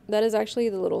is actually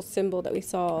the little symbol that we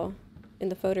saw in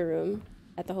the photo room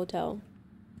at the hotel,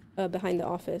 behind the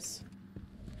office.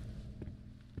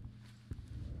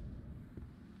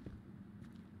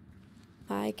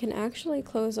 I can actually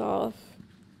close off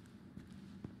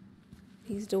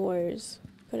these doors,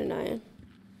 couldn't I?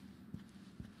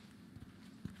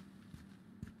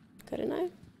 Couldn't I?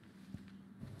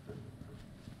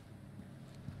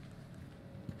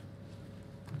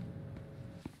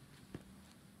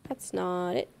 That's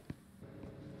not it.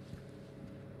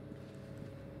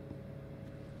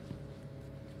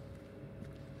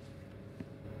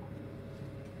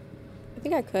 I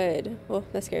think I could. Well,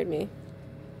 that scared me.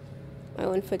 My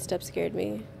own footsteps scared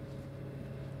me.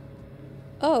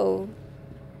 Oh.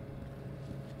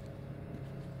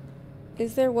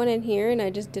 Is there one in here and I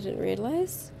just didn't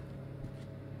realize?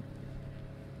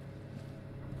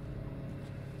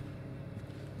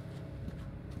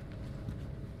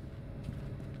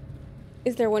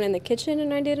 Is there one in the kitchen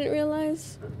and I didn't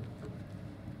realize?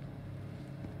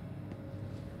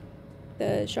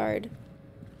 The shard.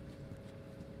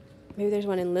 Maybe there's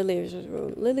one in Lily's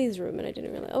room and I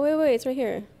didn't realize. Oh, wait, it's right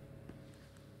here.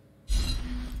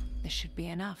 This should be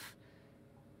enough.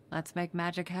 Let's make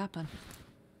magic happen.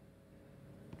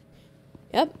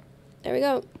 Yep, there we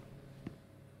go.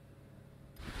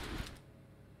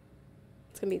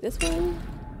 It's gonna be this one.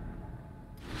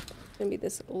 It's gonna be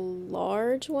this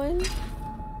large one.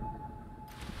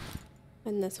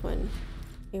 And this one.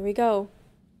 Here we go.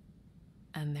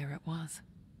 And there it was.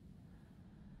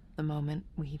 The moment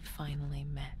we finally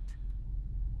met.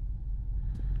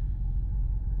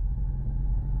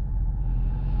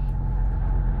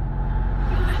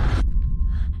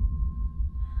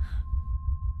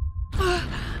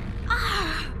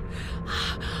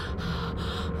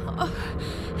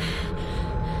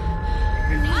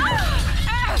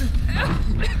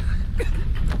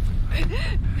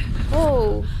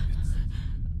 Oh.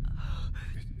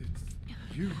 It's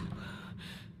you.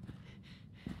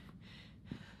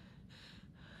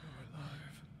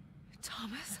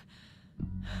 Thomas?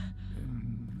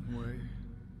 In a way,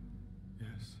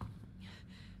 yes.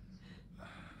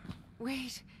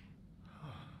 Wait.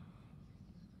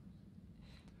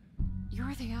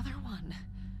 You're the other one.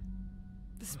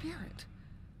 The spirit.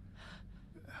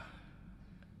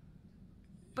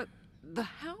 But the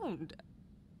hound.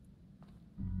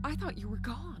 I thought you were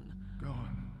gone.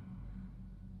 Gone.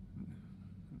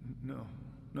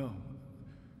 No.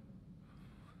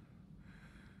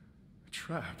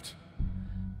 Trapped.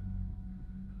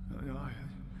 I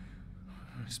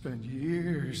spent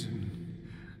years in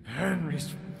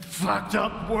Henry's fucked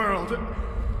up world.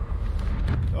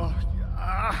 Oh,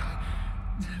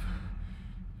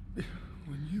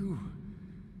 when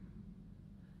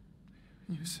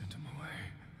you sent him away,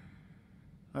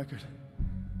 I could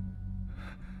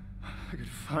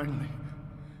finally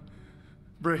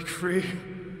break free.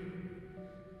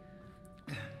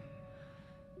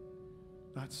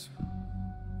 That's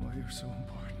why you're so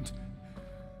important.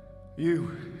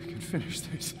 You can finish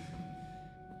this.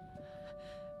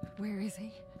 Where is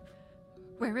he?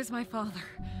 Where is my father?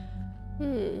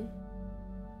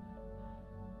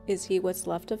 Is he what's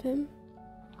left of him?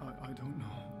 I don't know.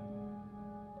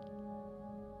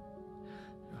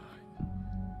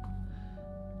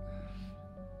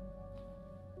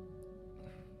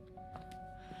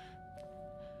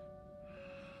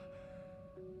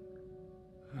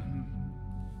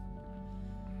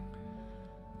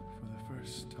 For the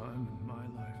first time in my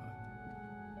life,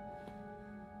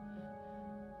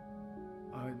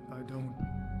 I don't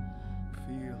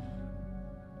feel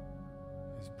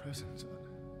his presence.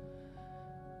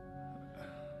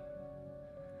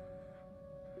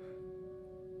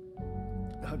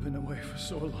 I've been away for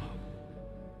so long.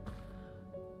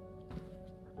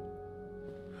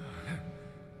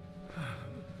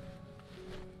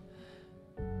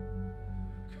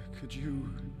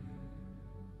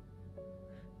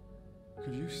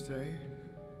 Could you stay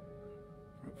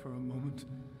for a moment?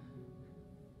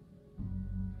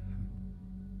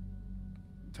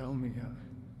 Tell me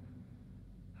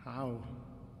how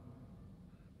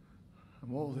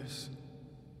all this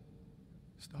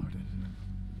started.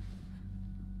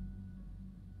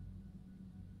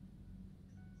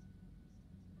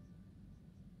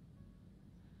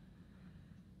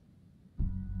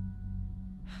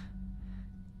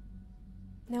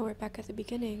 Now we're back at the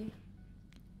beginning.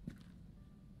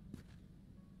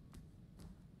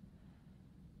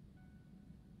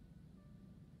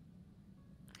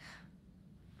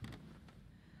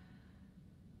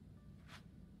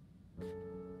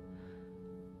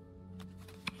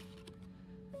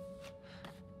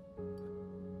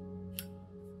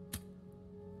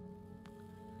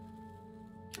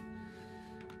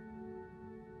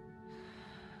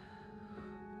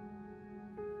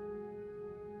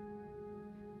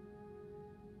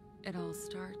 It all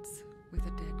starts with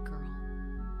a dead girl.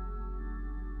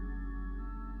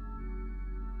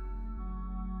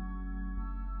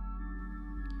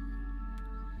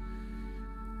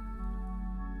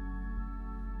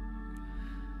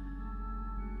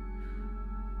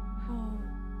 Oh.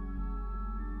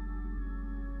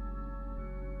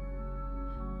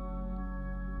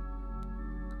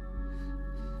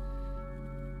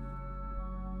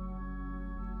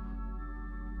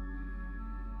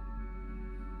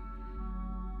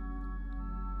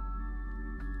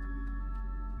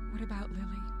 What about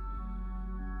Lily?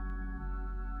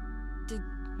 Did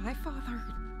my father...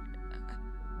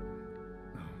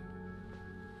 No.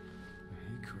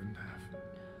 He couldn't have.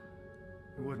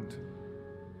 He wouldn't.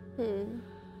 He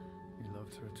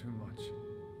loved her too much.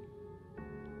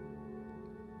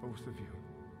 Both of you.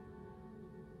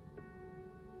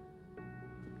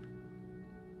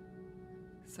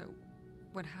 So,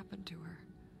 what happened to her?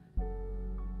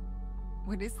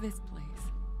 What is this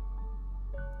place?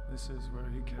 This is where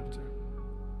he kept her.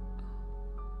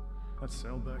 That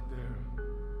cell back there.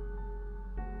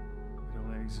 It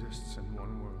only exists in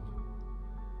one world.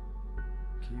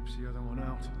 Keeps the other one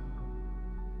out.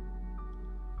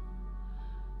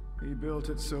 He built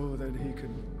it so that he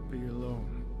could be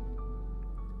alone.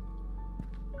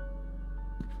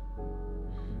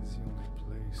 It's the only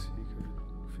place he could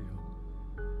feel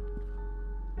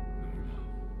normal.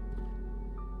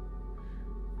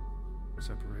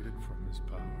 Separated from his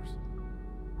powers.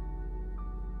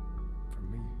 For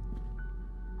me.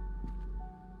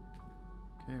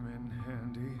 Came in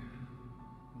handy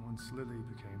once Lily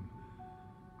became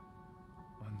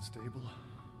unstable.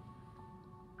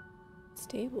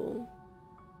 Stable?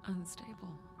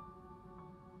 Unstable.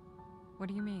 What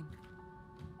do you mean?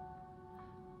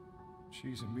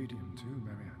 She's a medium too,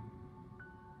 Marianne.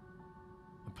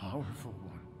 A powerful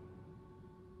one.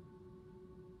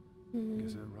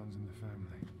 Guess it runs in the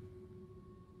family.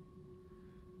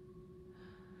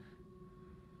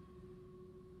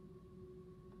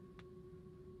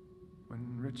 When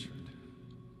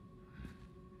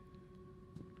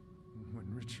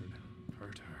Richard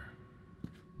hurt her,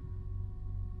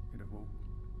 it awoke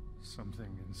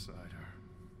something inside her.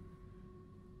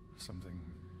 Something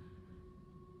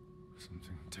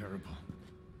terrible.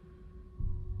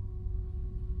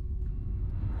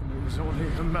 And it was only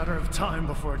a matter of time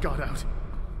before it got out.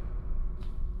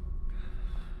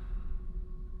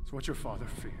 It's what your father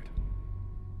feared.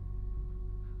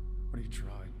 What he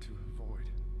tried to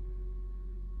avoid.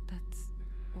 That's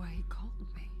why he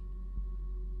called me.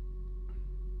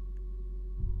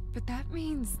 But that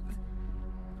means...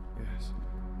 Yes.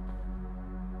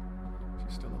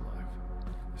 She's still alive.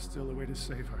 There's still a way to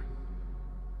save her.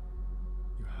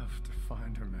 You have to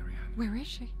find her, Marianne. Where is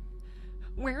she?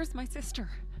 Where is my sister?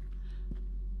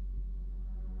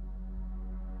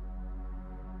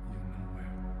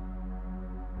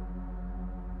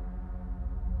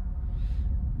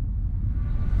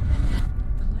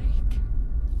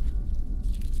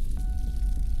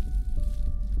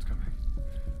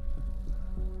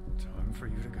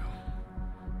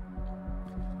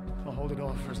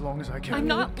 for as long as I can. I'm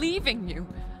not leaving you.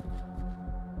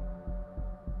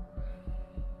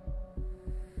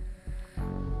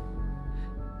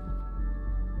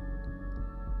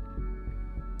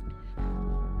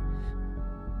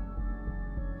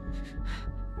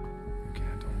 You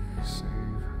can't always save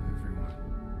everyone,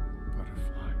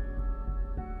 Butterfly.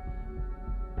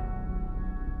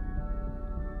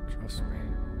 Trust me, I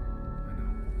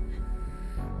know.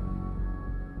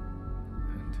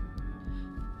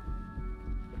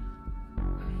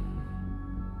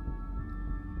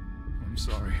 And I'm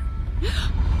sorry.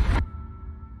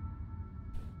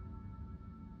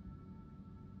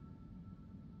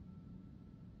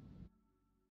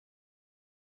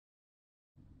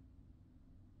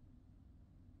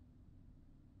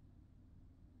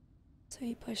 So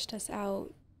he pushed us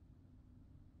out.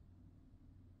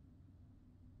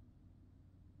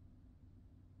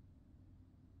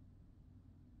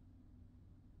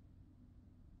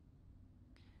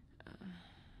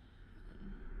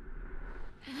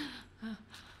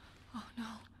 Oh no.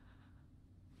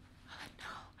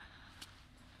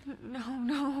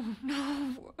 No.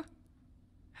 No.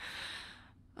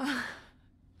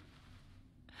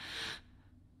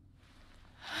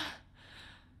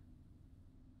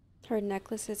 Her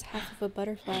necklace is half of a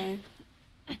butterfly.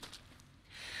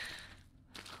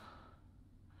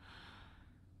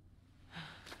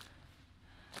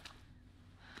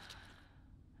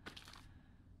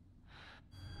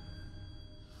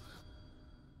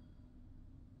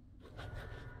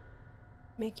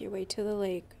 Make your way to the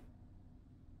lake.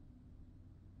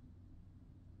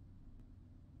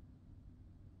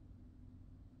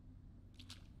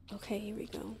 Okay, here we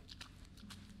go.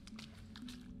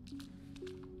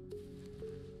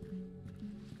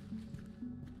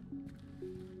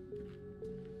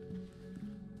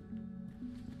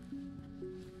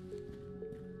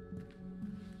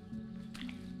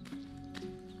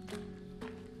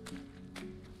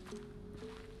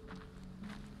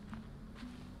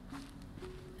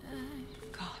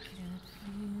 God.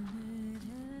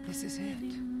 This is it.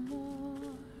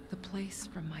 The place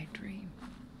from my dream.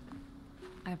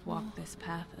 I've walked this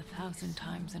path 1,000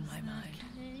 times in my mind.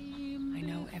 I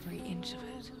know every inch of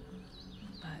it.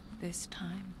 But this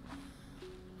time,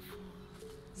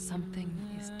 something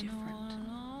is different.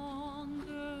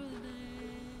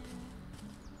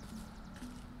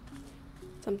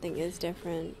 Something is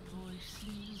different.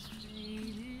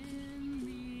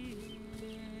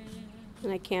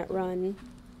 And I can't run.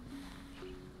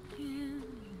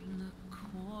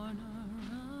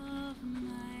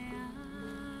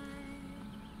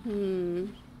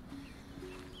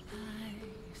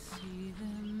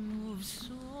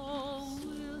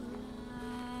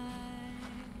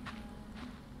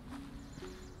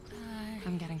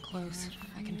 I'm getting close.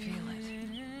 I can feel it.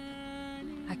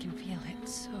 I can feel it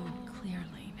so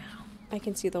clearly now. I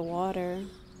can see the water.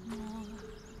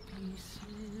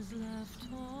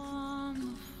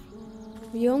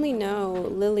 We only know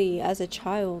Lily as a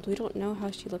child. We don't know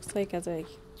how she looks like as an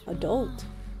adult.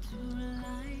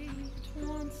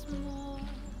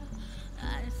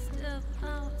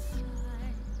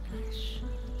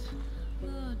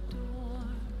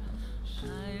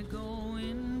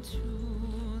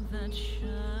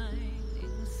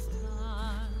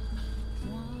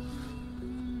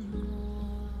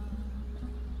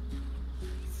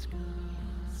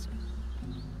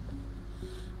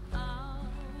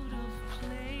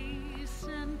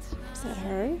 Is that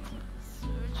her?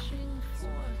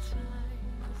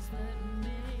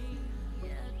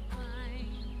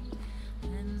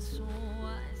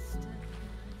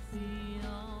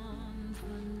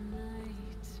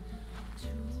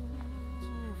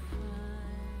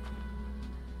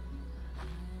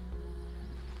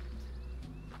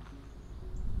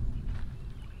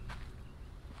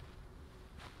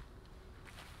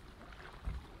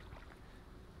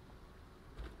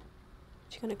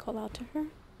 She gonna call out to her? You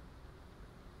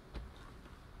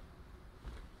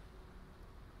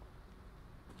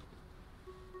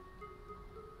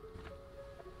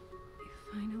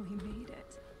finally made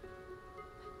it.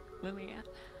 Lillian,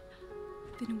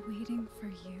 I've been waiting for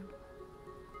you,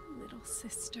 little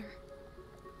sister.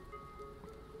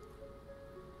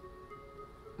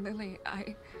 Lily,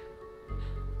 I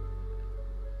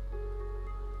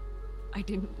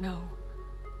didn't know.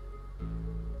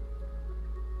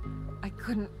 I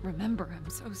couldn't remember. I'm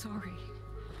so sorry.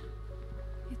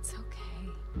 It's okay.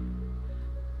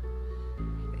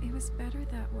 It was better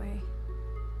that way.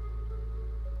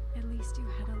 At least you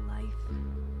had a life.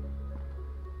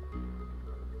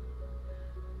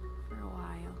 For a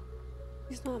while.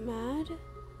 He's not mad?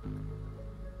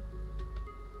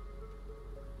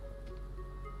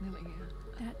 Lillian.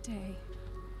 That day,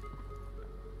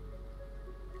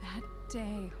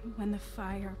 day when the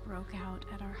fire broke out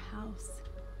at our house,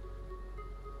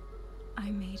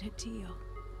 I made a deal.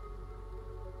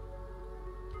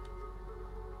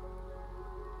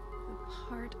 The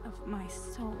part of my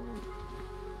soul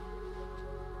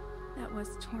that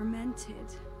was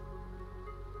tormented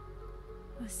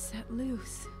was set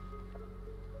loose.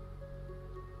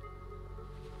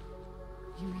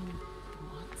 You mean the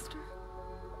monster?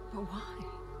 But why?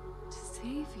 To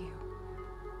save you.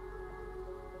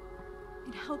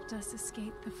 It helped us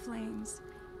escape the flames,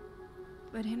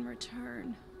 but in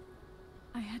return,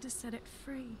 I had to set it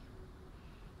free.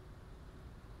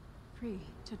 Free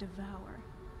to devour,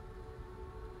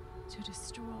 to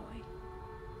destroy,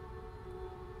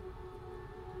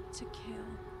 to kill.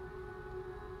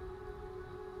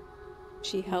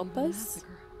 She help us?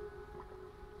 Massacre.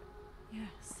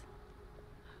 Yes.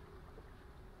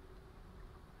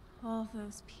 All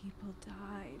those people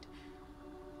died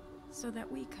so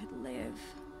that we could live.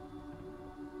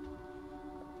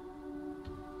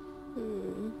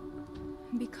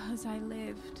 Because I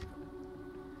lived,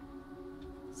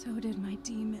 so did my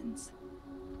demons.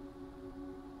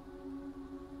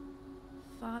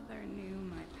 Father knew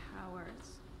my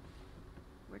powers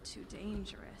were too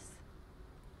dangerous.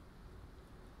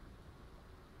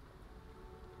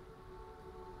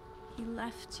 He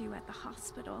left you at the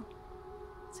hospital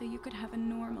so you could have a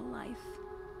normal life.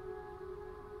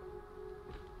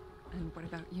 And what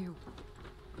about you?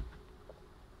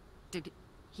 Did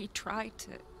he try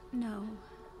to... No.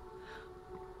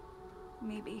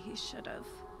 Maybe he should have.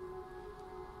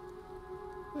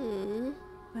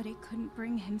 But he couldn't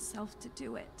bring himself to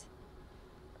do it.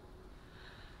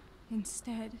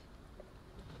 Instead,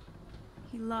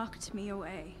 he locked me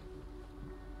away.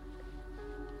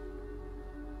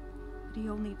 But he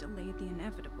only delayed the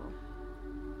inevitable.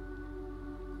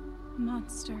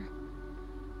 Monster,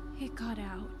 it got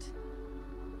out.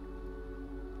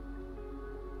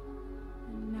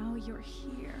 And now you're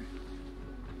here.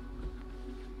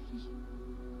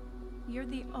 You're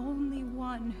the only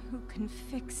one who can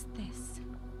fix this.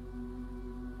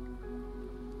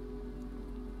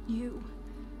 You.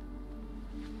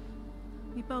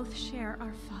 We both share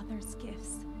our father's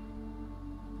gifts,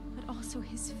 but also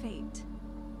his fate.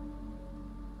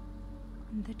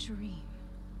 And the dream.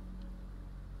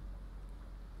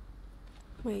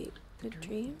 Wait, the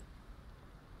dream?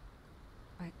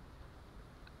 But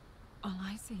all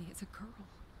I see is a girl.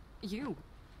 You.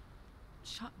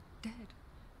 Shot dead.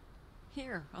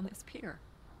 Here, on this pier.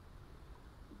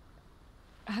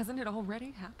 Hasn't it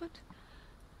already happened?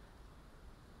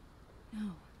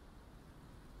 No.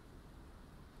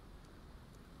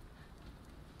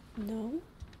 No?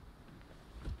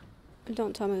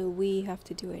 Don't tell me we have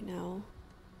to do it now.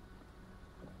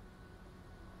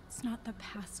 It's not the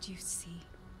past you see.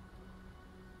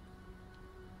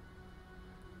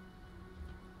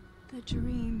 The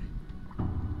dream.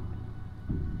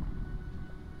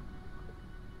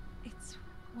 It's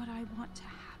what I want to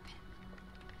happen.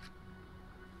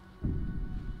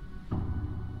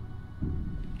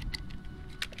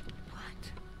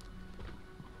 What?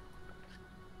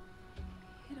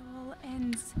 It all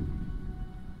ends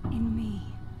in me.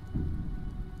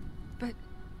 But...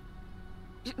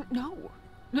 no!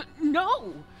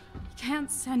 No! You can't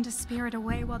send a spirit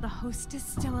away while the host is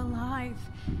still alive.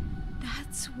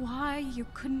 That's why you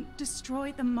couldn't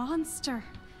destroy the monster.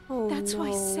 Oh, That's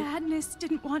why no. Sadness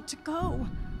didn't want to go.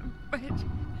 But...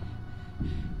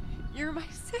 you're my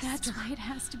sister. That's why it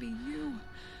has to be you.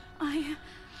 I'm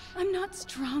not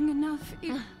strong enough.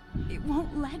 It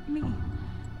won't let me.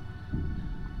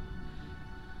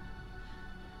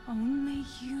 Only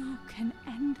you can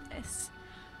end this.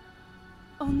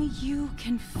 Only you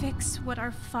can fix what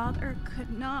our father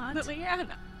could not.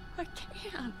 Lillian, I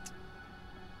can't.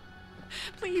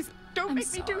 Please, don't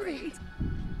make me do this.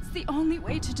 It's the only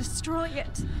way to destroy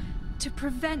it. To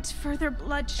prevent further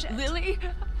bloodshed. Lily?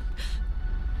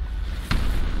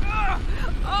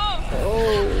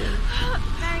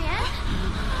 Marianne?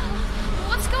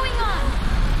 What's going on?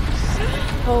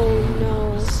 Oh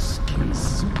no. Skin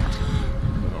suit.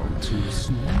 All too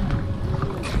small.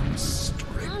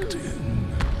 Constricting.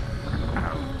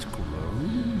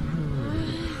 Outgrown her.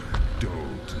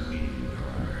 Don't need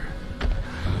her.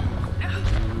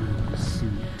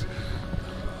 Suit.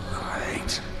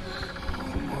 Light.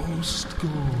 Almost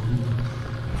gone.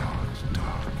 Not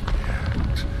dark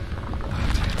yet.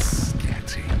 But it's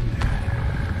getting there.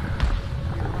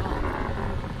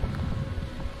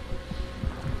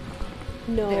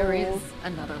 No. There is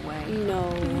another way.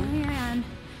 No. Man.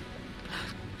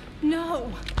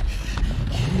 No.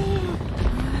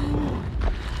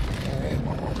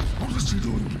 What is he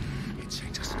doing? It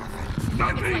changes nothing.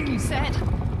 It's like you said.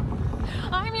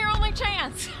 I'm your only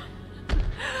chance.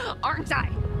 Aren't I?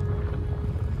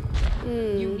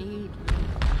 You need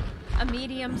a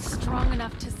medium strong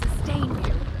enough to sustain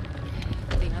you.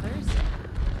 The others,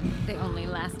 they only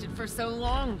lasted for so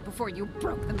long before you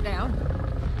broke them down.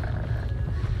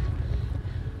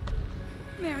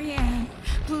 Marianne,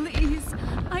 please.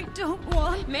 I don't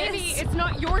want Maybe this. it's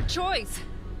not your choice.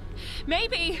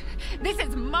 Maybe this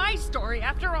is my story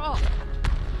after all.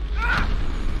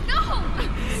 No!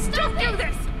 Don't do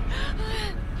this!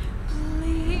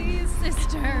 Please,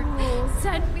 sister.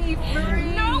 Set me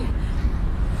free. No!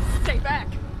 Stay back!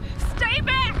 Stay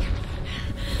back!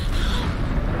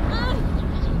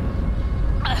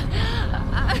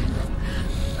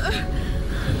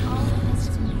 All of this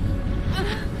to me.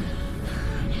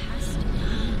 It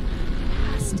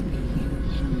has to be.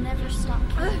 He'll never stop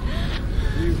killing.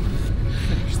 You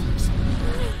finish this.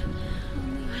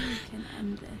 Only you can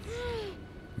end this.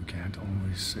 You can't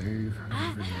always save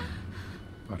everyone,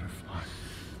 Butterfly.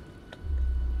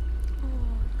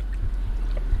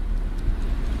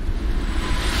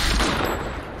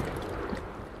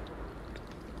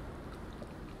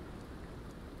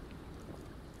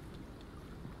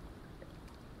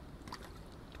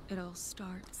 It all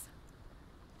starts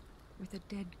with a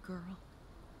dead girl.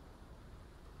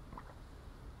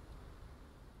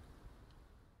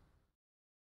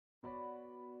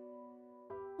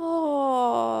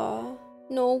 Oh,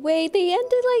 no way, they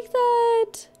ended like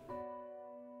that.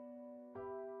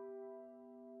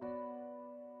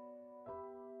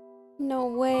 No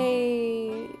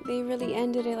way, they really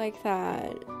ended it like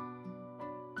that.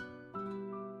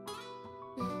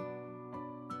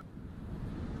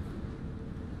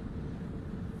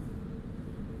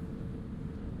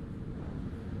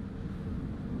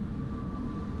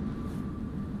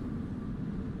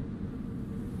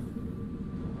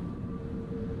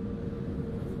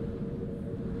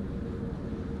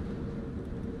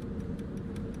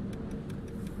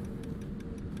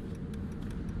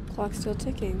 Clock's still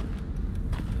ticking.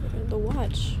 The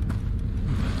watch.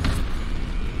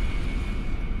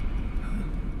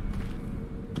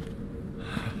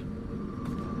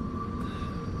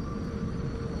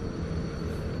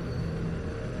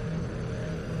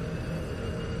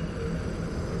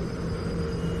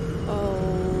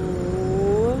 Oh.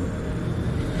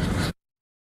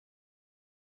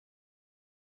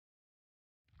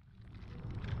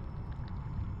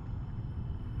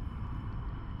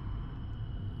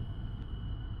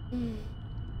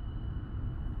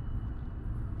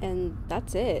 And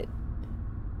that's it.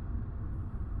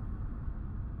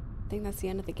 I think that's the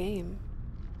end of the game.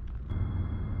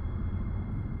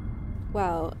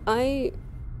 Wow, I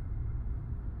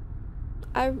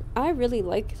really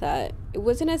like that. It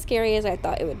wasn't as scary as I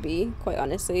thought it would be, quite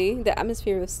honestly. The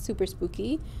atmosphere was super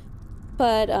spooky,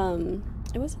 but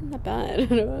it wasn't that bad. I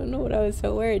don't know what I was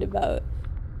so worried about.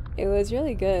 It was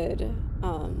really good.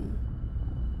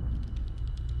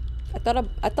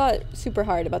 I thought super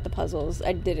hard about the puzzles.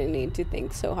 I didn't need to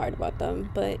think so hard about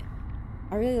them, but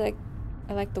I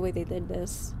like the way they did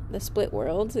this. The split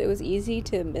worlds. It was easy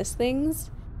to miss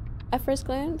things at first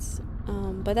glance,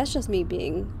 but that's just me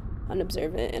being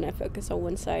unobservant and I focus on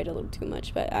one side a little too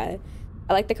much. But I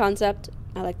like the concept.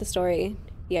 I like the story.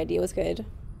 The idea was good.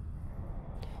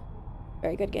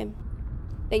 Very good game.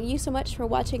 Thank you so much for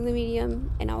watching The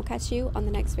Medium, and I'll catch you on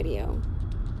the next video.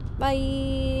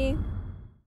 Bye!